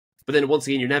that. But then once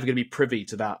again, you're never going to be privy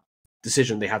to that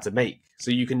decision they had to make.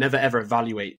 So you can never ever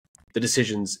evaluate the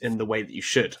decisions in the way that you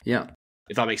should. Yeah.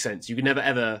 If that makes sense. You can never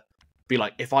ever be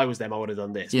like, if I was them, I would have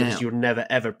done this. Because you're never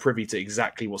ever privy to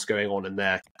exactly what's going on in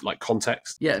their like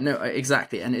context. Yeah, no,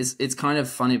 exactly. And it's kind of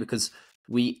funny because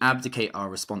we abdicate our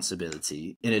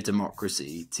responsibility in a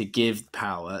democracy to give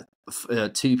power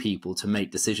to people to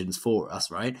make decisions for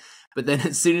us, right? But then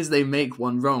as soon as they make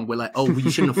one wrong, we're like, oh, well,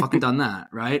 you shouldn't have fucking done that,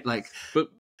 right? Like, but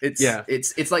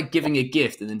it's like giving a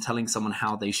gift and then telling someone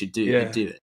how they should do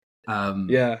it.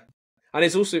 Yeah. And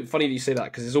it's also funny that you say that,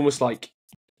 because it's almost like,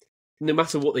 no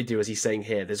matter what they do, as he's saying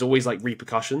here, there's always like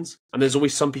repercussions, and there's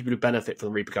always some people who benefit from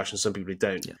the repercussions, some people who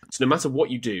don't. Yeah. So no matter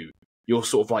what you do, you're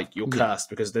sort of like, you're cursed,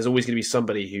 because there's always going to be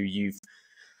somebody who you've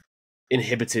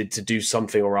inhibited to do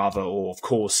something or other, or of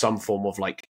course some form of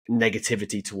like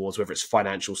negativity towards, whether it's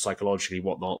financial, psychologically,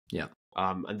 whatnot. Yeah.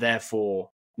 And therefore,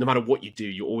 no matter what you do,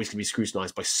 you're always going to be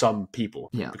scrutinized by some people.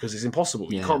 Yeah. Because it's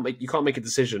impossible. You can't make a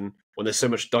decision when there's so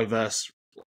much diverse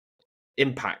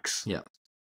impacts. Yeah.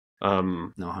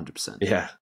 No, 100%. Yeah.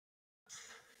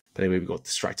 But anyway, we got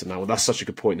distracted now. Well, that's such a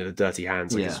good point in the dirty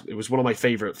hands. Like, it was one of my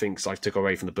favourite things I took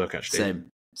away from the book, actually.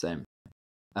 Same.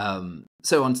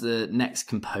 So on to the next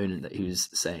component that he was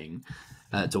saying,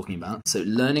 talking about. So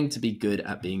learning to be good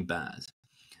at being bad.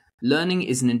 Learning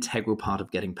is an integral part of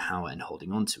getting power and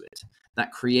holding on to it.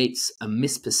 That creates a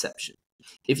misperception.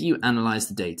 If you analyse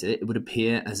the data, it would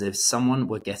appear as if someone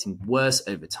were getting worse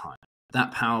over time.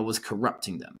 That power was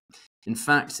corrupting them. In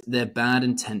fact, their bad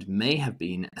intent may have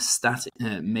been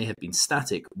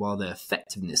static while their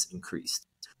effectiveness increased.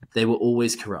 They were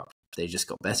always corrupt. They just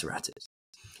got better at it.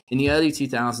 In the early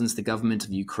 2000s, the government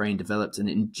of Ukraine developed an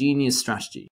ingenious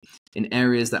strategy. In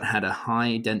areas that had a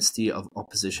high density of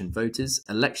opposition voters,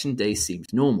 election day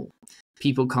seemed normal.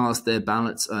 People cast their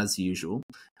ballots as usual,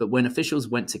 but when officials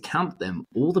went to count them,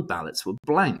 all the ballots were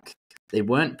blank. They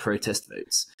weren't protest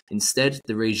votes. Instead,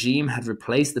 the regime had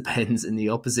replaced the pens in the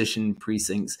opposition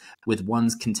precincts with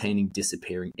ones containing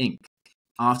disappearing ink.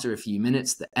 After a few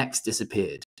minutes, the X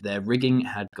disappeared. Their rigging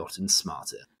had gotten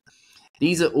smarter.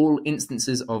 These are all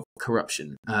instances of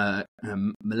corruption,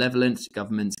 malevolent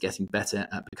governments getting better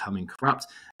at becoming corrupt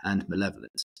and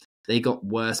malevolent. They got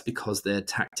worse because their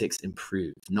tactics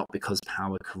improved, not because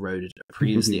power corroded a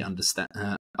previously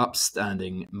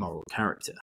upstanding moral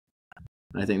character.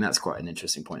 And I think that's quite an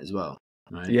interesting point as well.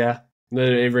 Right? Yeah, no,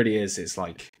 it really is. It's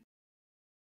like,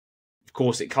 of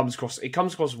course, it comes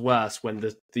across worse when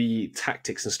the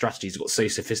tactics and strategies got so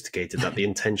sophisticated that the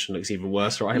intention looks even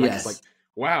worse, right? Like, it's like,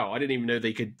 wow, I didn't even know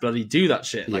they could bloody do that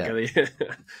shit. Like,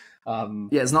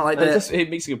 it's not like it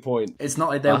makes a good point. It's not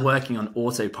like they're working on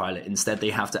autopilot. Instead,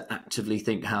 they have to actively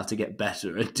think how to get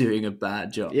better at doing a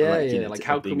bad job. Like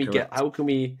how can we do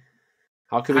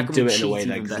it in a way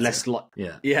that's less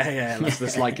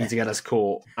less likely to get us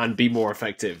caught and be more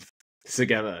effective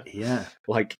together? Yeah,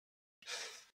 like,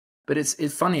 but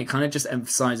it's funny. It kind of just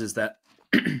emphasizes that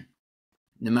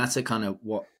no matter kind of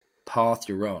what path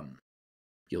you're on,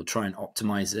 you'll try and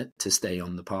optimize it to stay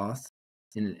on the path.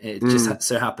 And it just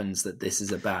so happens that this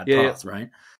is a bad path, right?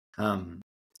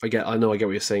 I get what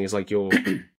you're saying. Is like you're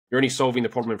only solving the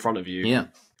problem in front of you, and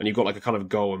you've got like a kind of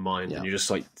goal in mind, and you're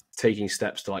just like taking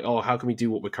steps to like, oh, how can we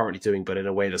do what we're currently doing, but in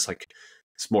a way that's like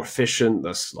it's more efficient,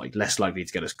 that's like less likely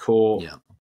to get us caught.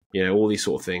 All these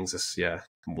sort of things. That's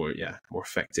more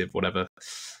effective, whatever.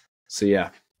 So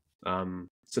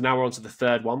so now we're on to the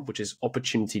third one, which is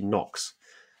opportunity knocks.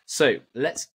 So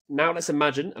let's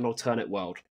imagine an alternate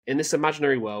world. In this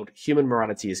imaginary world, human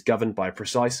morality is governed by a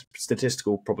precise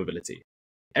statistical probability.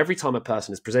 Every time a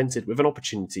person is presented with an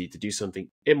opportunity to do something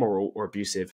immoral or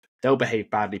abusive, they'll behave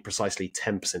badly precisely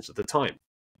 10% of the time.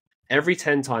 Every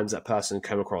 10 times that person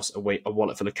come across a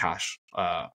wallet full of cash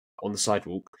on the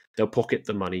sidewalk, they'll pocket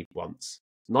the money once.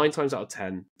 9 times out of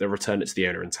 10, they'll return it to the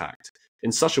owner intact.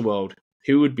 In such a world,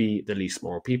 who would be the least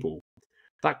moral people?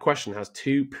 That question has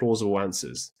 2 plausible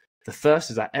answers. The first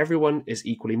is that everyone is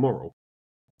equally moral.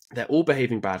 They're all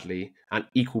behaving badly and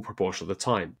equal proportion of the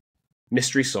time.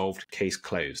 Mystery solved, case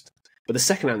closed. But the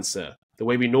second answer, the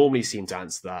way we normally seem to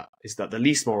answer that, is that the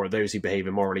least moral are those who behave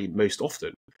immorally most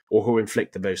often, or who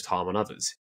inflict the most harm on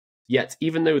others. Yet,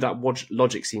 even though that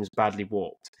logic seems badly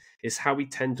warped, it's how we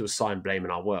tend to assign blame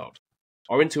in our world.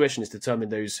 Our intuition is to determine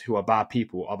those who are bad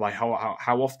people are by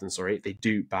how often they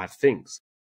do bad things.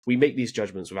 We make these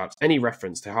judgments without any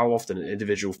reference to how often an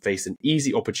individual faced an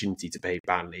easy opportunity to behave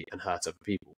badly and hurt other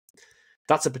people.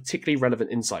 That's a particularly relevant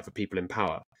insight for people in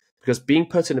power, because being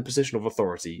put in a position of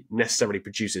authority necessarily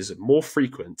produces more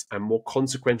frequent and more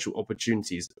consequential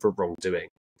opportunities for wrongdoing.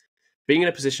 Being in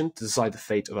a position to decide the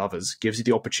fate of others gives you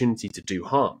the opportunity to do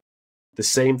harm. The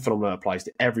same phenomenon applies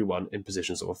to everyone in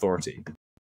positions of authority.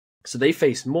 So they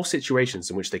face more situations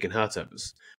in which they can hurt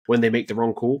others. When they make the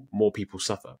wrong call, more people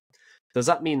suffer. Does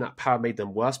that mean that power made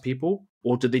them worse people,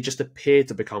 or did they just appear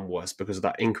to become worse because of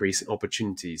that increase in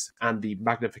opportunities and the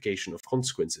magnification of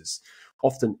consequences?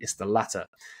 Often it's the latter.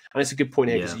 And it's a good point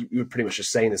here, because you were pretty much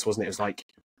just saying this, wasn't it? It was like,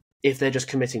 if they're just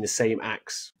committing the same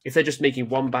acts, if they're just making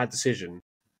one bad decision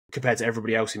compared to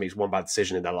everybody else who makes one bad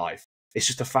decision in their life, it's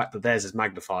just the fact that theirs is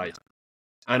magnified.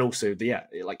 And also,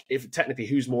 like, if technically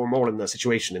who's more moral in the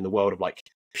situation in the world of like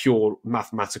pure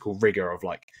mathematical rigor of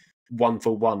like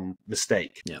 1-for-1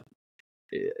 mistake? Yeah.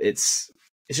 It's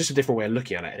just a different way of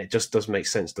looking at it, and it just does make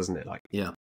sense, doesn't it? Like,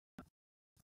 yeah.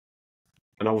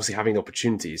 And obviously having the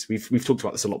opportunities. We've talked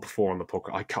about this a lot before on the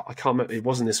podcast. I can't remember, it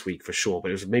wasn't this week for sure,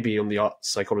 but it was maybe on the art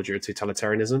psychology of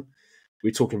totalitarianism. We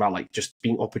were talking about like just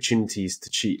being opportunities to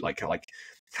cheat, like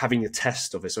having a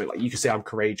test of it. So like you could say I'm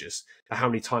courageous. But how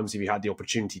many times have you had the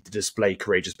opportunity to display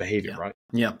courageous behavior, right?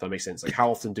 Yeah. That makes sense. Like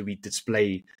how often do we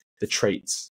display the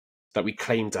traits that we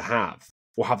claim to have,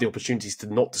 or have the opportunities to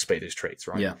not display those traits,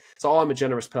 right? Yeah. So I'm a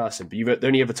generous person, but the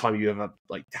only other time you ever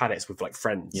like had it with like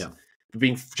friends. Yeah. But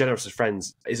being generous as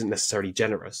friends isn't necessarily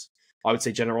generous. I would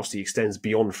say generosity extends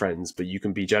beyond friends, but you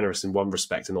can be generous in one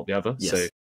respect and not the other. Yes. So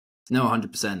no,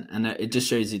 100%. And it just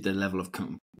shows you the level of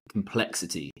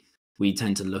complexity. We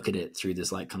tend to look at it through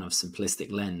this like kind of simplistic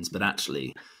lens, but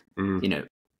actually, you know,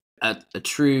 a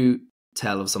true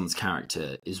tell of someone's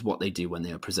character is what they do when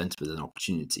they are presented with an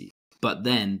opportunity. But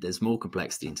then there's more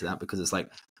complexity into that, because it's like,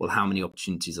 well, how many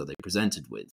opportunities are they presented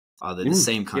with? Are they the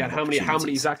same kind of opportunities? How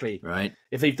many exactly? Right.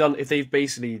 If they've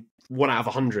basically 1 out of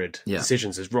 100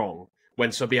 decisions is wrong,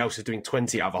 when somebody else is doing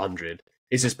 20 out of 100,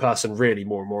 is this person really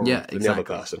more moral than the other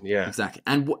person? Yeah, exactly.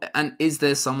 And is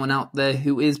there someone out there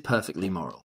who is perfectly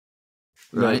moral?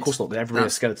 Right? No, of course not. Everybody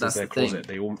has skeletons in their closet.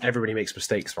 Everybody makes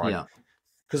mistakes, right? Yeah.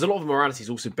 Because a lot of morality is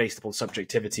also based upon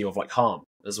subjectivity of like harm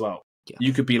as well. Yeah.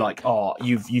 You could be like, oh,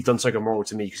 you've done something moral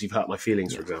to me because you've hurt my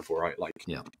feelings, for example, right? Like,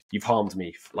 you've harmed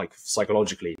me like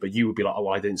psychologically, but you would be like, oh,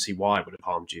 well, I didn't see why I would have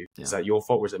harmed you. Is that your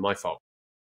fault or is it my fault?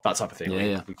 That type of thing.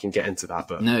 Yeah. We can get into that,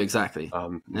 but no, exactly.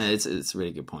 No, it's a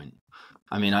really good point.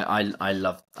 I mean, I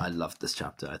loved this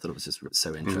chapter. I thought it was just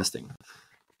so interesting.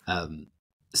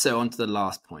 So on to the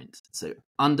last point. So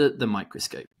under the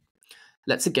microscope,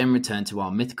 let's again return to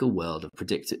our mythical world of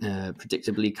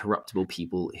predictably corruptible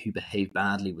people who behave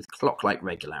badly with clock-like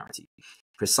regularity,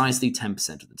 precisely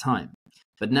 10% of the time.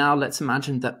 But now let's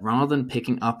imagine that rather than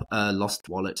picking up a lost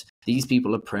wallet, these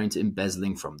people are prone to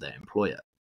embezzling from their employer.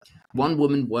 One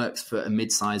woman works for a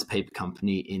mid-sized paper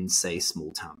company in, say,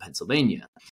 small-town Pennsylvania.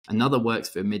 Another works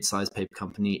for a mid-sized paper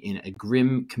company in a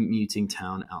grim commuting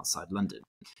town outside London.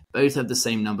 Both have the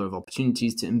same number of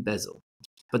opportunities to embezzle.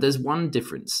 But there's one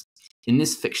difference. In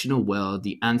this fictional world,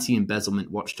 the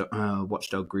anti-embezzlement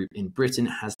watchdog group in Britain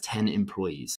has 10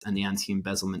 employees, and the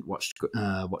anti-embezzlement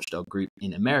watchdog group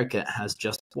in America has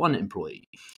just 1 employee,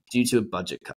 due to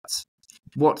budget cuts.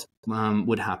 What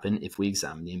would happen if we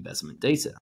examine the embezzlement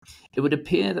data? It would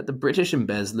appear that the British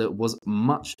embezzler was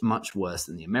much, much worse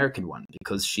than the American one,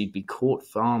 because she'd be caught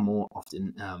far more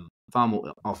often,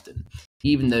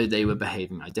 even though they were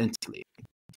behaving identically.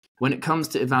 When it comes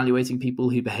to evaluating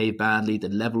people who behave badly, the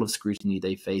level of scrutiny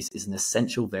they face is an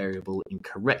essential variable in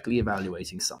correctly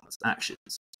evaluating someone's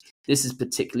actions. This is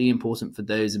particularly important for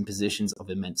those in positions of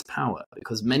immense power,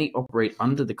 because many operate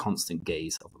under the constant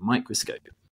gaze of a microscope.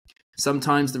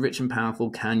 Sometimes the rich and powerful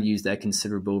can use their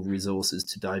considerable resources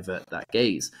to divert that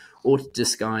gaze, or to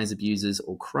disguise abuses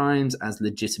or crimes as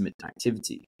legitimate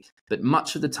activity. But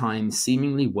much of the time,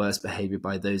 seemingly worse behavior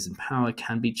by those in power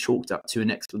can be chalked up to an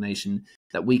explanation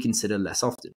that we consider less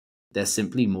often. They're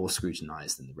simply more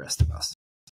scrutinized than the rest of us.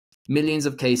 Millions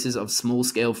of cases of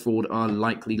small-scale fraud are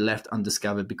likely left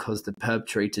undiscovered because the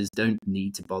perpetrators don't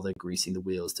need to bother greasing the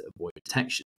wheels to avoid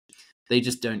detection. They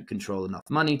just don't control enough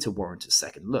money to warrant a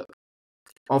second look.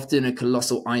 Often a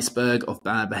colossal iceberg of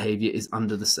bad behavior is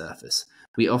under the surface.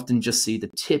 We often just see the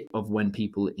tip of when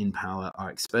people in power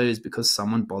are exposed because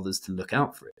someone bothers to look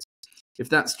out for it. If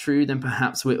that's true, then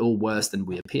perhaps we're all worse than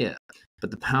we appear,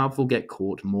 but the powerful get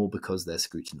caught more because they're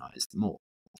scrutinized more.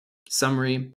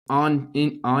 Summary, our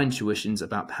intuitions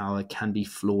about power can be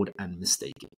flawed and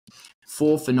mistaken.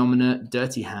 4 phenomena: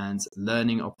 dirty hands,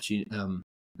 learning,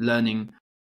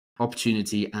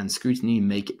 opportunity, and scrutiny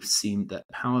make it seem that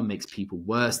power makes people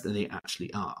worse than they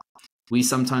actually are. We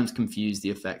sometimes confuse the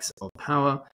effects of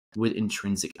power with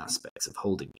intrinsic aspects of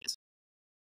holding it.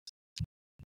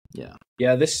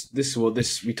 Yeah, this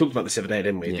we talked about this the other day,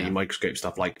 didn't we? Yeah. The microscope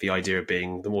stuff, like the idea of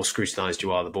being the more scrutinized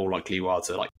you are, the more likely you are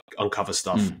to like uncover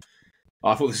stuff.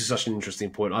 I thought this is such an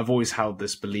interesting point. I've always held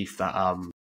this belief that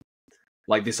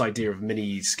like this idea of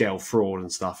mini scale fraud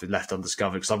and stuff is left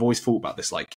undiscovered, because I've always thought about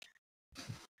this, like,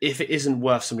 if it isn't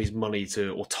worth somebody's money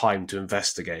or time to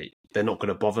investigate, they're not going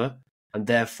to bother, and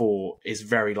therefore it's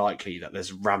very likely that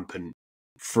there's rampant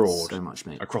fraud So much,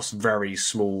 mate. across very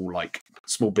small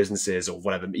businesses or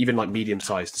whatever, even like medium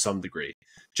sized to some degree,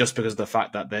 just because of the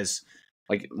fact that there's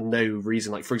like no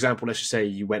reason. Like, for example, let's just say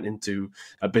you went into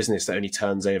a business that only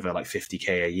turns over like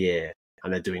 50k a year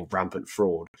and they're doing rampant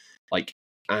fraud, like,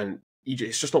 and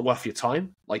it's just not worth your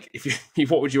time. Like, if you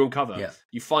what would you uncover? Yeah.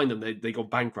 You find them, they go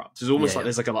bankrupt. It's almost like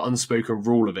there's like an unspoken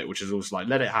rule of it, which is also like,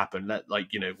 let it happen, let,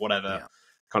 like, you know, whatever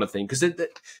kind of thing. Because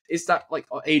it's that like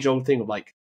age old thing of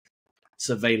like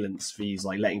surveillance fees,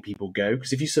 like letting people go.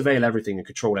 Because if you surveil everything and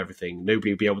control everything,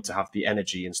 nobody will be able to have the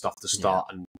energy and stuff to start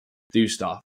and do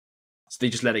stuff. So they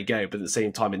just let it go. But at the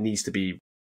same time, it needs to be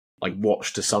like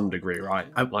watched to some degree, right?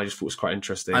 I just thought it was quite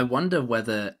interesting. I wonder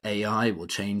whether AI will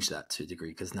change that to a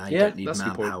degree, because now you don't need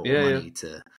manpower or money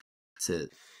to.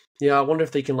 Yeah, I wonder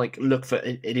if they can like look for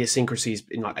idiosyncrasies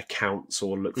in like accounts,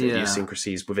 or look for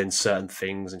idiosyncrasies within certain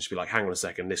things, and just be like, hang on a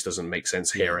second, this doesn't make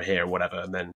sense here or here or whatever.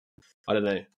 And then I don't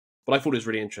know. But I thought it was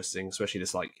really interesting, especially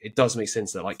this, like, it does make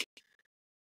sense that like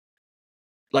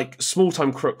small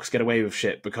time crooks get away with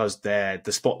shit because the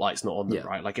spotlight's not on them,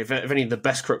 right? Like, if any of the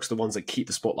best crooks are the ones that keep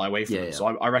the spotlight away from them. So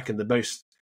I reckon the most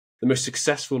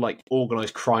successful like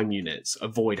organized crime units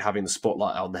avoid having the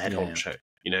spotlight on the head honcho,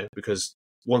 you know, because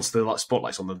once the like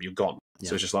spotlight's on them, you're gone.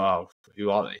 So it's just like, oh,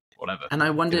 who are they? Whatever. And I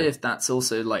wonder if that's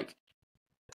also like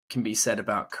can be said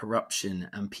about corruption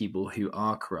and people who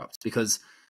are corrupt, because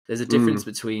there's a difference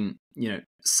between, you know,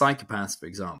 psychopaths, for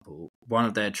example. One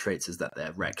of their traits is that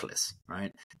they're reckless,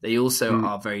 right? They also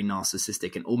are very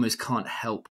narcissistic and almost can't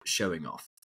help showing off.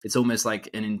 It's almost like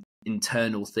an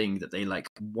internal thing that they like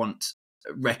want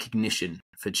recognition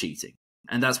for cheating.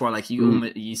 And that's why, like,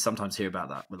 you sometimes hear about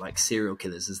that with like serial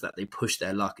killers, is that they push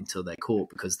their luck until they're caught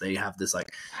because they have this like,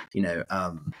 you know,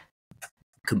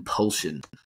 compulsion,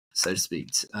 so to speak,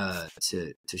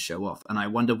 to show off. And I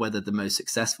wonder whether the most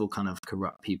successful kind of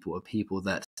corrupt people are people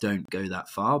that don't go that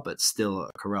far, but still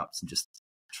are corrupt and just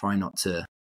try not to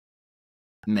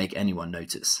make anyone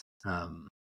notice.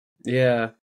 Yeah,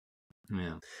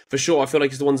 for sure. I feel like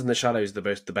it's the ones in the shadows the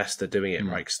best at doing it,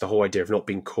 right? Because the whole idea of not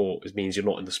being caught means you're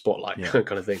not in the spotlight,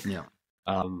 kind of thing.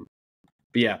 But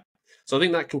yeah, so I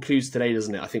think that concludes today,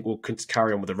 doesn't it? I think we'll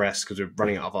carry on with the rest because we're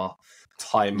running out of our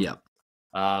time.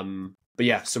 But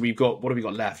yeah, so what have we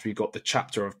got left? We've got the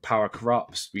chapter of Power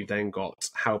Corrupts. We've then got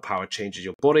How Power Changes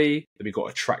Your Body. Then we've got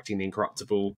Attracting the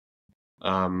Incorruptible,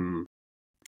 The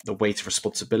Weight of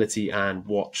Responsibility, and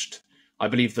Watched. I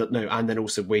believe that, and then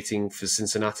also Waiting for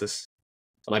Cincinnatus.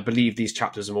 And I believe these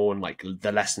chapters are more on like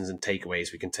the lessons and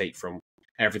takeaways we can take from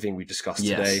everything we discussed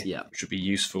today, which would be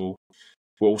useful.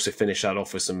 We'll also finish that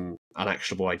off with an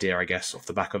actionable idea, I guess, off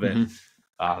the back of it.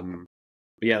 But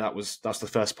yeah, that's the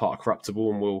first part of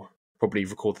Corruptible, and we'll probably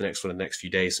record the next one in the next few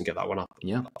days and get that one up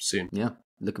soon. Yeah,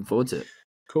 looking forward to it.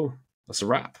 Cool. That's a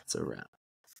wrap. It's a wrap.